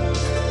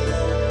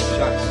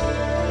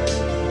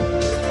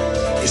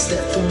 is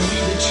that the way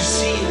that you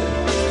see it?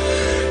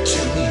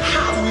 Tell me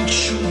how it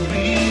should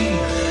be.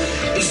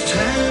 It's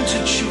time to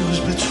choose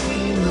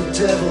between the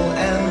devil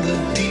and the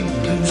deep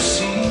blue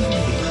sea.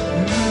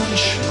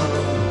 Manchmal,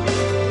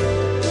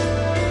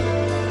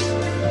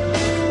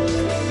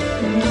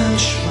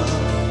 manchmal,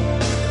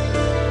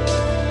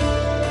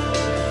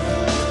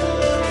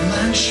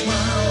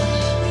 manchmal,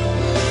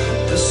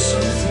 there's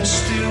something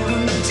still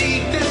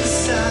deep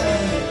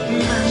inside.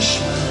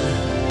 Manchmal,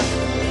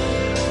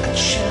 a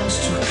chance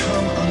to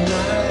come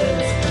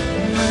alive.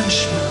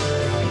 Manchmal,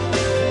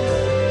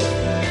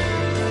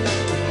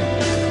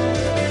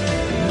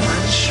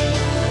 manchmal,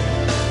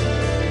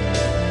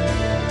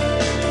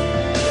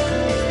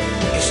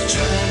 it's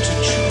time to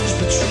choose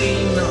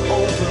between the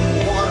open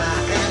water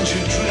and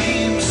your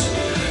dreams.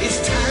 It's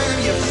time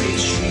you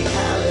face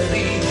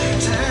reality.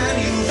 Time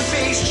you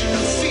face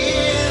your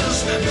fears.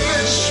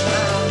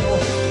 Manchmal,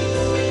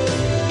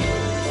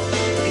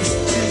 it's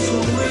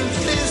different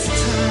this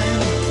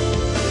time.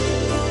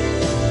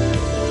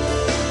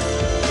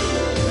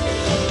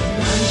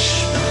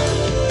 Manchmal,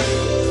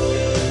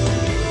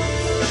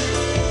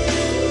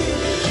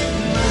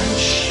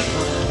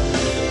 manchmal,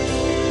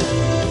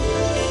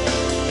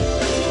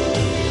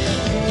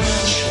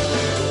 manchmal,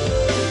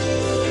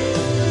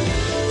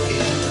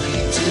 it'll be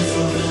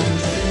different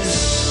this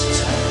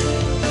time.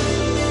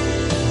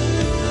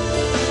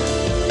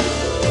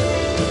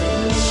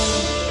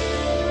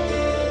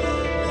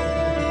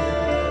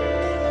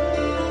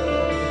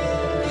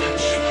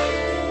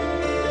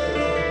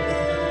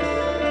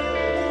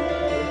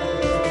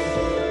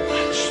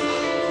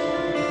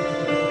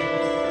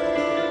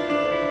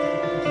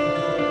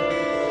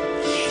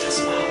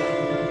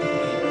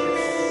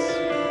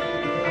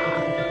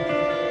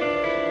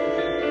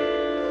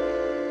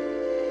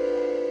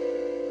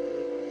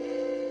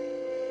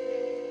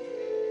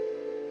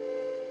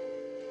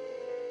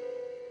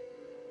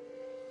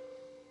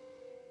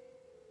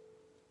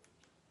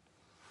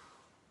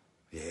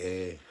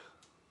 Yeah.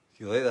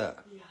 You like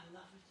that? Yeah, I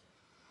love it.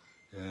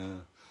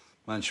 Yeah.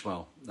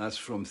 Manchmal. That's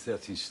from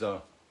 13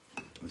 Star.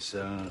 It's,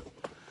 like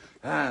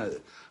I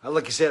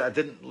said, I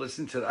didn't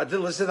listen to it. I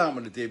didn't listen to that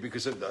one today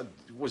because I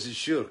wasn't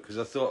sure, because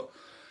I thought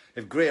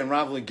if Great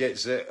Unraveling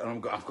gets it,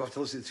 and I've got to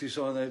listen to 2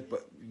 songs now,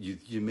 but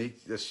you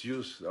make this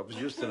yours. That was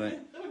yours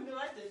tonight. No,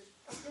 I did.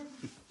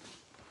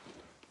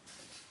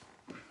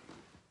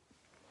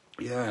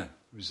 Yeah, it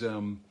was.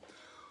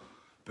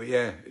 But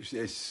yeah,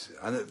 it's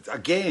and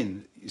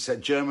again, it's a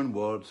German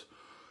word,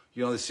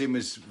 you know, the same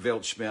as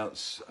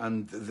Weltschmerz,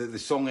 and the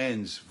song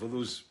ends. For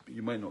those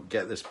you might not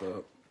get this,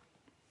 but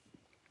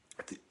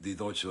die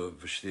Deutsche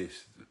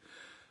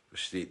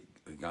versteht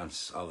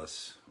ganz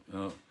alles. You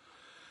know?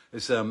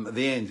 It's at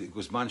the end it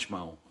goes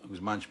manchmal,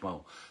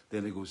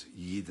 then it goes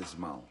jedes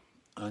Mal,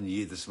 and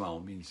jedes Mal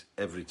means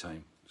every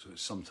time. So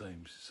it's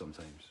sometimes,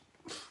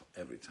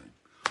 every time.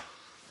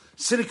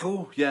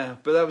 Cynical, yeah,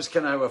 but that was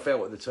kind of how I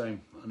felt at the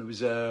time, and it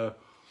was, you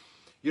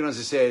know, as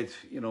I said,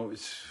 you know,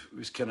 it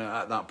was kind of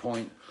at that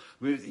point.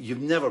 I mean,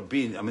 you've never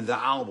been. I mean, the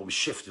album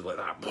shifted like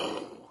that,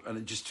 and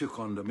it just took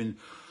on. I mean,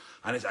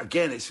 and it's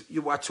again, it's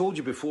I told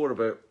you before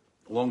about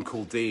Long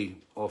Cold Day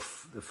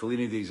off the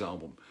Fellini Days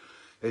album.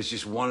 It's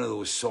just one of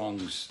those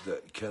songs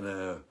that kind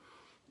of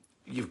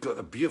you've got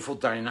a beautiful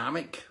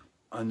dynamic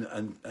and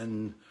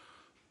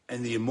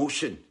the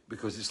emotion,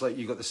 because it's like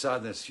you got the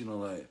sadness, you know,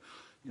 like.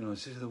 You know,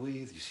 is this the way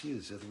you see it?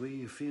 Is that the way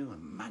you feel?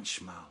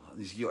 Manchmal.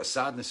 You got a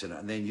sadness in it,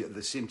 and then you, at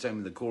the same time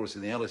in the chorus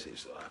and the Ellis,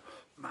 it's like,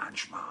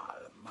 Manchmal,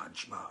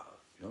 Manchmal,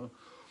 you know.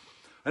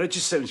 And it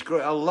just sounds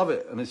great. I love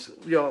it. And it's,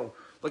 you know,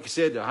 like I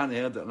said, I hadn't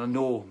heard it, and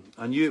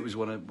I knew it was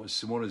one of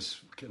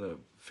Simona's kind of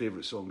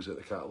favourite songs at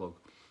the catalogue.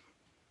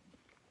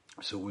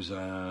 So it was,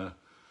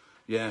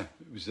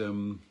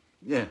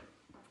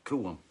 cool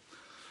one.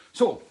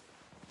 So,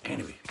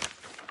 anyway,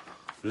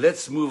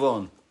 let's move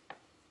on.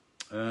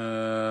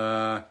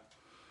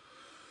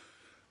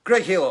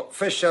 Greg Halop,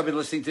 Fish, I've been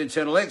listening to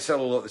Internal Exile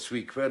a lot this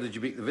week. Where did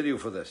you make the video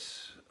for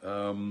this?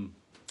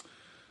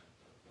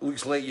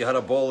 Looks like you had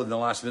a ball in the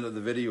last minute of the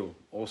video.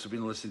 Also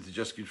been listening to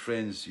Just Good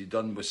Friends. You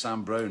done with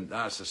Sam Brown.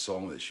 That's a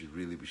song that we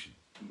should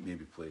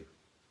maybe play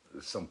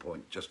at some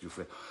point. Just Good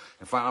Friends.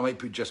 In fact, I might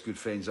put Just Good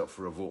Friends up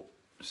for a vote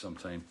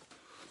sometime.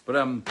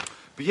 But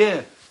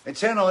yeah,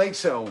 Internal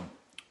Exile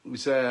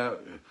was. I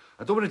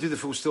don't want to do the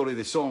full story of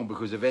the song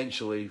because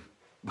eventually,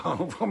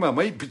 well, I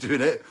might be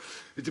doing it.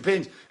 It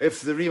depends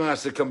if the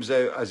remaster comes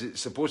out as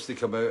it's supposed to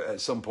come out at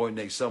some point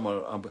next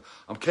summer.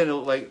 I'm kind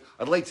of like,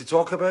 I'd like to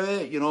talk about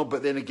it, you know,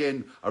 but then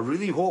again, I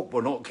really hope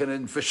we're not kind of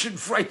in Fishing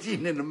Friday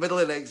in the middle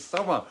of next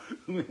summer.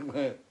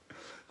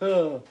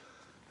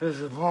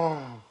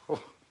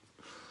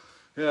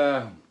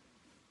 Yeah.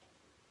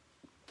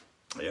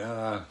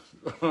 Yeah.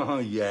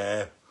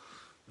 Yeah.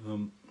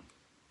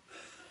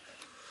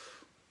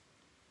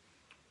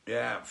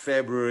 Yeah,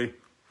 February.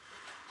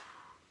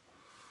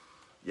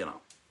 You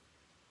know,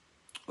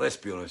 let's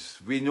be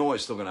honest. We know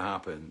it's not going to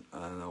happen,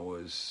 and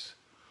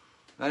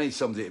I need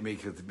somebody to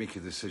make a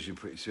decision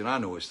pretty soon. I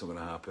know it's not going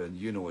to happen.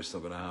 You know it's not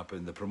going to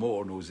happen. The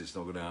promoter knows it's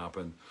not going to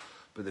happen,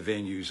 but the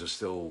venues are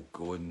still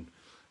going.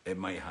 It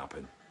might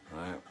happen,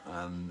 right?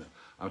 And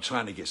I'm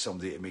trying to get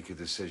somebody to make a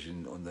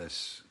decision on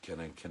this kind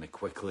of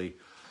quickly,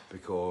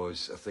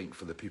 because I think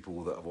for the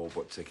people that have all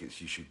bought tickets,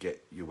 you should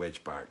get your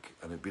wedge back,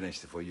 and it'd be nice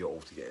for you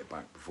all to get it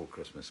back before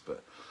Christmas,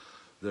 but.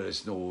 There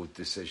is no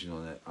decision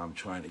on it. I'm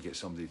trying to get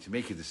somebody to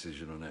make a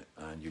decision on it,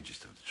 and you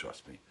just have to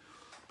trust me.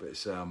 But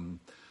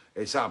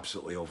it's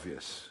absolutely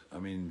obvious. I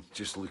mean,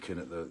 just looking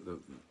at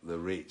the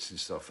rates and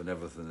stuff and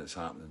everything that's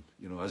happening.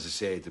 You know, as I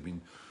said, I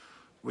mean,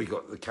 we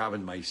got the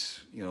cabin mice.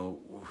 You know,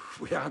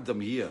 we had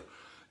them here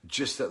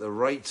just at the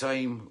right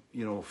time.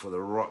 You know, for the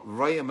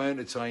right amount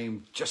of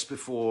time, just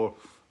before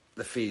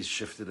the phase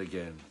shifted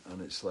again,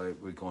 and it's like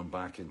we're going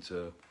back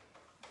into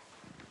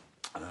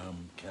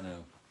kind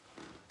of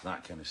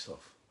that kind of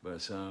stuff. But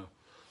it's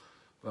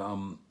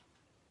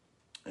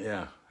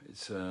yeah,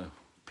 it's a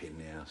pain in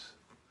the ass.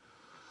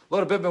 A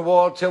lot of Bidman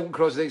Ward, Tilton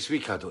Cross next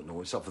week. I don't know.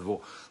 It's up for the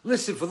vote.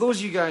 Listen, for those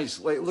of you guys,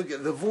 like, look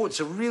at the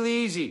votes are really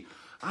easy.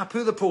 I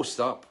put the post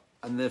up,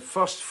 and the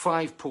first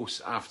 5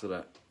 posts after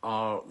that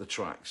are the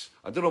tracks.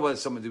 I don't know whether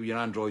it's something to do with your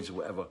Androids or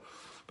whatever,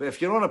 but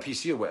if you're on a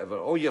PC or whatever,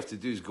 all you have to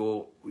do is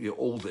go your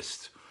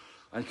oldest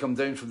and come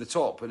down from the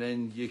top, and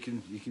then you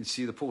can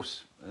see the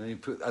posts, and then you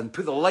put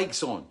the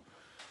likes on.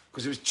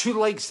 Because there was 2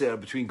 likes there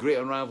between Great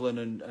Unraveling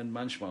and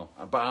Manchmal.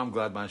 But I'm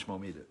glad Manchmal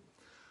made it.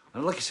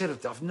 And like I said,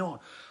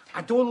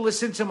 I don't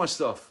listen to my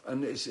stuff.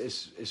 And it's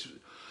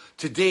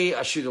today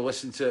I should have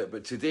listened to it,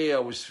 but today I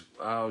was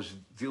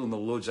dealing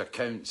with loads of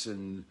accounts,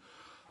 and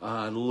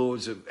I had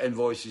loads of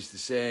invoices to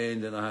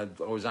send, and I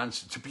was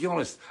answering. To be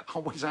honest, I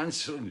was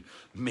answering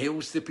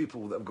mails to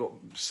people that have got,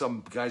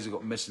 some guys have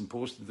got missing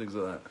posts and things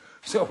like that.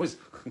 So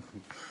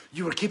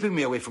you were keeping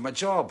me away from my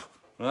job,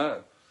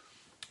 right?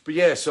 But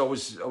yeah, so I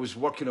was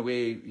working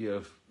away,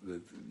 you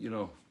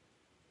know,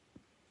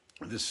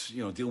 this,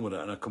 you know, dealing with it,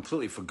 and I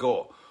completely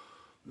forgot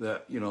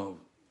that, you know,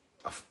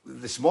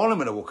 this morning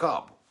when I woke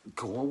up,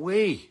 go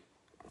away,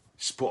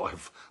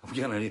 Spotify. I'm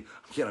getting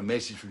a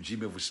message from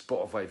Gmail for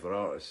Spotify for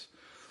artists,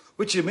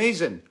 which is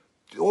amazing.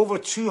 Over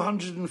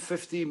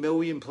 250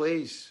 million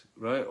plays,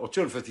 right, or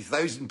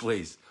 250,000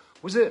 plays.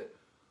 Was it?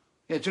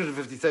 Yeah,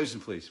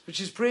 250,000 plays, which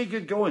is pretty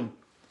good going,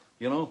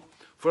 you know.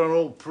 For an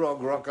old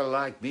prog rocker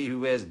like me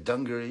who wears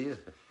dungarees.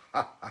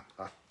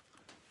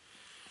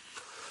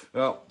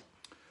 Well,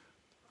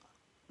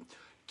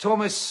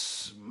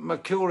 Thomas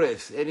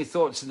McIlraith, any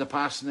thoughts on the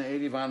passing of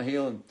Eddie Van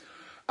Halen?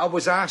 I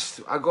was asked,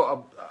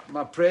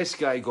 my press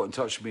guy got in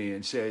touch with me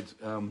and said,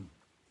 do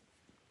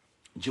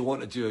you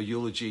want to do a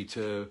eulogy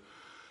to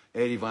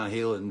Eddie Van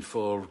Halen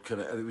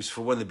it was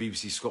for one of the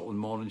BBC Scotland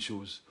morning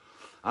shows.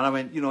 And I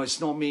went, you know, it's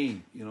not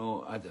me, you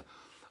know,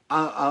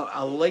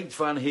 I liked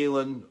Van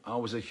Halen. I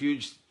wasn't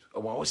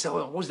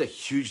a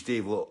huge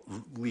Dave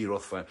Lee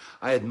Roth fan.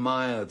 I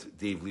admired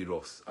Dave Lee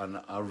Roth, and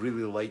I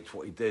really liked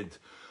what he did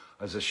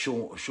as a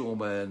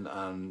showman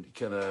and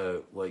kind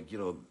of like, you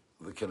know,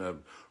 the kind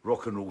of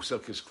rock and roll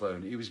circus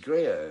clown. He was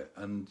great at it,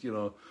 and, you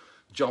know,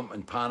 Jump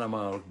in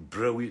Panama,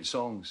 brilliant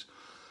songs.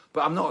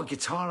 But I'm not a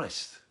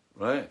guitarist,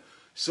 right?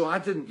 So I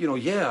didn't, you know,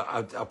 yeah,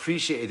 I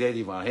appreciated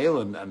Eddie Van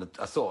Halen, and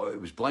I thought it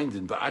was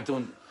blinding, but I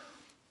don't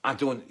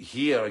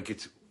hear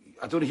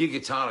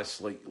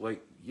guitarists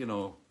like you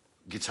know,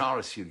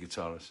 guitarists hear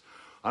guitarists,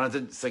 and I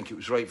didn't think it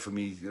was right for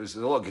me. There's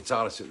a lot of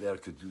guitarists out there who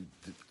could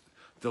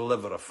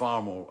deliver a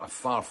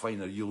far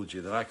finer eulogy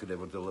than I could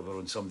ever deliver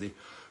on somebody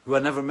who I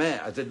never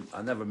met.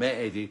 I never met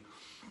Eddie.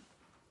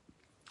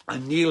 I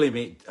nearly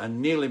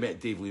met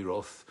Dave Lee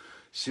Roth.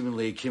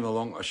 seemingly came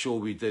along a show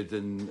we did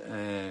in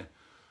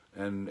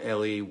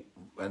LA,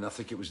 and I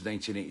think it was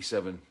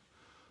 1987,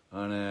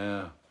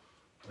 and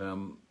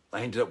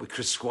I ended up with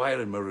Chris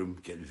Squire in my room,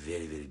 getting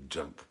very, very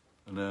drunk,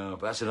 and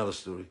but that's another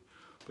story.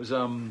 It was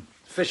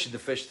fishing the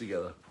fish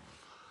together,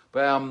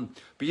 but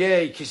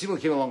yeah, Castillo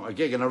came along to a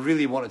gig, and I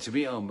really wanted to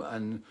meet him,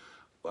 and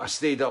I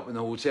stayed up in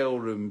the hotel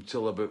room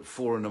till about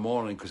 4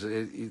 a.m. because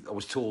I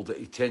was told that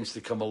he tends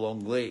to come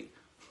along late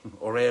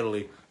or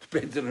early,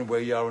 depending on where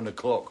you are on the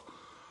clock.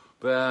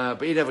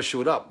 But he never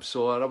showed up,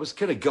 so I was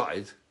kind of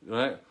gutted,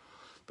 right?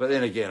 But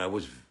then again, I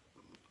was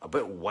a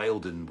bit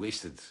wild and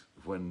wasted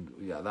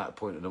at that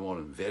point in the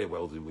morning, very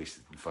wild and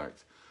wasted, in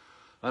fact.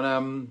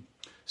 And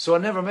so I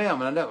never met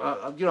him, and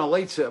I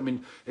liked it. I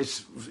mean,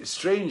 it's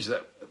strange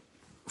that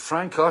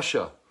Frank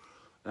Usher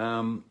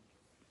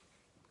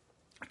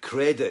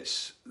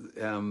credits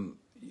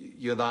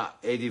that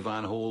Eddie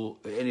Van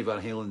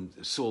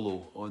Halen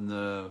solo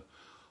on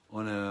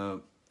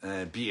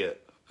Beat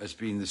It as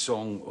being the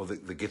song or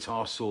the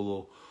guitar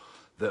solo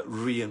that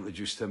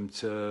reintroduced him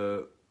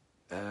to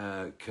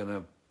kind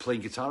of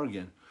playing guitar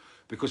again,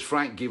 because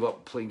Frank gave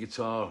up playing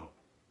guitar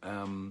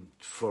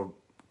for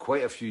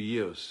quite a few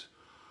years,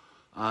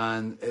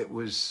 and it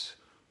was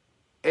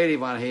Eddie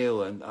Van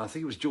Halen, I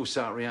think it was Joe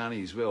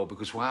Satriani as well,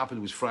 because what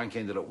happened was Frank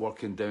ended up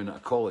working down at a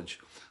college,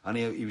 and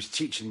he was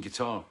teaching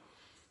guitar,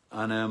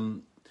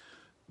 and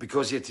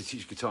because he had to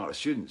teach guitar to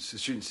students, the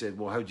students said,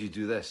 well, how do you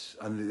do this?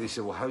 And they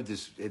said, well, how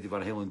does Eddie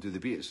Van Halen do the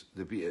Beat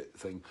It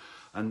thing?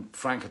 And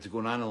Frank had to go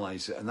and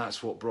analyse it, and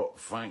that's what brought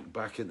Frank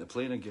back into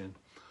playing again.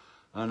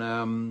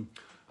 And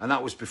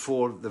that was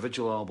before the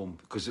Vigil album,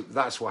 because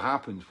that's what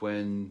happened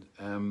when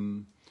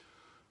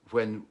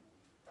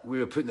we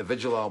were putting the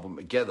Vigil album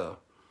together.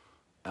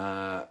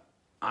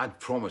 I'd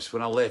promised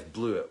when I left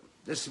Blue It,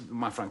 this is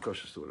my Frank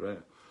Usher story,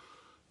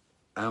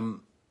 right?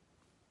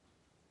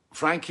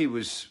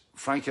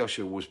 Frank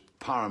Usher was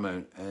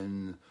paramount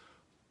in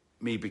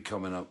me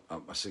becoming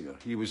a singer.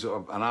 He was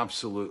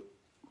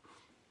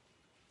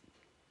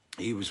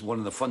he was one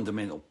of the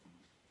fundamental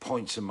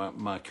points in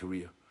my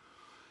career.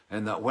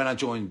 And that when I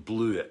joined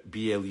Blue It,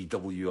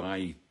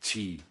 BLEWITT,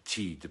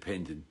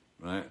 depending,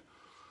 right?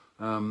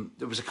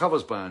 There was a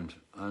covers band,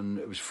 and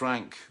it was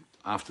Frank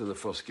after the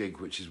first gig,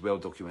 which is well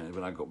documented,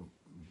 when I got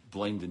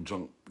blind and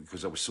drunk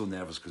because I was so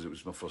nervous because it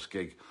was my first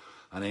gig,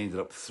 and I ended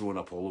up throwing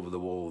up all over the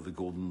wall of the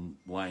Golden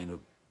Lion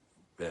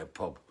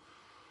pub,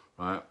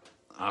 right,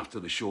 after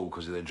the show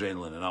because of the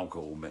adrenaline and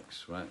alcohol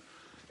mix, right?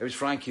 It was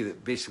Frankie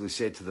that basically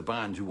said to the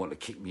band who wanted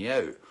to kick me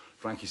out,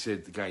 Frankie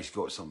said, the guy's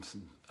got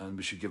something and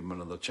we should give him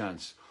another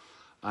chance.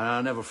 And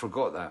I never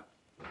forgot that.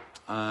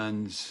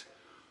 And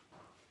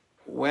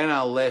when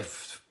I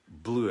left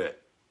Blue It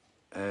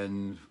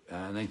in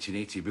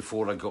 1980,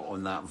 before I got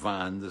on that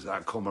van,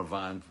 that Commer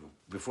van,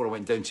 before I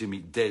went down to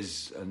meet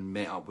Diz and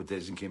met up with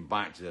Diz and came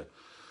back to,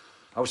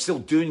 I was still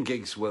doing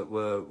gigs with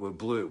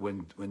Blue It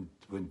when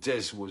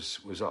Diz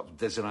was up.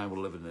 Diz and I were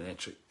living in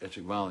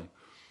Ettrick Valley.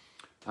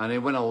 And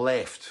then when I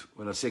left,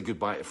 when I said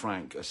goodbye to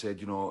Frank, I said,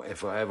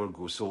 if I ever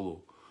go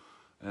solo,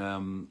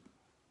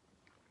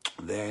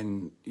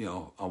 then,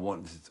 I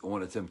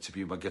wanted him to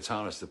be my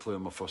guitarist to play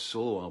on my first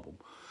solo album.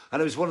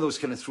 And it was one of those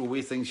kind of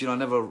throwaway things, it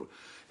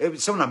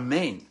was something I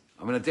meant.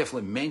 I mean, I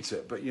definitely meant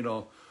it, but,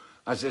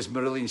 as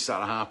Marillion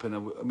started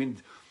happening, I mean,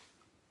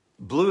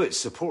 Blue It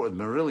supported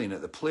Marillion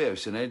at the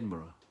Playhouse in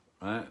Edinburgh,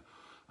 right?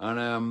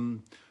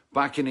 And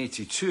back in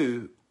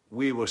 82,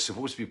 we were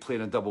supposed to be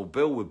playing a double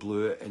bill with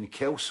Blue It in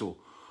Kelso.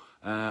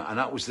 And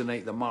that was the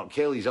night that Mark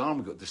Kelly's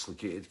arm got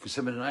dislocated, because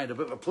him and I had a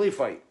bit of a play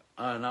fight.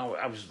 And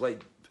I was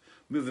like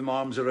moving my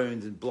arms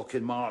around and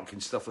blocking Mark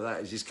and stuff like that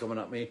as he's coming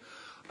at me.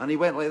 And he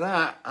went like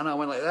that, and I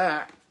went like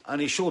that,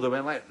 and his shoulder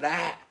went like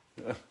that.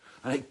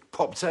 And it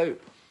popped out.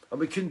 And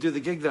we couldn't do the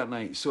gig that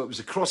night. So it was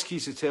the Cross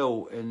Keys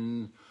Hotel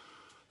in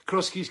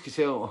Kelso.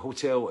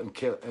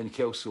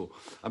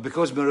 And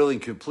because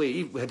Marillion couldn't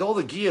play, we had all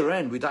the gear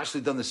in. We'd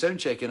actually done the sound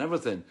check and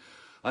everything.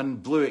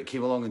 And Blue It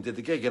came along and did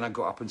the gig, and I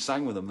got up and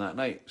sang with them that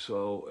night.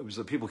 So it was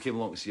the people came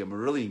along to see a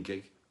Marillion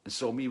gig and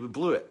saw me with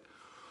Blue It.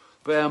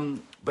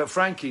 But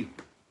Frankie,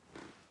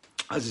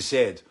 as I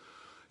said,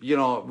 we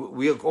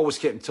always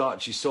kept in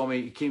touch. He saw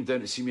me, he came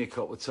down to see me a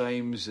couple of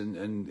times,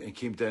 and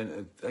came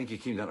down, I think he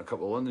came down to a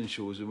couple of London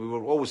shows, and we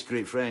were always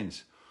great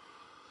friends.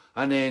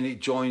 And then he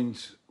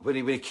joined, when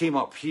he came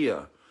up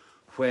here,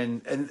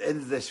 when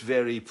in this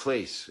very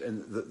place,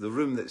 in the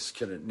room that's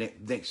kind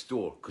of next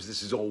door, because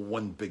this is all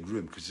one big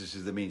room, because this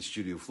is the main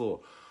studio floor,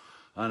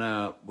 and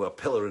a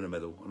pillar in the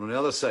middle. And on the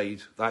other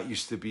side, that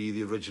used to be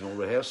the original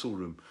rehearsal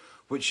room,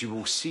 which you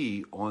will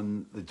see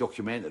on the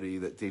documentary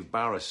that Dave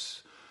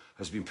Barris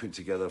has been put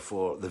together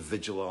for the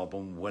Vigil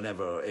album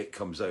whenever it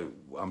comes out.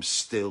 I'm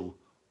still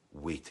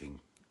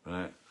waiting,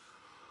 right?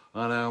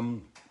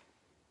 And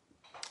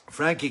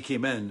Frankie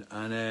came in,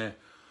 and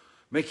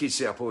Mickey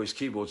set up all his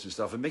keyboards and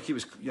stuff, and Mickey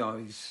was,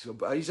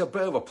 he's a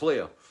bit of a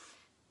player.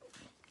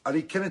 And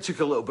he kind of took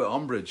a little bit of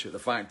umbrage at the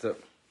fact that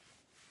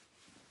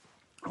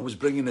I was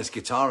bringing this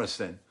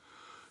guitarist in,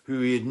 who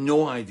he had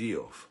no idea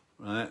of,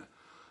 right?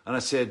 And I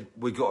said,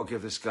 we got to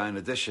give this guy an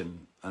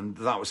audition. And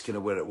that was kind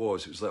of where it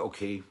was. It was like,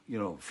 okay, you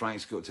know,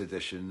 Frank's got to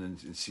audition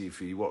and see if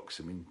he works.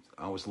 I mean,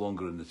 I was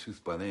longer in the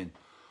tooth by then.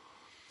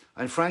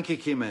 And Frankie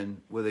came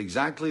in with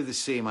exactly the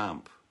same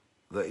amp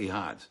that he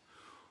had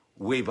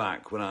way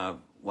back when I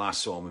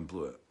last saw him in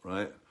Blew It,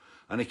 right?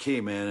 And he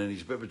came in and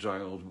he's a bit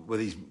bedraggled with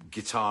his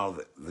guitar,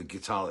 the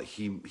guitar that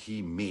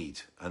he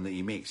made and that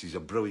he makes. He's a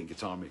brilliant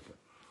guitar maker.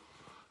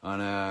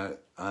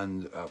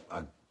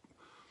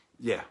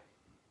 Yeah.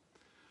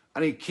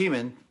 And he came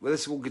in with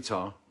this old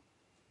guitar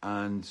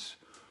and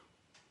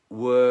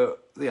the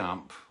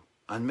amp,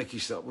 and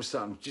Mickey was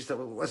starting,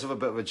 let's have a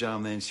bit of a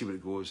jam then, see where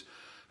it goes.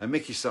 And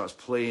Mickey starts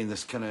playing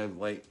this kind of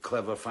like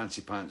clever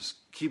fancy pants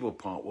keyboard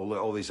part with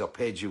all these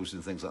arpeggios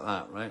and things like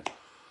that, right?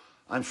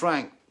 And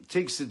Frank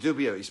takes the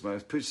doobie out of his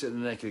mouth, puts it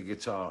in the neck of the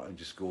guitar and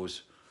just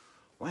goes,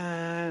 wah,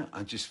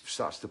 and just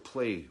starts to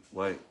play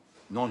like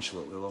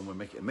nonchalantly along with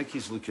Mickey. And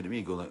Mickey's looking at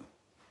me going like,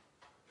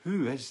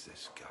 who is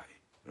this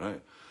guy,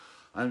 right?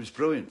 And it was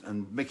brilliant.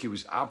 And Mickey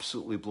was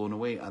absolutely blown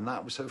away. And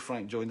that was how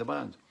Frank joined the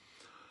band.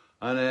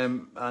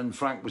 And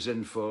Frank was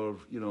in for,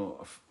 you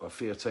know, a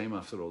fair time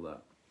after all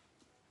that.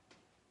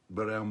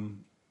 But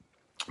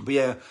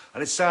yeah,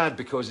 and it's sad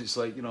because it's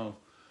like, you know,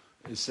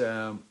 it's, you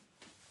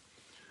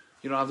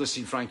know, I've not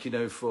seen Frankie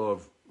now for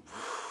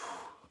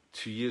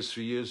 2 years,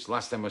 3 years.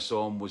 Last time I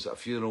saw him was at a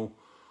funeral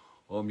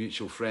of a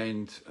mutual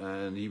friend,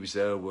 and he was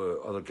there with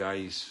other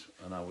guys,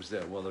 and I was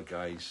there with other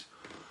guys.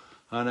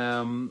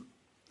 And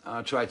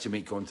I tried to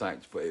make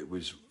contact, but it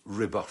was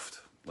rebuffed,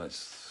 let's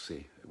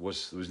say. There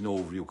was no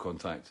real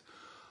contact.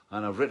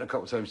 And I've written a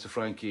couple of times to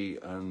Frankie,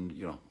 and,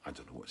 you know, I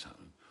don't know what's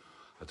happening.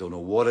 I don't know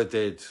what I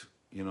did.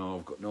 You know,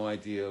 I've got no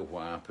idea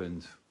what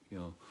happened. You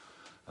know,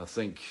 I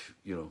think,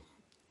 you know,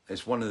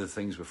 it's one of the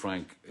things with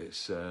Frank.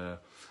 It's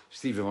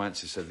Stevie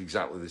Mansis had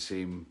exactly the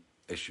same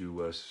issue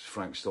where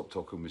Frank stopped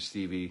talking with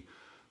Stevie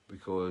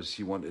because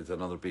he wanted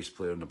another bass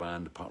player in the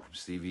band apart from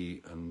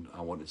Stevie, and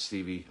I wanted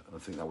Stevie, and I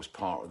think that was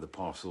part of the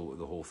parcel of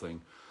the whole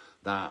thing.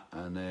 That,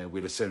 and we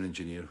had a sound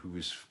engineer who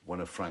was one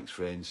of Frank's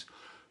friends,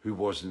 who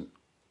wasn't,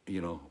 you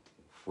know,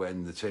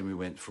 when the time we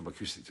went from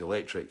acoustic to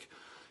electric,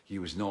 he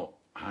was not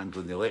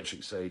handling the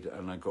electric side,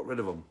 and I got rid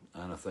of him,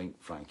 and I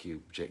think Frankie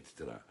objected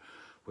to that,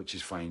 which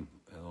is fine,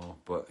 you know,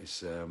 but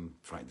it's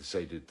Frank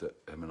decided that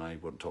him and I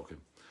weren't talking.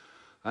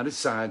 And it's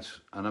sad,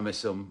 and I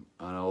miss him,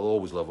 and I'll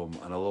always love him,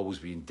 and I'll always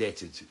be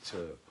indebted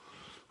to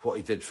what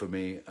he did for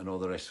me and all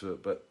the rest of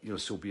it, but, you know,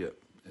 so be it.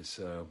 It's,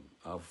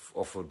 I've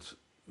offered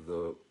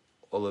the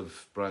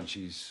olive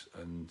branches,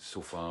 and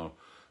so far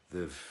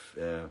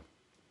they've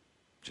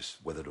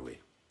just withered away.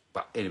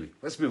 But anyway,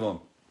 let's move on.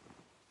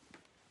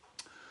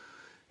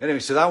 Anyway,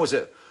 so that was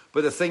it.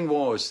 But the thing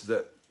was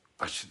that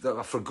I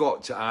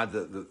forgot to add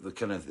the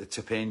kind of the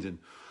tip ending.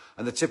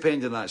 And the tip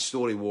ending of that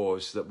story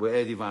was that with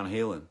Eddie Van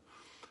Halen,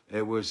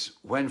 it was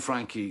when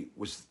Frankie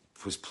was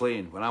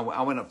playing, when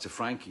I went up to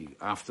Frankie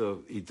after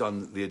he'd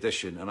done the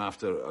audition, and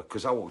after,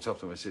 because I walked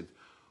up to him, I said,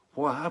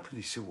 what happened?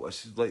 He said, well, I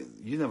said, like,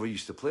 you never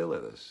used to play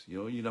like this. You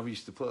know, you never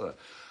used to play like that.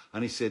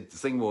 And he said, the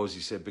thing was,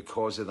 he said,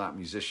 because of that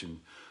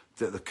musician,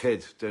 the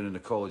kid down in the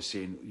college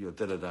saying, you know,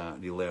 da-da-da,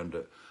 and he learned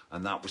it.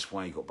 And that was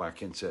why he got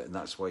back into it, and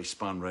that's why he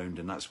span round,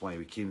 and that's why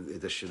he came to the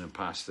audition and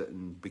passed it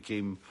and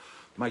became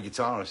my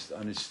guitarist.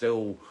 And it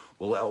still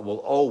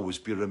will always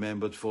be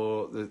remembered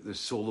for the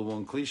solo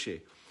on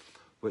Cliché,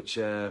 which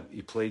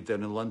he played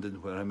down in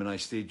London where him and I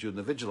stayed during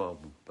the Vigil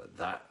album. But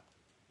that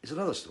is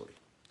another story.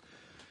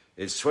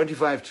 It's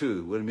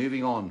 25-2. We're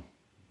moving on.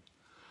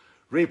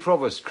 Ray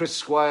Provost, Chris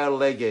Squire,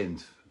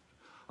 legend.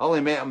 I only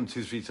met him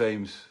 2-3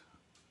 times.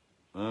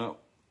 I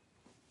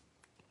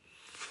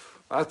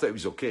thought he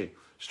was okay.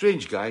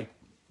 Strange guy,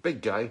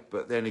 big guy,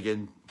 but then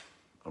again,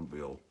 aren't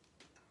we all?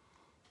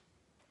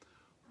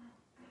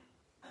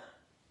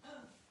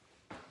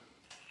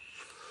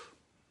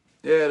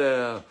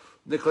 Yeah,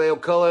 Nicola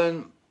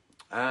Cullen,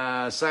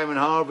 Simon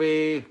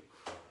Harvey.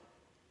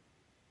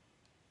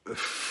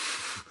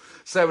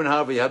 Simon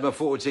Harvey had my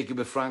photo taken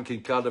with Frank in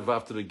Cardiff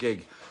after the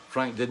gig.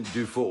 Frank didn't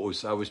do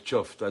photos. I was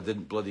chuffed. I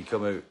didn't bloody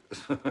come out.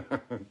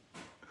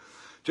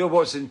 Joe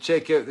Watson,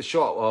 check out the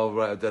shop. Oh,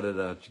 right,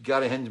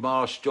 Gary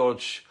Hingemarsh,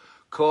 George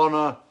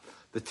Corner.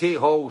 The Tate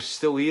Hall's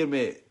still here,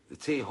 mate. The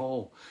Tate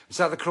Hall. Is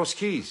that the Cross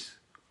Keys?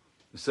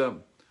 It's,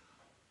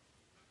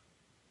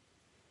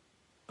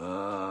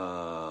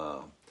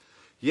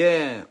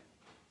 yeah.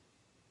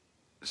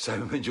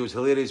 Simon Joe's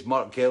hilarious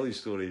Mark Kelly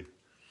story.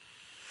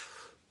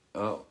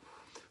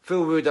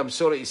 Phil Wood, I'm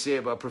sorry to say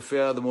it, but I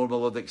prefer the more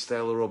melodic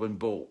style of Robin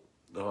Bolt.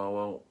 Oh,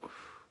 well.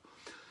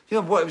 You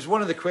know what? It was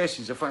one of the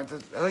questions. In fact,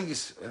 I think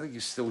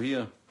it's still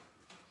here.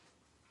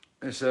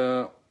 It's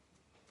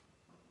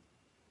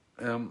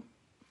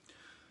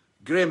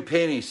Graham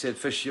Penny said,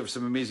 "Fish, you have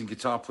some amazing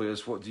guitar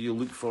players. What do you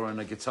look for in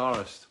a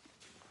guitarist?"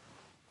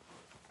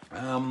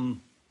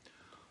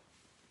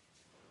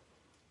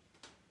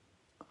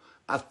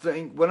 I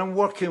think when I'm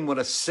working with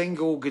a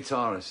single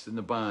guitarist in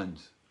the band,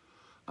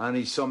 and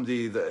he's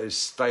somebody that is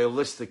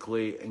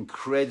stylistically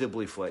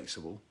incredibly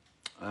flexible,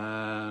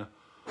 and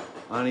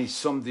he's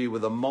somebody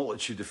with a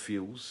multitude of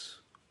feels,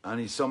 and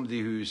he's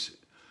somebody who's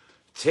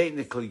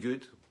technically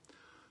good,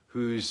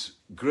 who's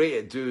great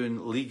at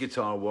doing lead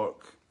guitar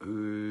work,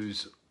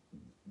 who's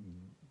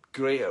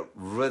great at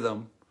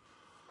rhythm,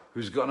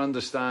 who's got an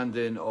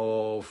understanding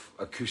of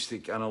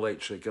acoustic and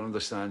electric, and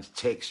understands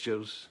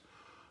textures,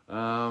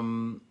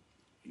 you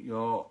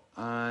know,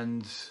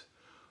 and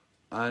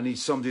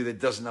he's somebody that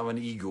doesn't have an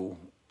ego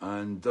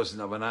and doesn't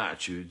have an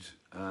attitude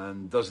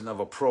and doesn't have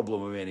a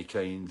problem of any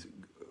kind,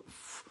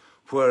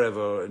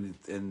 wherever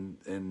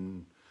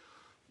in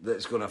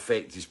that's going to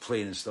affect his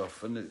playing and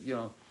stuff, and you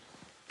know.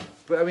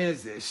 But I mean,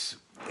 it's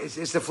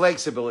the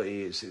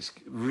flexibility. It's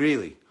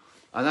really,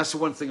 and that's the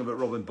one thing about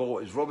Robin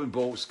Bolt is Robin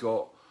Bolt's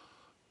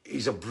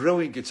he's a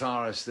brilliant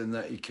guitarist in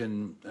that he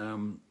can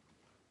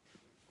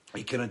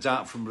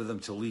adapt from rhythm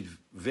to lead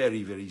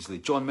very, very easily.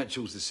 John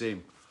Mitchell's the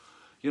same.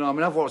 You know, I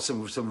mean, I've worked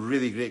with some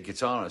really great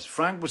guitarists.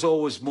 Frank was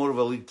always more of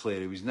a lead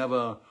player. He was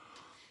never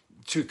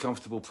too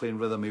comfortable playing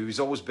rhythm. He was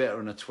always better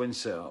in a twin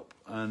setup,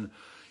 and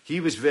he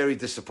was very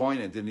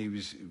disappointed, and he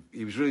was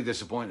really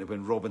disappointed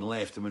when Robin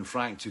left and when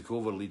Frank took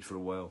over lead for a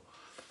while.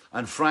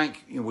 And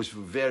Frank, you know, was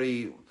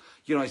very,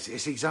 you know,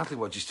 it's exactly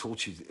what I just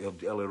told you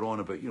earlier on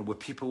about, you know, with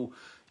people,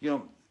 you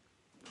know,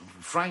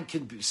 Frank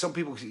can be, some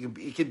people,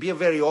 he can be a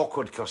very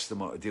awkward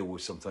customer to deal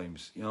with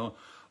sometimes, you know,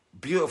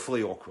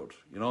 beautifully awkward,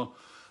 you know.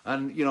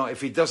 And, you know,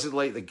 if he doesn't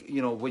like the,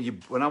 you know,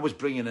 when I was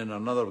bringing in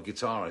another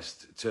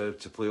guitarist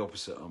to play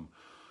opposite him,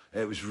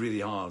 it was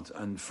really hard.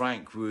 And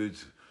Frank would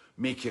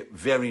make it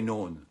very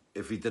known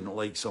if he didn't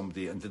like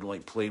somebody and didn't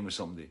like playing with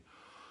somebody.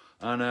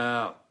 And,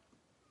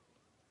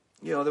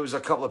 you know, there was a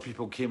couple of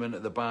people came into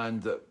the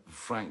band that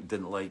Frank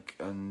didn't like.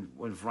 And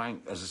when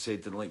Frank, as I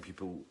said, didn't like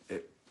people,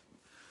 it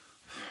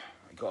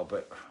got a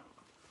bit,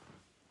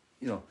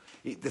 you know,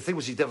 the thing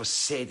was he never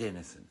said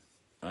anything,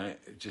 right?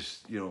 It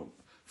just, you know,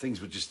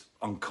 things were just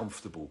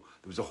uncomfortable.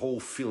 There was a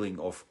whole feeling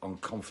of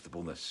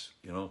uncomfortableness,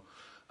 you know,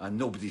 and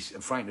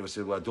Frank never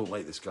said, well, I don't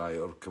like this guy,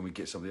 or can we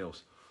get somebody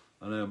else?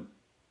 And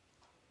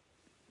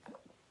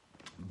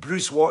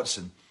Bruce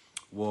Watson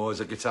was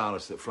a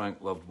guitarist that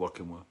Frank loved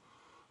working with.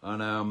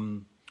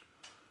 And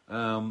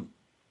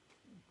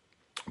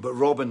but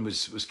Robin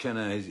was kind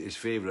of his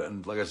favourite,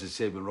 and like as I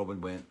said, when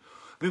Robin went,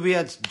 we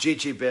had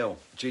JJ Bell.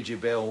 JJ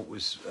Bell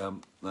was a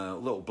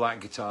little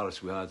black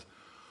guitarist we had,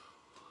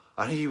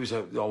 and he was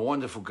a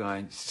wonderful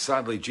guy.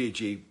 Sadly,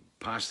 JJ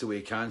passed away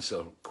of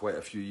cancer quite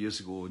a few years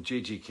ago, and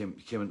JJ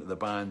came into the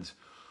band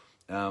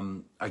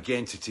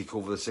again to take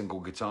over the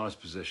single guitarist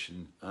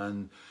position,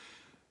 and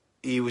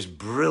he was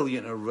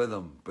brilliant at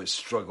rhythm, but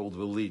struggled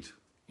with lead,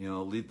 you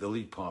know, the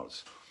lead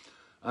parts.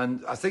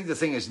 And I think the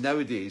thing is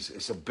nowadays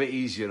it's a bit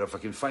easier if I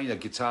can find a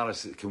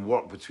guitarist that can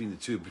work between the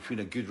two, between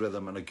a good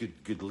rhythm and a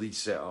good lead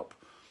setup,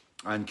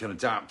 and can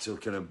adapt to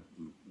kind of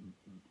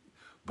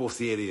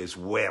both areas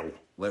well,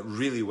 like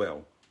really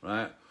well,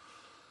 right?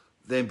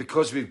 Then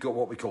because we've got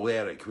what we call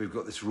Eric, we've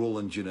got this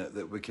Roland unit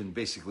that we can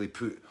basically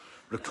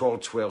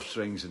record 12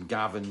 strings, and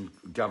Gavin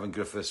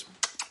Griffiths,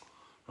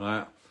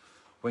 right?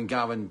 When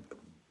Gavin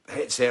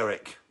hits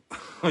Eric,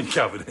 when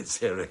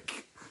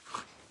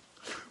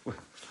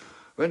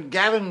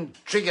Gavin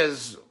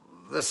triggers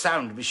the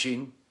sound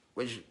machine,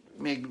 which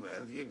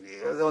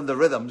on the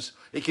rhythms,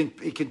 he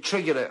can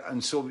trigger it,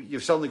 and so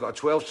you've suddenly got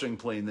a 12-string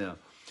playing there.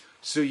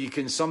 So you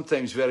can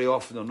sometimes, very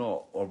often or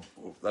not, or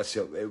that's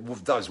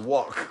it does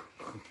work.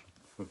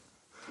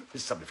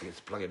 Somebody forgets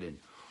to plug it in.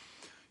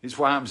 It's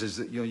what happens is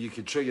that, you know, you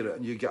can trigger it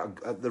and you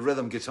get the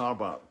rhythm guitar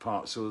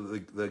part, so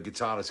the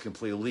guitarist can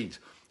play lead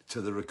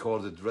to the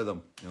recorded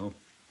rhythm, you know,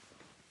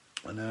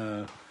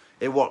 and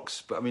it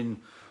works. But I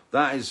mean,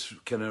 that is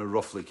kind of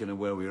roughly kind of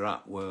where we're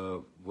at.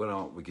 Where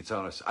are we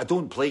guitarists? I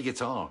don't play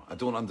guitar. I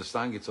don't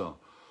understand guitar.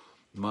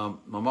 My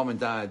mum and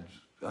dad,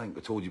 I think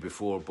I told you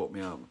before, bought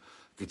me a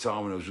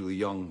guitar when I was really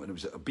young, and it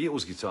was a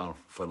Beatles guitar,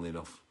 funnily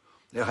enough.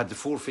 It had the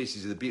four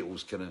faces of the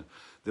Beatles, kind of,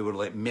 they were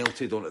like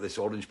melted onto this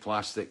orange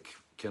plastic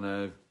kind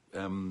of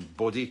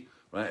body,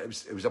 right?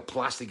 It was a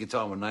plastic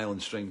guitar with nylon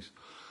strings,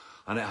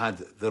 and it had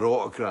their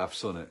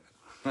autographs on it.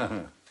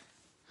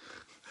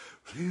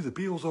 See, the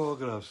Beatles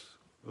autographs.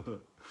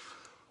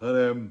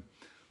 And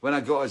when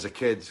I got as a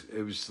kid,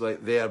 it was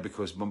like there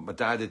because my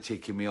dad had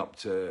taken me up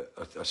to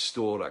a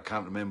store, I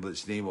can't remember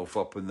its name off,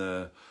 up in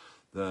the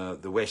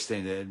West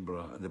End of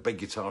Edinburgh, and the big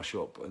guitar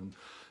shop, and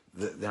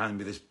they handed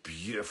me this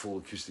beautiful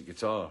acoustic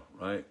guitar,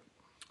 right?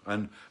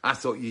 And I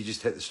thought you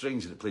just hit the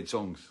strings and it played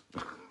songs.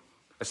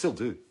 I still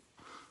do.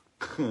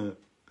 And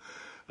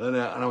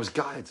I was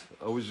gutted.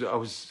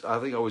 I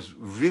think I was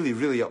really,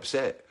 really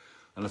upset.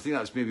 And I think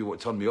that's maybe what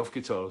turned me off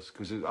guitars,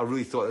 because I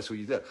really thought that's what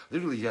you did. I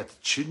didn't really have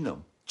to tune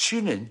them.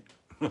 Tuning?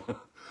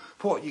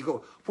 What, you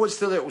go, what's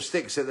the little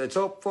sticks at the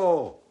top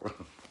for?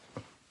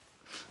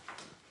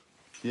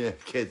 Yeah,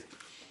 kid.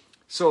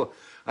 So,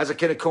 as a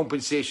kind of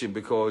compensation,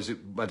 because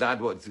my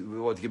dad wanted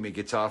to give me a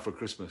guitar for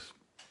Christmas,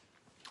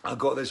 I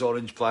got this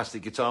orange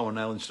plastic guitar with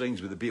nylon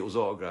strings with the Beatles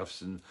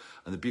autographs and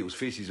the Beatles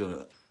faces on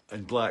it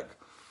in black.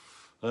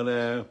 And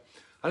I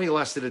think it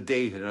lasted a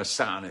day, and I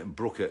sat on it and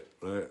broke it,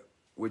 right?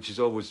 Which is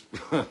always...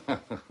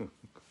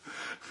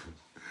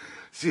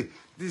 See,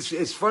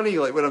 it's funny,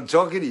 like when I'm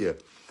talking to you,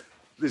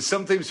 there's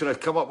sometimes when I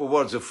come up with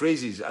words or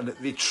phrases and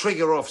they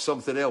trigger off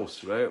something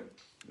else, right?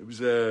 It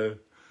was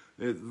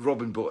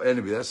Robin Boat.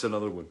 Anyway, that's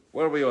another one.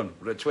 Where are we on?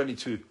 We're at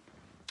 22.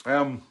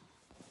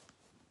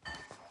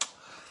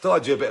 Thought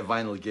I'd do a bit of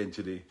vinyl again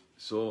today.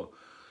 So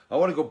I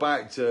want to go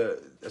back to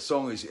a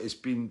song. It's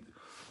been.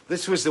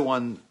 This was the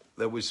one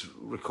that was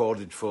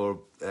recorded for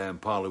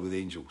Parley with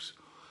Angels,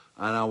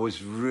 and I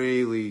was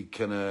really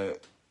kind of.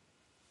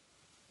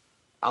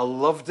 I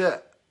loved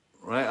it,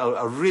 right?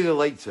 I really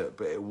liked it,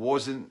 but it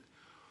wasn't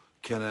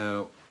kind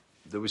of.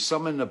 There was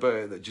something about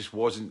it that just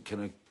wasn't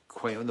kind of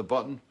quite on the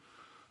button,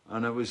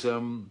 and it was.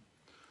 And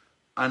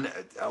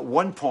at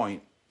one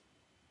point,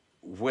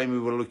 when we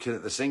were looking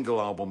at the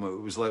single album,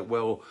 it was like,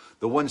 well,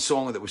 the one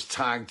song that was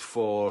tagged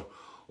for,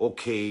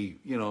 okay,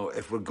 you know,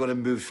 if we're going to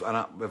move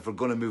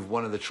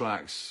one of the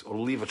tracks or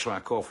leave a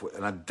track off,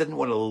 and I didn't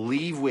want to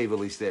leave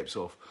Waverley Steps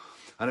off,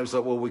 and it was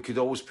like, well, we could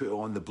always put it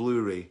on the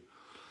Blu-ray,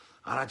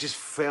 and I just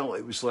felt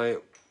it was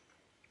like,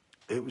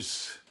 I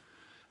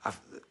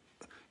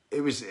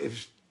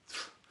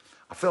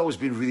felt it was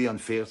being really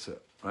unfair to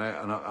it, right?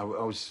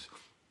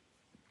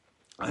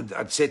 And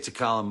I'd said to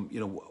Callum, you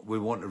know, we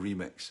want a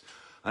remix.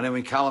 And then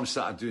when Callum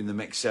started doing the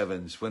mix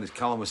sevens, when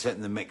Callum was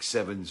hitting the mix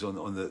sevens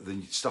on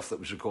the stuff that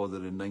was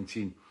recorded in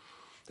 19,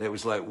 it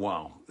was like,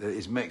 wow,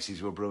 his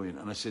mixes were brilliant.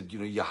 And I said, you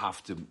know, you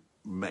have to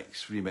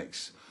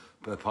remix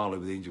the Parley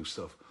with Angels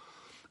stuff.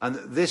 And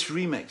this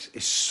remix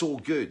is so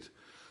good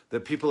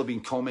that people have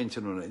been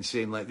commenting on it and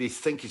saying, like, they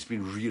think it's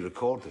been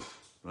re-recorded,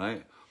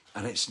 right?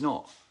 And it's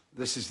not.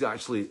 This is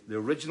actually the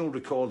original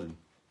recording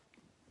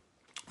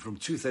from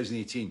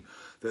 2018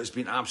 that has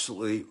been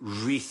absolutely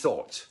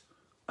rethought.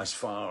 As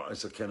far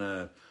as it's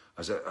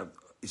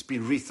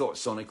been rethought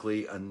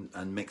sonically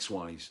and mix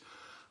wise,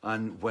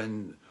 and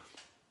when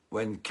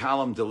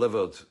Callum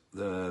delivered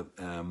the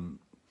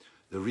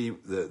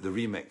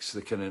remix,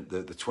 the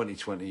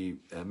 2020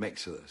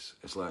 mix of this,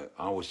 it's like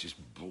I was just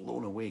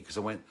blown away because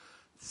I went,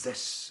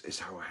 this is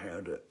how I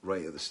heard it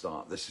right at the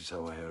start. This is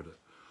how I heard it,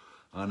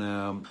 and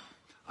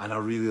I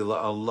really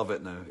I love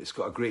it now. It's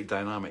got a great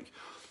dynamic,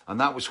 and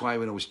that was why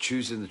when I was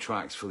choosing the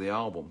tracks for the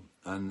album,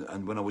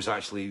 and when I was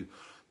actually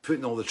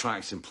putting all the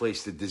tracks in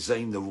place to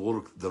design the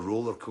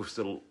roller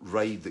coaster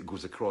ride that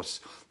goes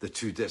across the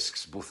two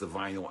discs, both the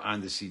vinyl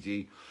and the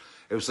CD.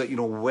 It was like, you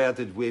know, where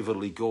did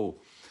Waverley go?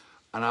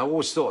 And I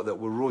always thought that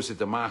with Rose of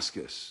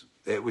Damascus,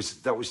 that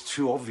was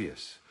too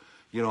obvious,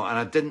 you know. And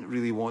I didn't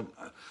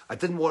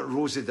want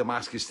Rose of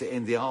Damascus to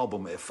end the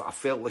album. I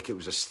felt like it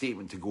was a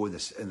statement to go in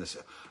this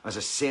as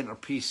a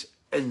centerpiece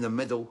in the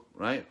middle,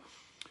 right?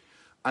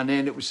 And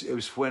then it was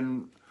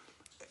when.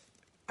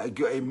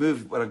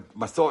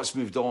 My thoughts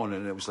moved on,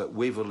 and it was like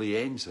Waverley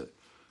ends it.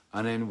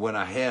 And then when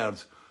I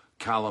heard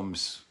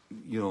Callum's,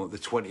 you know, the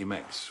 20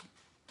 mix,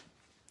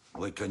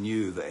 like I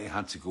knew that it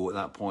had to go at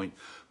that point,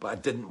 but I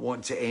didn't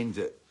want to end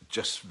it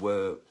just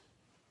with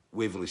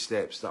Waverley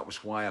Steps. That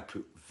was why I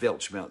put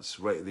Weltschmerz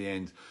right at the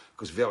end,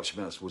 because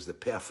Weltschmerz was the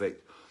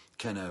perfect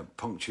kind of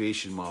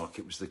punctuation mark.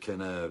 It was the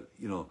kind of,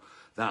 you know,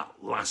 that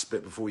last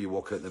bit before you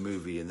walk out the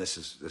movie, and this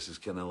is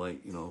kind of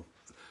like, you know,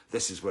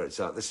 this is where it's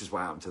at. This is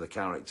what happened to the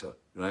character,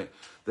 right?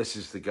 This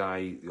is the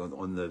guy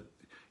on the,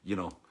 you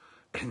know,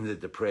 in the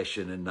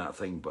depression and that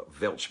thing. But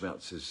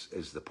Weltschmerz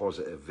is the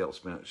positive.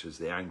 Weltschmerz is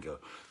the anger.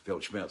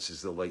 Weltschmerz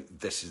is the light.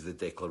 This is the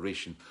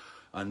declaration.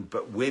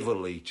 But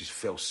Waverley just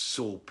fell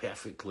so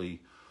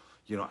perfectly,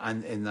 you know,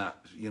 and in that,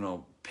 you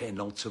know,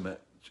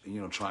 penultimate, you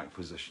know, track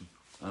position.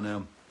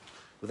 And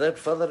without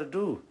further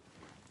ado,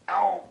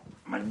 ow,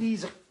 my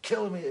knees are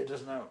killing me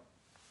just now.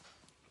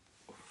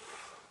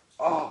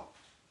 Oh.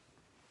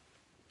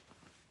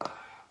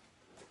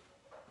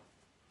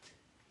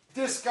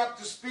 Disc up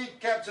to speed,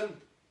 Captain.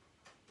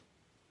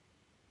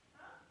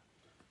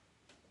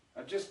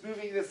 I'm just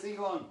moving the thing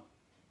on.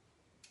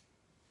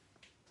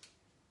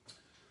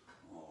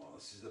 Oh,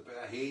 this is the bit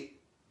I hate.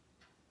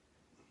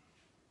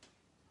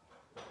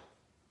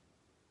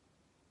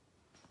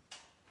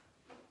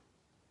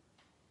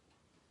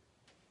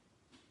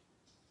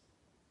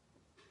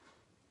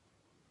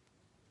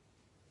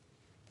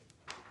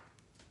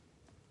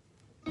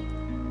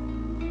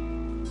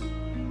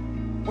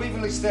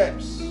 Waverley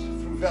Steps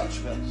from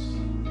Weltschmerz.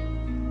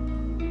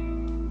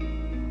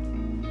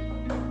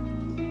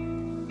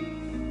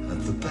 At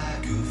the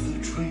back of the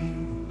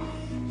train,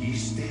 he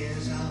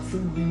stares out the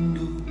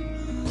window.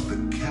 The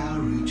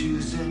carriage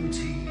is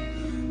empty,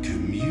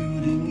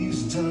 commuting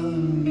is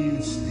done.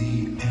 It's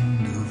the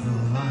end of the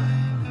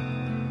line.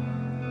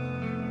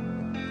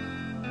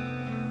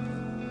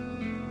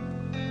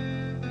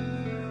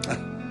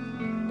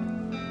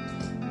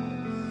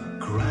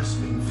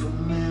 Grasping for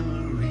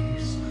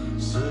memories,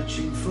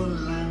 searching for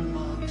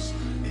landmarks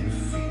in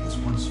fields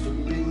once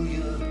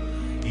familiar.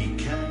 He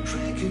can't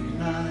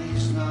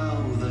recognize now.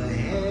 The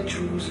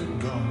hedgerows are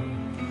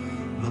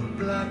gone, the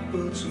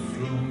blackbirds have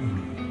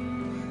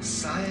flown,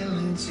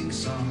 silencing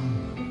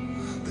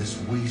song. This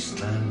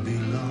wasteland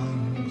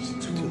belongs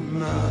to a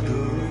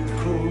murder of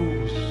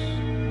crows.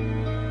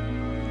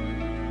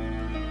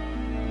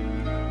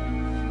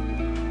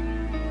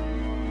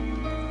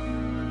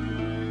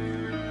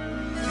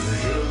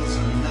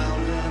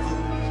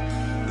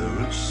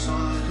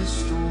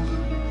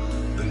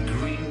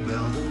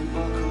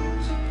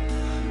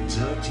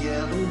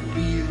 yellow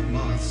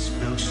behemoths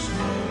smell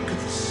smoke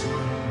of the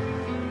sun.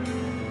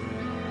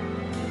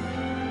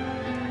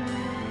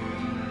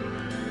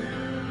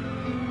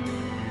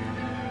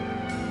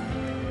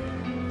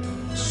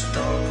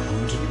 Star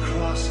wooden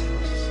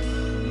crosses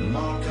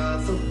mark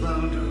out the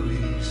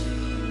boundaries,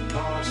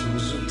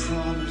 parcels of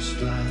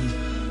promised land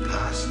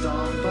passed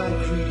on by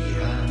greedy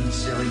hands,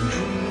 selling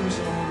dreams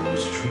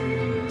almost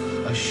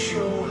true. A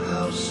show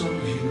house on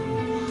view,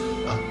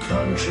 a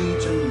country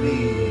to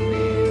mean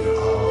in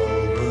all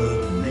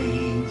but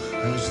name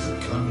as the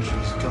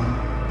country's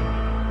gone.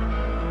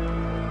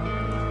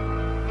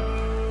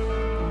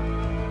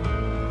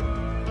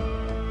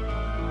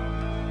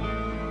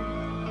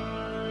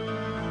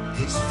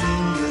 His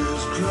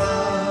fingers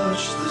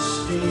crush the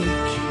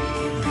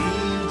sticky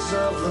beads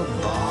of the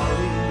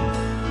barley,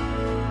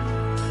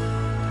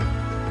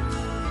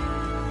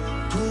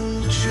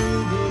 pull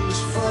tubers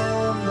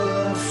from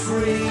the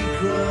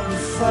fragrant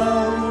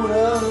flower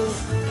of,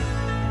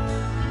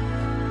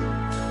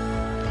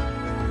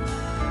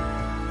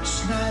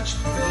 snatch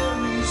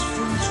berries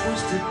from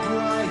twisted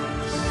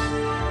briars,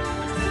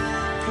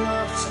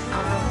 plucked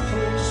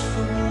apples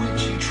from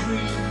witchy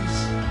trees,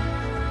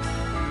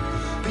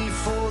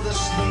 before the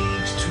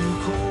snakes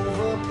took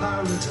over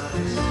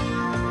paradise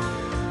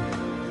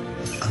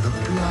and the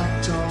black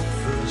dog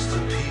first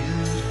appeared.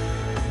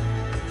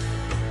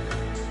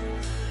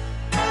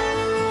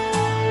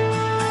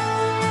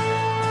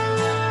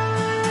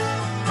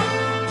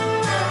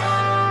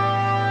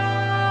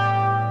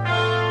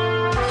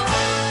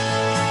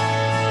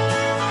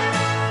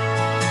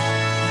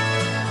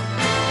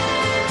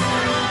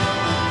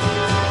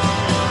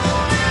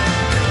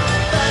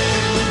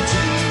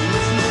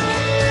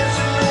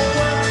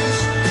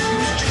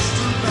 Just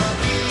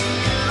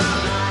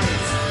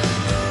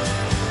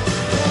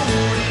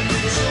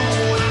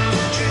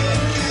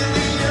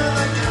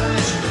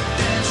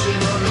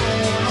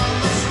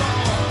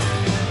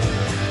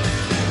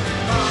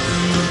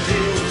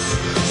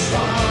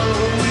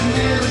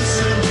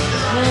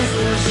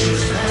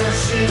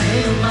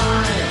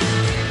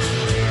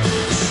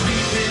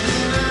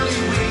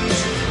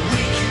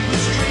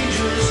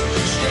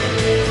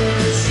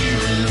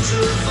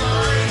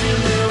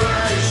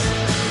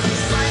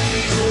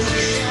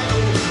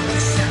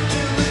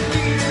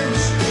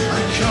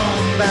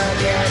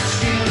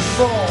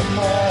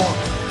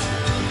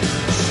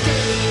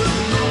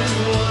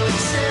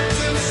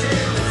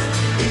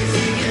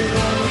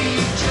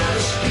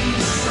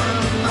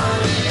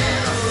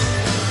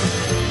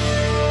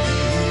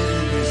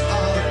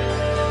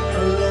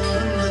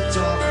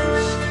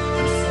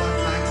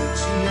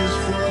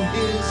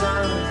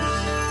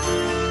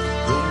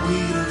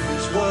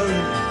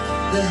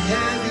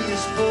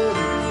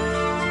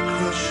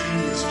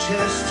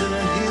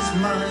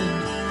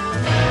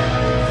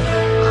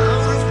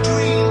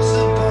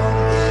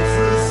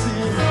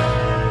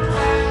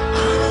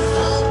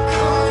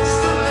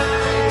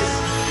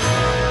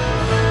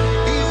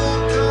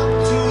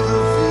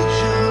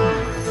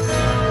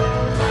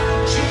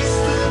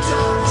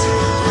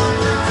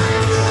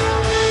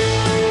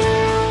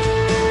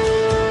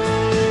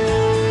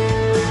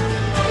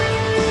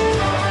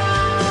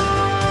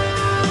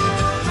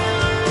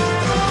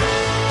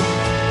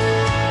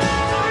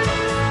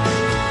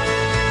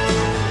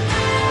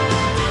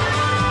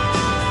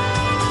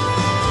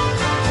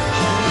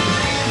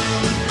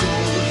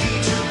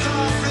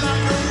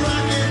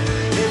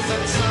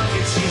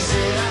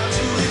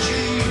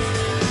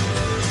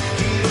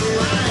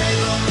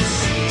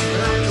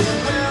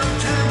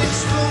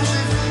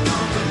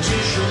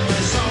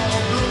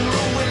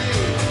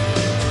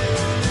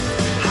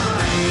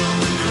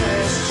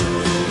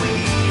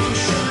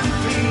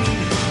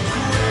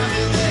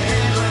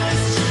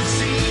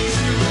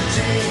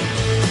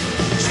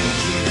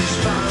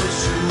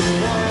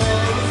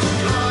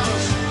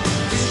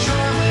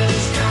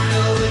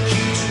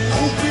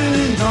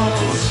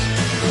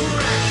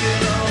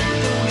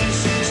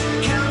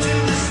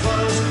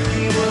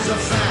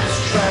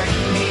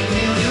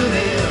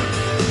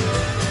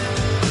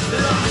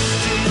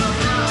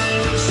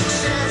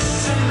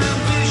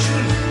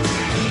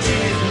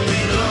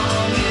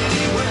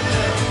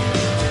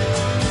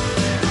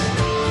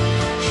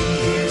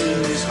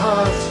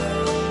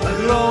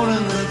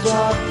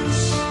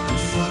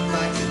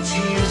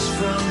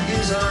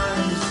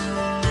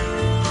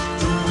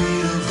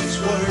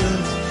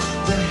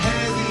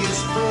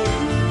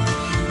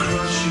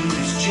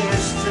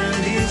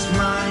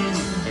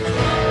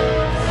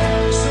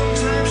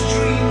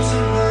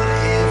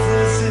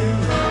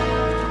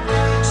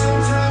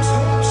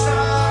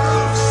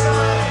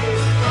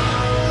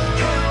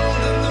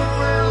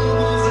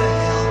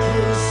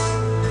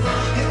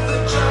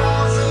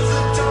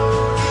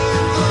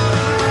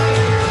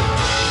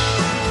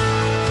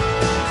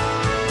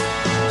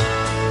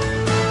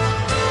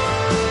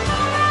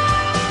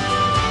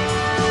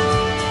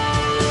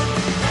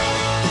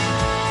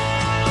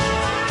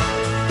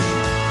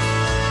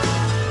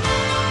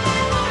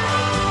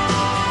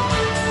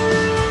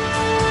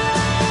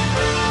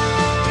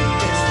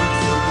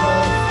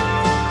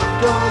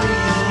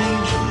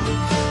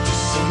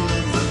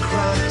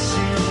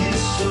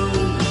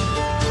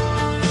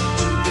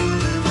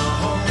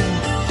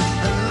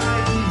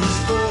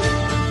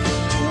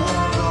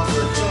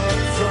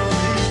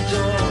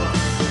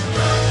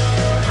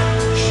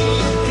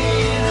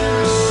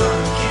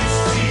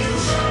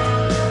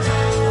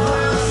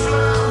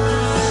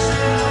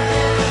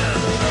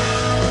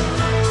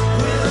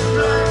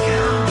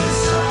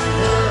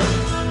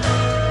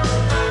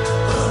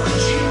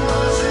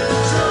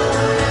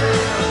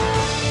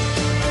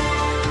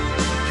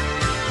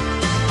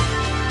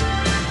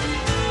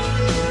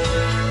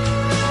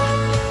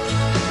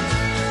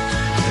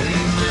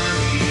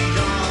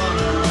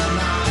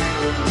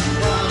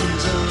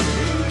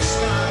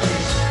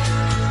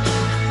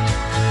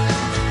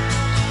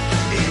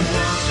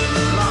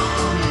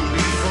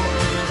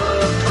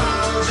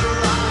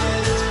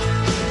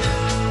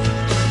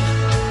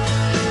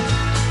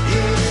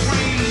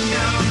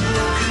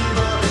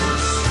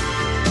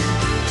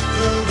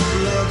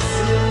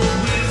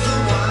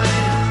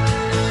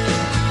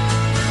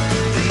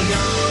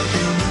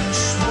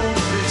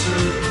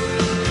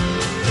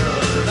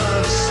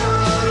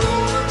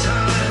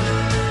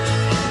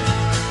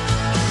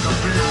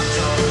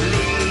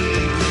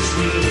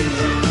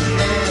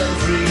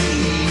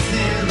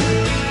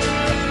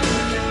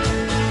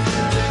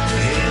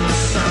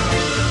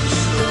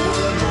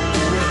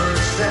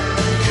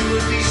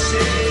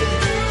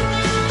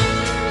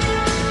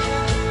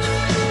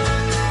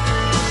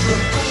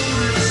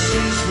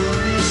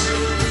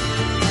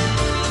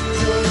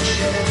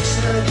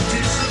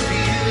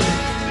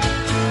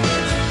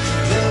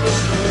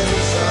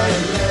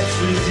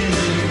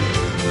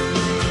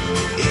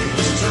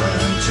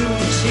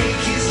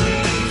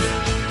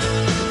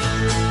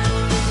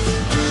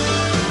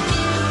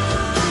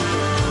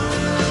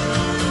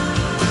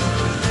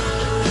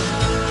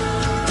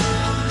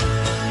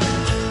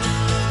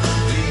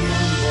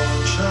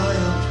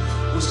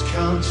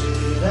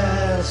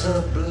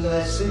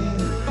sing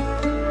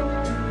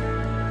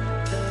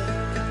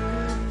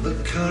the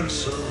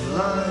curse of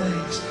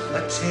lies,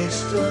 a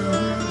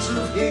testament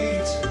of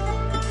hate.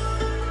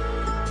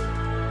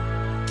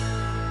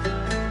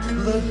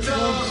 The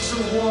dogs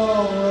of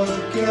war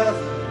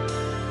gather,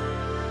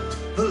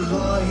 the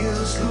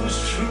liars lose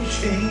true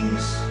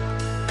chains,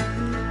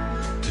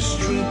 to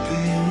strip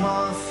him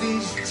of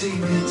his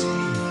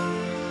dignity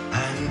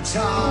and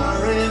tar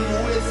him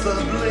with the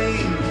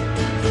blame.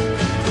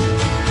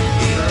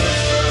 He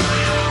left the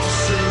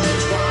house in the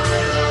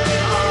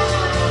twilight of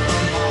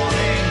the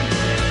morning.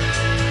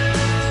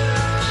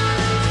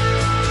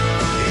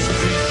 His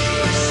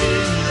briefcase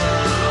in the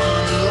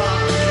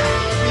unlocked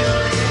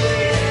cabriolet.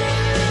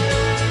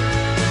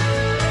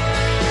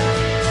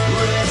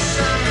 Red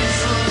signs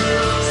from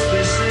lost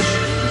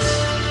positions,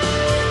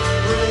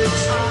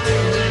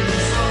 retiring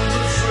from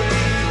the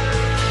free.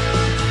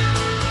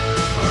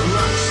 A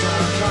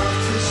rucksack of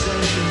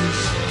possessions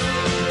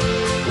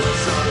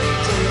was all he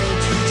dared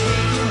to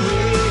take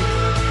away.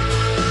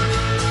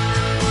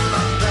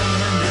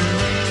 Abandoning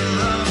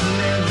the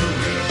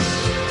memories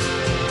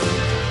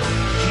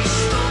he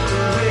stole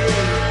away.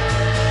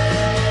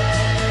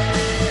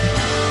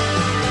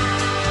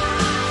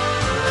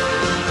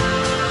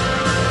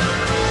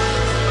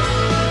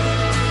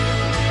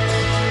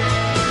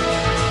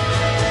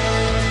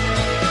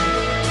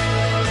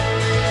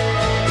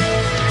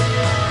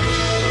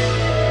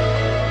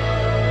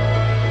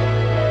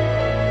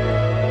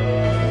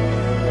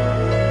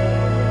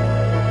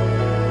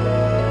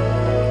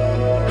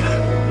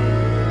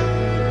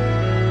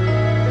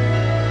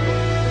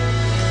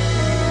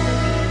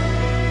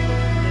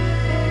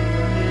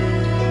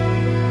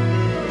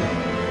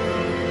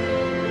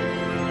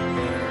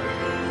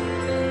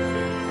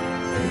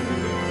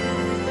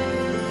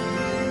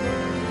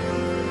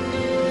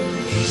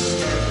 He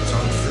stepped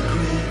off the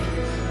grid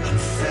and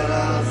fell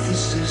out the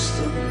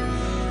system.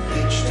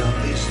 Pitched up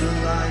his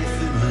life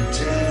in a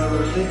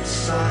derelict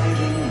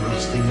siding,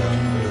 rusting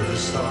under the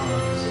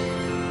stars.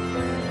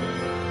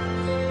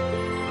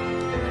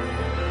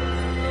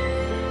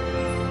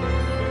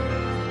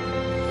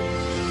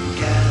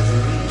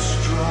 Gathering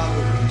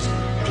strawberries,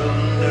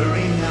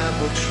 plundering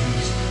apple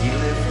trees, he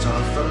lived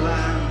off the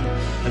land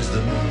as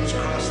the moons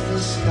crossed the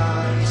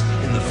skies.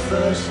 In the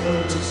first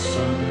note of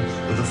sun,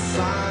 with the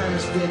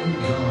fire's been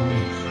gone,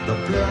 the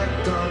black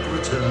dog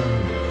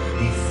returned.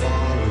 He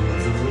followed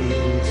the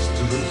rails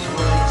to the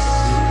thrice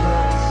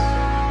lost.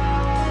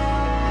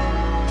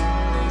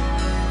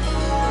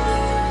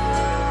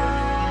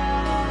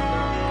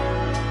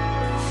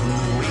 From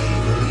the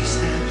Waverley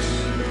steps,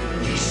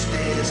 he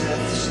stares at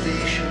the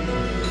station,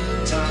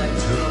 tied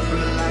to a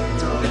black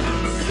dog,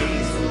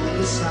 faithful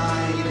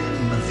beside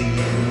him at the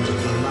end of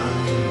the line.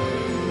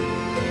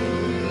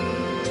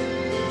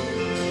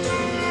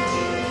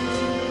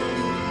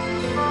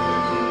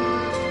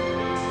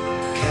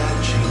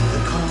 Catching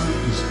the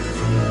coins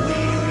from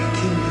weary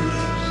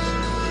commuters,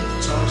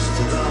 tossed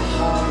to the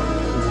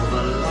hollow of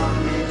a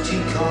long empty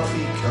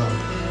coffee cup,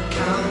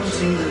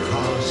 counting the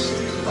cost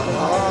of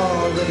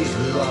all that he's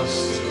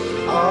lost,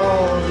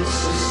 all that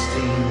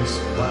sustains,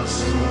 while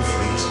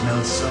snowflakes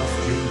melt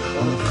softly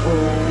on the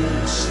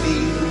cold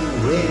steel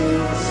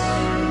rails.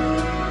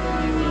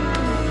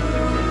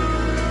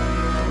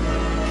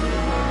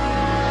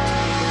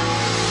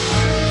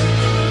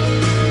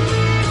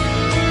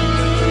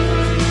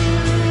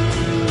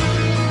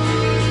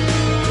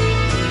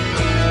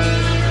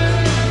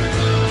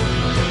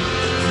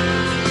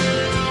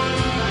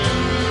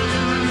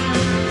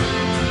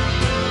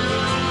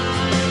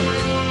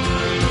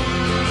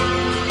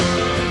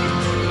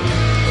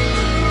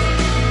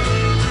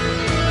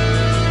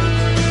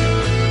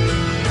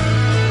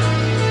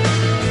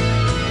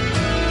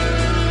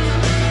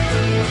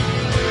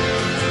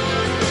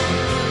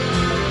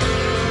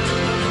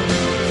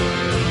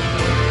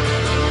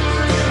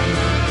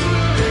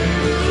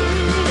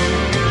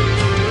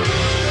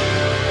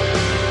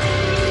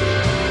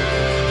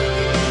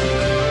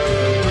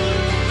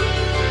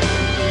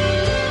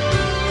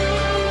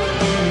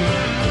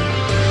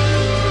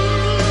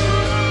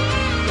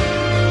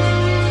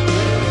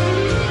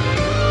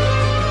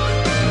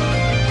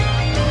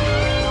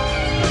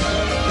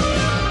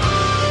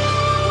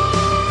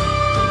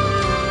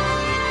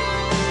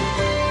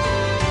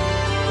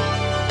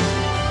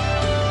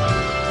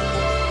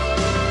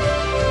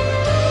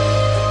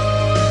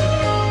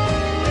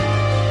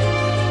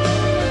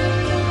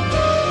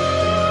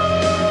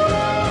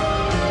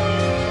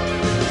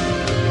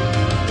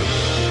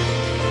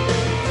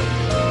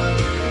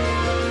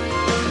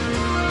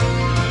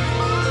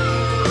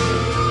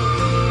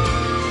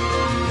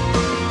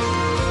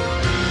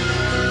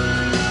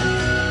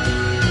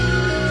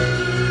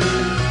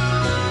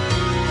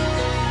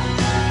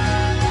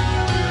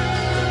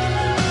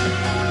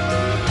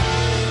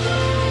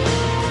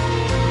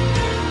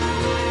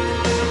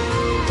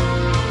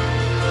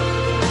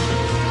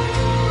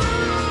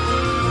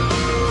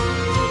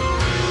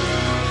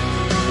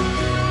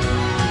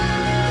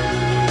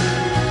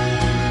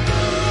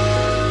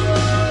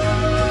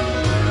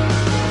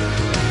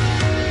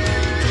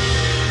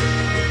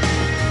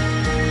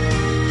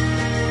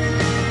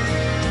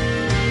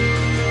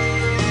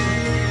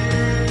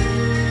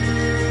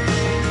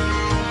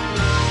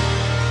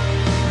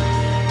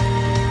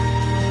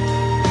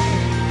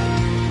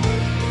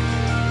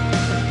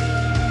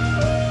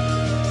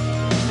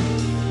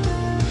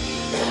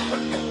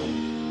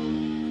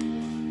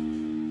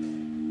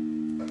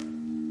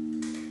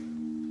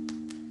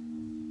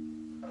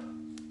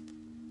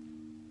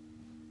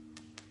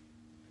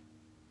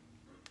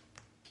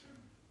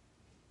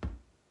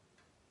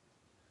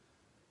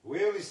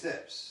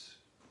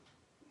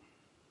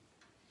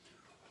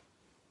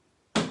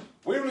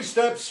 Waverley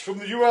Steps from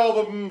the new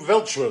album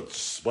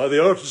Veltruts by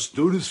the artist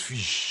known as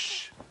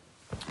Fish.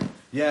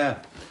 Yeah.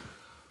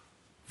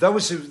 That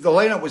was the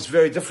lineup was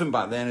very different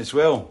back then as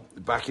well.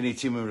 Back in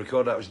 18 when we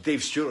recorded that, it was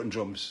Dave Stewart on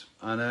drums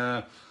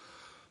and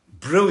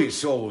brilliant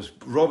solos.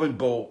 Robin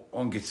Bolt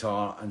on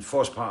guitar and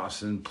Foss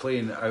Patterson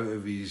playing out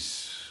of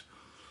his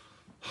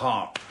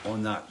heart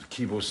on that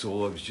keyboard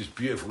solo. It was just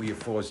beautiful. Your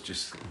Foss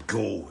just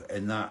go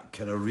in that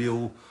kind of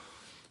real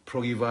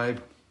proggy vibe.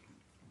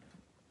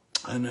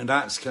 And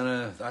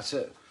that's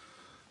it.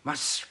 My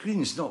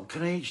screen's not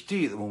kind of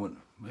HD at the moment.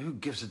 Who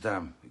gives a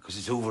damn? Because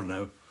it's over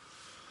now.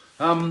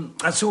 And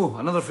so,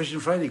 another Fishing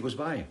Friday goes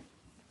by.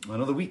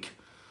 Another week.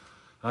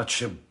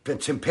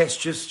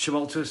 Tempestuous,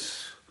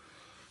 tumultuous,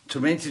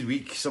 tormented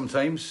week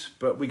sometimes,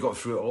 but we got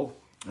through it all.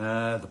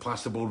 The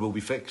plasterboard will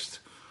be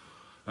fixed.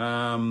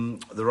 The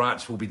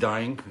rats will be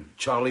dying.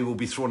 Charlie will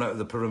be thrown out of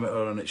the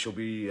perimeter and it shall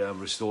be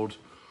restored.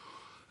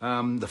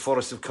 The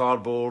forest of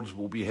cardboard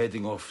will be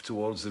heading off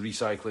towards the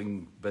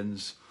recycling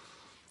bins.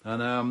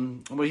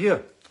 And we're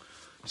here.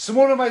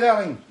 Simona, my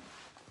darling.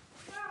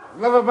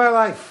 Love of my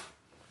life.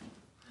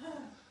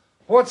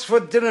 What's for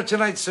dinner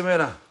tonight,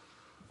 Simona?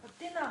 For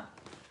dinner?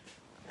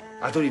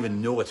 I don't even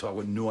know it. I've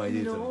got no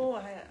idea.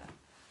 No,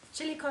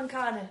 chili con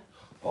carne.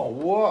 Oh,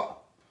 what?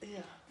 Yeah.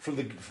 From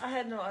the... I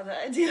had no other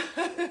idea.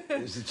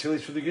 Is the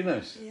chilies from the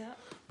greenhouse? Yeah.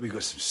 We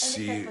got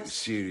some And the peppers.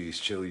 serious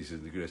chilies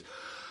in the greenhouse.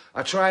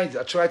 I tried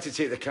to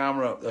take the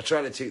camera. I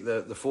tried to take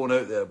the phone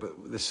out there,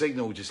 but the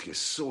signal just gets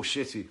so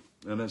shitty,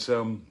 and it's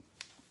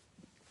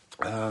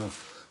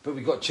But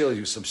we got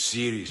chilies with some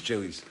serious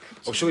chilies.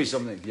 I'll show you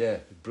something. Yeah,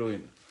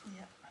 brilliant.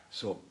 Yeah.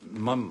 So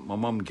my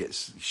mum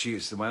gets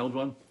the mild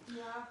one.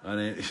 Yeah. And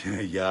then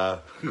yeah,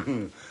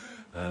 and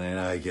then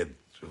I get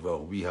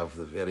we have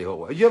the very hot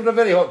one. Are you having a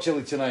very hot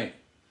chili tonight?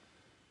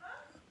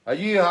 Are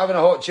you having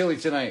a hot chili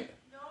tonight?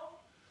 No,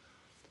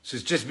 So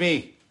it's just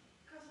me.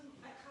 because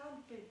I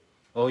can't be.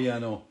 Oh yeah, I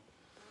know.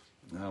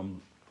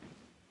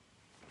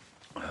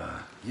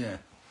 Yeah.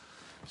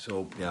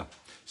 So yeah,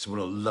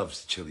 Simona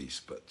loves the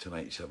chilies, but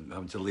tonight she's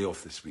having to lay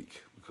off this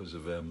week because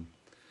of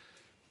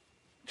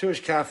too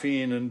much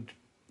caffeine and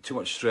too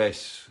much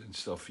stress and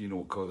stuff. You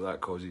know what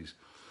that causes.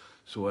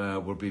 So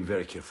we're being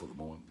very careful at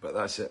the moment. But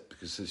that's it,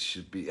 because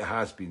it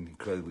has been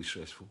incredibly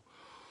stressful.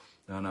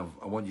 And I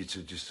want you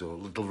to just a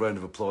little round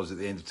of applause at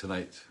the end of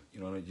tonight, you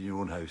know, in your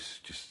own house,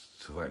 just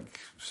to thank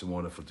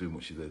Simona for doing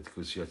what she did,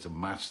 because she had to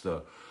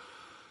master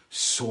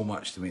so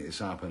much to make this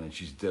happen, and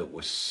she's dealt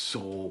with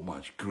so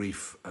much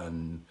grief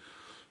and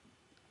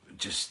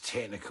just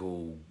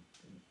technical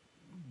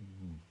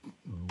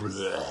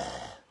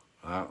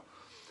blah,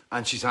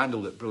 and she's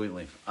handled it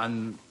brilliantly.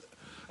 And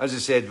as I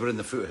said, we're in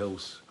the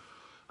foothills.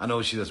 I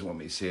know she doesn't want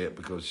me to say it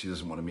because she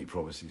doesn't want to make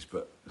promises,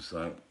 but it's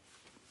like,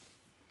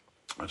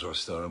 I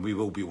trust her, and we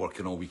will be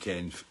working all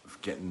weekend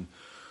getting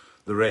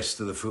the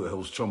rest of the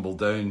foothills trumbled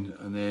down,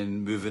 and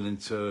then moving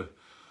into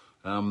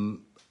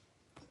the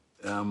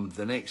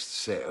next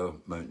set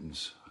of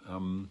mountains.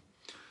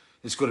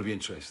 It's going to be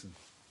interesting.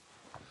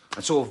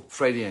 And so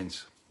Friday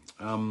ends.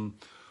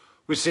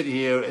 We're sitting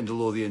here in the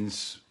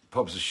Lothians,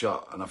 pubs are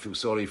shut, and I feel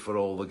sorry for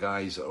all the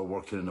guys that are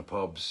working in the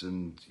pubs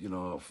and, you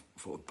know,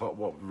 for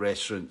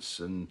restaurants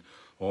and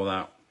all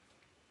that.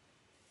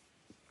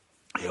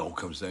 It all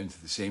comes down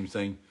to the same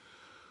thing.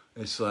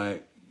 It's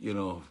like, you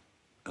know,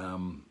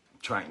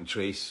 track and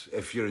trace.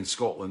 If you're in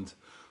Scotland,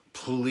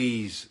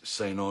 please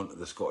sign on to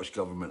the Scottish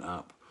Government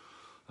app.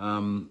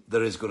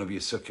 There is going to be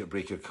a circuit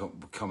breaker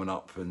coming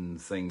up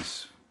and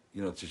things,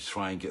 you know, to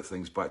try and get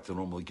things back to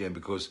normal again,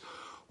 because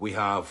we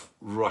have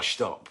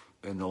rushed up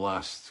in the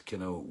last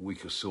kind of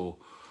week or so,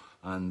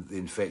 and the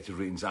infected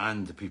ratings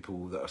and the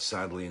people that are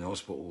sadly in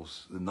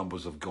hospitals, the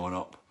numbers have gone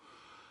up,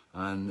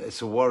 and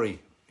it's a worry,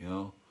 you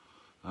know.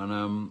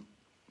 And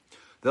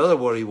the other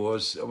worry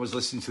was, I was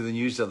listening to the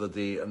news the other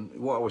day, and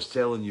what I was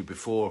telling you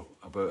before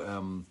about,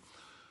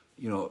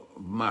 you know,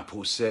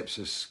 MAPO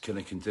sepsis kind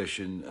of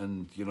condition,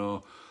 and, you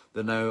know,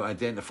 they're now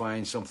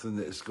identifying something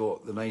that has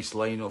got the nice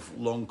line of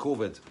long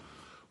COVID,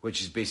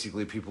 which is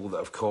basically people that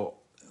have caught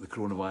the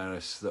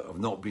coronavirus that have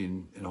not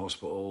been in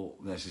hospital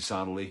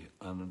necessarily,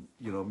 and,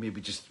 you know,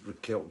 maybe just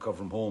come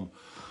from home,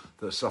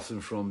 that are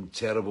suffering from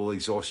terrible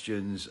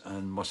exhaustions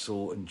and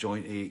muscle and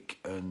joint ache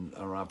and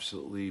are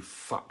absolutely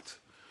fucked.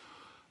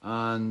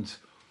 And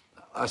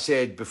I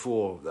said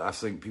before that I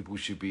think people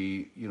should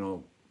be, you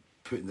know,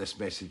 putting this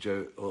message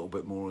out a little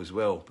bit more as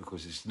well,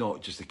 because it's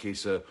not just a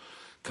case of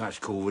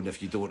catch COVID, and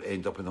if you don't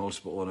end up in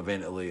hospital on a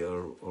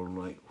ventilator or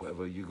like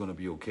whatever, you're going to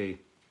be okay.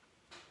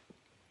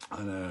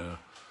 And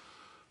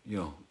you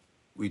know,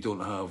 we don't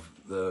have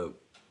the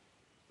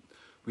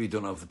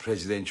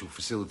presidential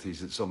facilities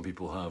that some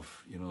people have,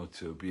 you know,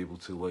 to be able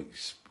to like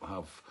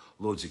have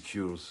loads of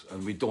cures,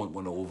 and we don't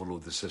want to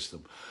overload the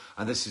system.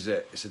 And this is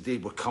it. It's a day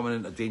we're coming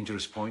in a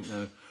dangerous point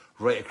now,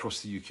 right across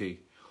the UK,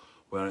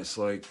 where it's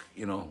like,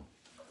 you know,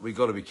 we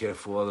got to be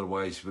careful,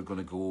 otherwise we're going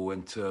to go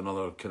into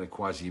another kind of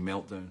quasi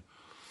meltdown.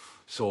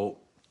 So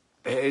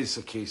It is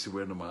a case of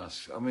wearing a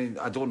mask. I mean,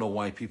 I don't know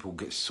why people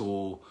get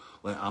so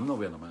like, I'm not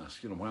wearing a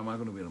mask. You know, why am I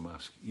going to wear a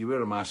mask? You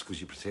wear a mask because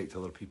you protect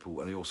other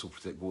people, and you also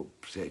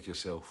protect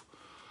yourself.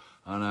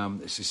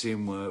 And it's the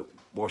same with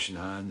washing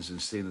hands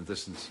and staying a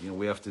distance. You know,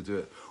 we have to do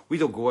it. We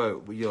don't go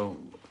out.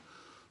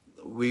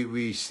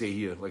 We stay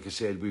here. Like I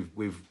said,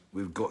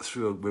 we've got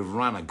through. We've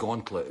ran a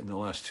gauntlet in the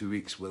last 2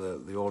 weeks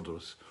with the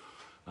orders,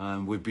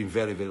 and we've been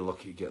very, very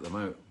lucky to get them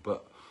out.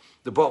 But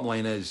the bottom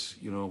line is,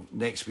 you know,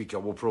 next week I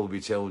will probably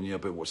be telling you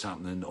about what's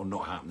happening or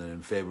not happening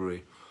in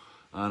February,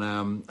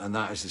 and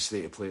that is the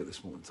state of play at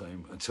this moment in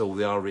time. Until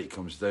the R rate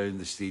comes down,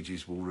 the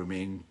stages will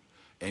remain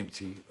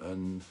empty,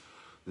 and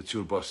the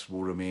tour bus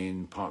will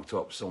remain parked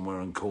up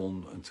somewhere in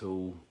Cologne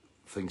until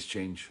things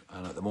change.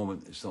 And at the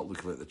moment, it's not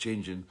looking like they're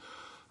changing.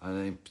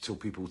 And until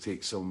people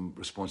take some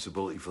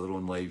responsibility for their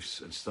own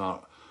lives and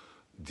start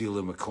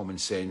dealing with common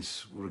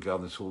sense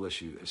regarding this whole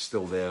issue, it's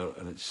still there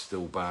and it's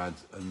still bad.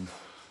 And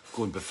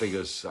going by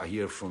figures I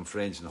hear from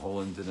friends in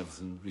Holland and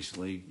everything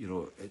recently, you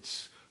know,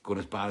 it's going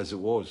as bad as it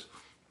was.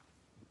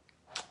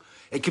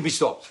 It can be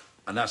stopped,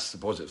 and that's the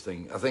positive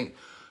thing. I think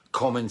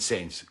common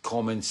sense,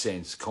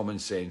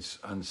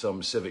 and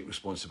some civic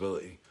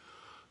responsibility,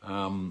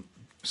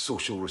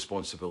 social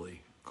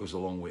responsibility goes a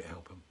long way to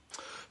help him.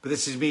 But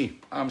this is me.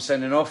 I'm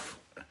signing off.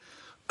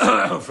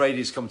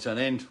 Friday's come to an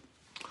end.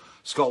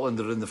 Scotland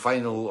are in the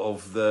final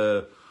of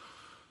the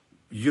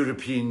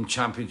European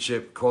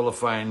Championship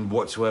qualifying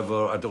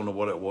whatsoever. I don't know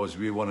what it was.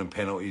 We won in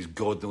penalties.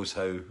 God knows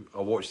how.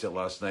 I watched it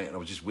last night and I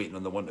was just waiting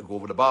on the one to go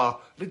over the bar.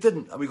 And it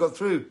didn't, and we got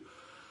through.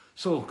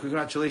 So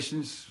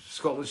congratulations,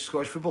 Scottish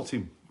football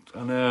team.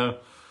 And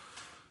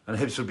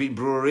Hibs are beating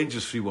Brora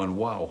Rangers 3-1.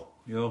 Wow,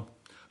 you know.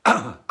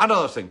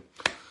 Another thing.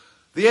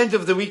 The end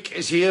of the week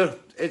is here.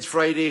 It's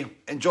Friday.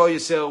 Enjoy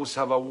yourselves.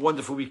 Have a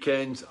wonderful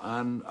weekend.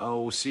 And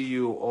I'll see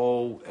you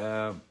all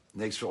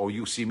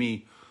you'll see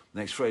me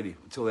next Friday.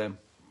 Until then,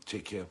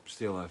 take care.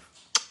 Stay alive.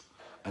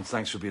 And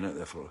thanks for being out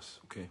there for us.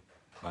 Okay.